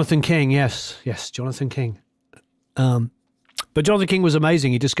 Jonathan King, yes, Jonathan King. But Jonathan King was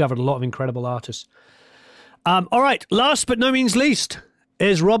amazing. He discovered a lot of incredible artists. All right, last but no means least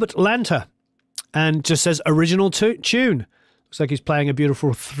is Robert Lanta, and just says original tune. Looks like he's playing a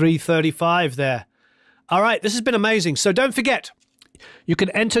beautiful 335 there. All right, this has been amazing. So don't forget, you can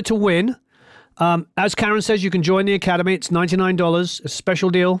enter to win. As Karen says, you can join the Academy. It's $99, a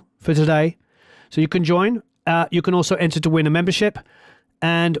special deal for today. So you can join. You can also enter to win a membership.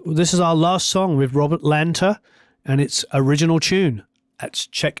 And this is our last song with Robert Lanta, and it's original tune. Let's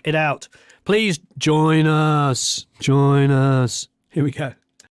check it out. Please Please join us. Join us. Here we go.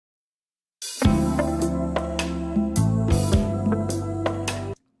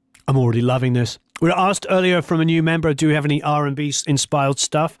 I'm already loving this. We were asked earlier from a new member, do we have any R&B inspired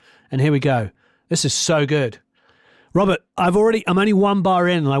stuff? And here we go. This is so good. Robert, I'm only one bar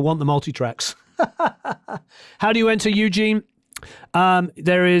in and I want the multi-tracks. How do you enter, Eugene?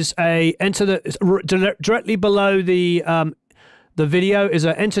 There is directly below the video is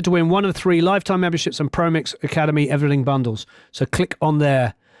a enter to win one of 3 lifetime memberships and Pro Mix Academy everything bundles. So click on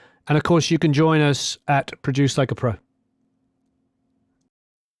there. And of course you can join us at Produce Like a Pro.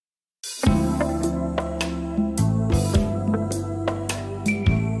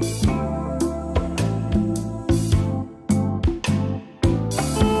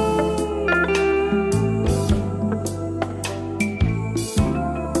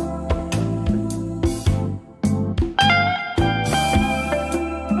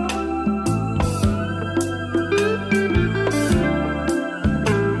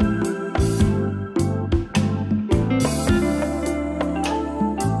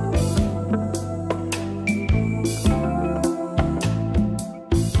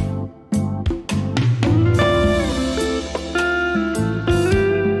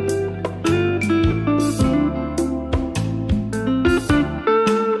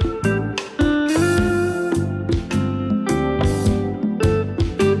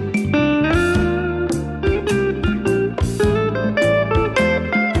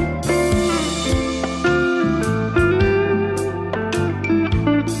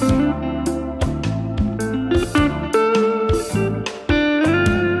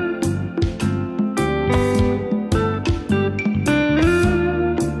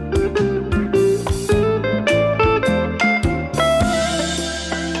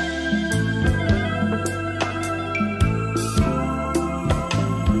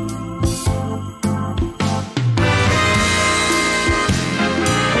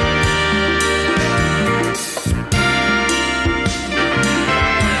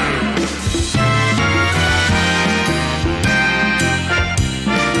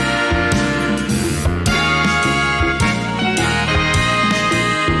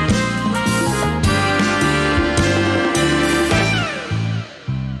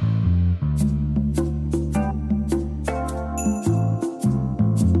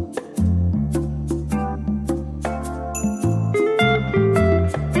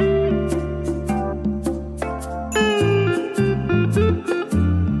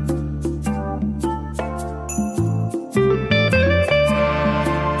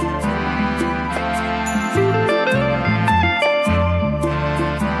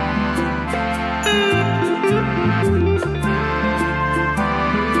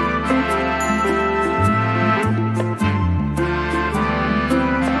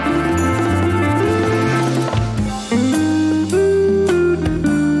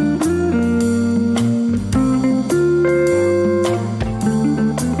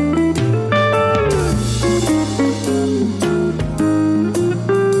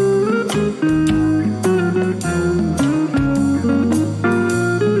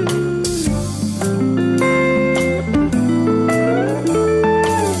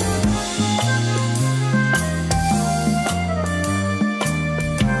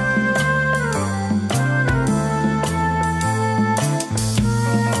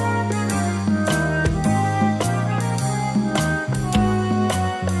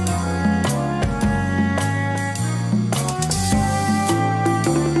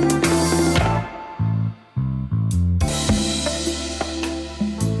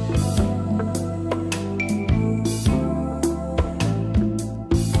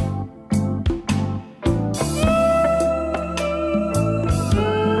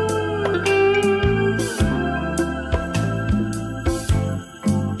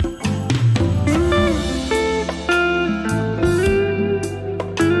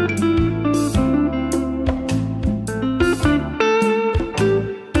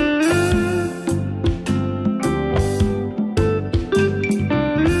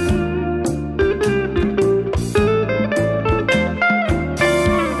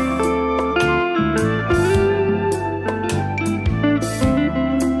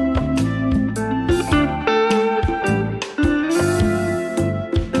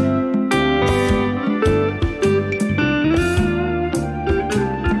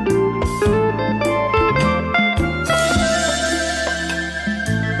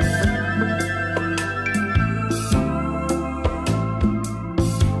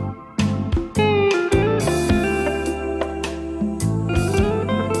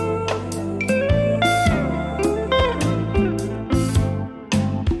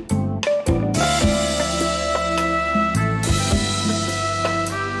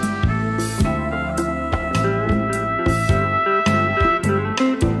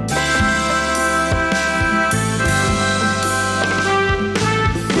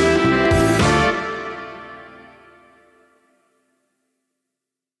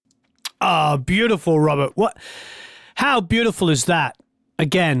 Oh, beautiful, Robert. How beautiful is that?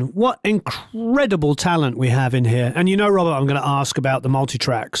 Again, what incredible talent we have in here. And you know, Robert, I'm going to ask about the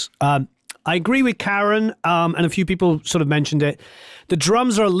multi-tracks. I agree with Karen, and a few people sort of mentioned it. The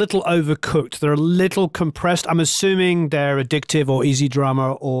drums are a little overcooked. They're a little compressed. I'm assuming they're Addictive or Easy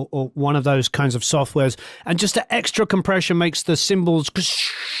Drummer or one of those kinds of softwares. And just the extra compression makes the cymbals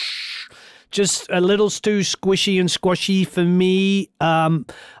just a little too squishy and squashy for me. I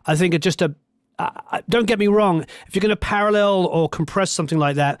think it's just don't get me wrong. If you're going to parallel or compress something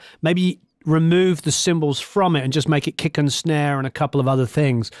like that, maybe remove the cymbals from it and just make it kick and snare and a couple of other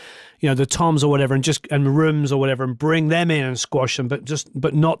things, you know, the toms or whatever, and rooms or whatever, and bring them in and squash them,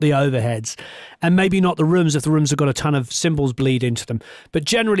 but not the overheads, and maybe not the rooms if the rooms have got a ton of cymbals bleed into them. But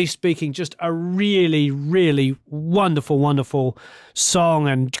generally speaking, just a really, really wonderful song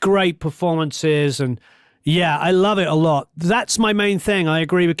and great performances. And yeah, I love it a lot. That's my main thing. I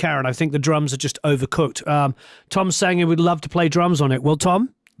agree with Karen. I think the drums are just overcooked. Tom's saying he would love to play drums on it. Well, Tom,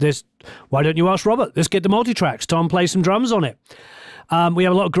 why don't you ask Robert? Let's get the multi-tracks. Tom, play some drums on it. We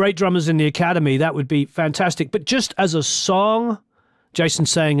have a lot of great drummers in the Academy. That would be fantastic. But just as a song, Jason's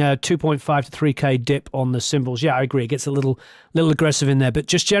saying 2.5 to 3K dip on the cymbals. Yeah, I agree. It gets a little aggressive in there. But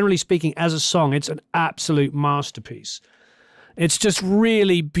just generally speaking, as a song, it's an absolute masterpiece. It's just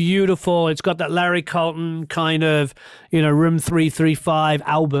really beautiful. It's got that Larry Carlton kind of, you know, Room 335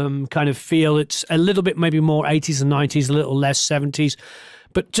 album kind of feel. It's a little bit maybe more 80s and 90s, a little less 70s.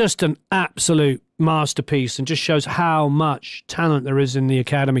 But just an absolute masterpiece, and just shows how much talent there is in the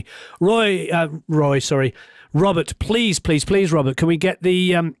Academy. Robert, please, Robert, can we get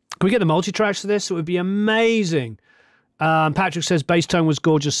the multi-tracks for this? It would be amazing. Patrick says bass tone was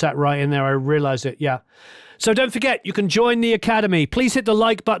gorgeous, sat right in there. I realized it. Yeah. So don't forget, you can join the Academy. Please hit the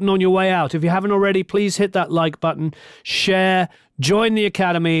like button on your way out. If you haven't already, please hit that like button, share, join the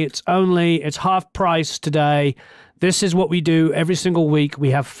Academy. It's half price today. This is what we do every single week.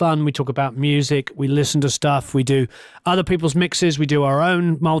 We have fun. We talk about music. We listen to stuff. We do other people's mixes. We do our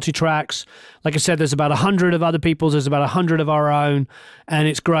own multi-tracks. Like I said, there's about 100 of other people's. There's about 100 of our own, and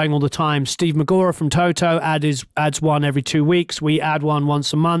it's growing all the time. Steve Magora from Toto adds one every 2 weeks. We add one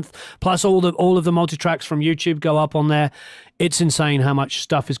once a month. Plus, all of the multi-tracks from YouTube go up on there. It's insane how much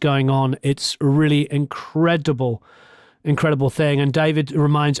stuff is going on. It's a really incredible thing. And David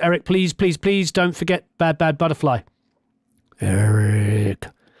reminds Eric, please don't forget Bad Bad Butterfly. Eric,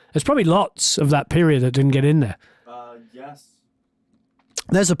 there's probably lots of that period that didn't get in there. Yes.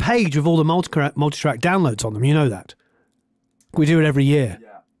 There's a page with all the multi-track downloads on them. You know that. We do it every year.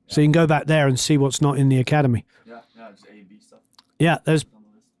 Yeah. So you can go back there and see what's not in the Academy. Yeah, just A, B stuff. Yeah,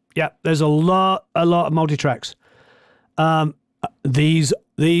 there's a lot of multi-tracks. These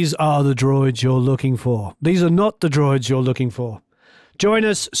are the droids you're looking for. These are not the droids you're looking for. Join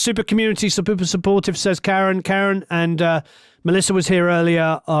us, super community, super supportive, says Karen. Karen and Melissa was here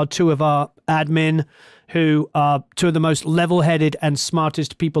earlier, are two of our admin who are two of the most level-headed and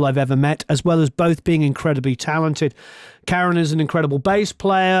smartest people I've ever met, as well as both being incredibly talented. Karen is an incredible bass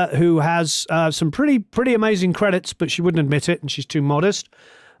player who has some pretty amazing credits, but she wouldn't admit it, and she's too modest.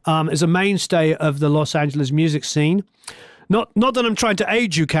 Is a mainstay of the Los Angeles music scene. Not that I'm trying to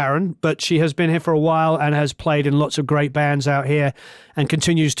age you, Karen, but she has been here for a while and has played in lots of great bands out here and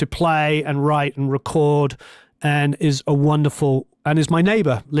continues to play and write and record, and is is my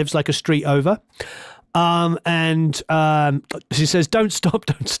neighbor, lives like a street over. She says, don't stop.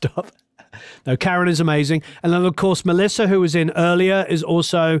 No, Karen is amazing. And then, of course, Melissa, who was in earlier, is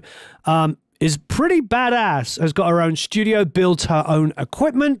also is pretty badass, has got her own studio, built her own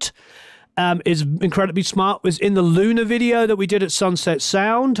equipment, is incredibly smart, was in the Luna video that we did at Sunset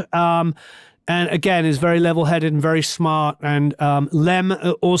Sound, and again is very level-headed and very smart. And Lem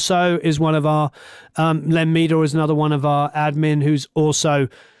also is one of our Lem Meador is another one of our admin who's also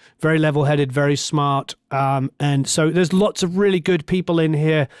very level-headed, very smart, and so there's lots of really good people in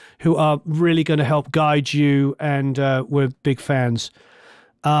here who are really going to help guide you, and we're big fans.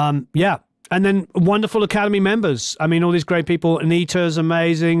 Yeah. And then wonderful Academy members. I mean, all these great people. Anita's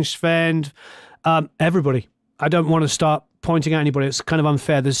amazing, Sven, everybody. I don't want to start pointing at anybody. It's kind of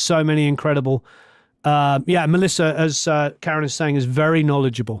unfair. There's so many incredible. Yeah, Melissa, as Karen is saying, is very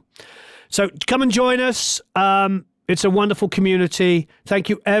knowledgeable. So come and join us. It's a wonderful community. Thank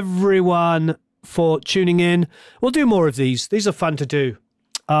you, everyone, for tuning in. We'll do more of these. These are fun to do.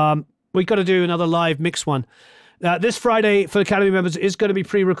 We've got to do another live mix one. This Friday for Academy members is going to be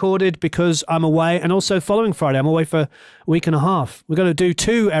pre-recorded because I'm away, and also following Friday I'm away for a week and a half. We're going to do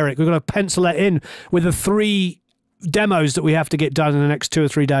two, Eric. We're going to pencil that in with a 3 demos that we have to get done in the next 2 or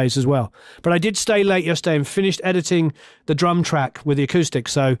 3 days as well. But I did stay late yesterday and finished editing the drum track with the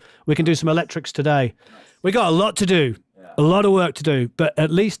acoustics, so we can do some electrics today. We got a lot to do. A lot of work to do, but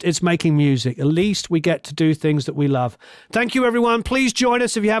at least it's making music. At least we get to do things that we love. Thank you, everyone. Please join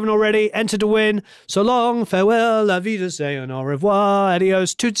us if you haven't already. Enter to win. So long, farewell, la vida, say au revoir,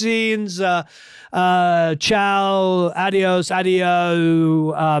 adios, tutsins, ciao, adios,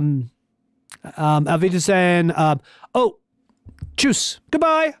 adio, auf Wiedersehen, oh, tschüss,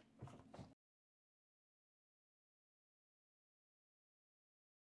 goodbye.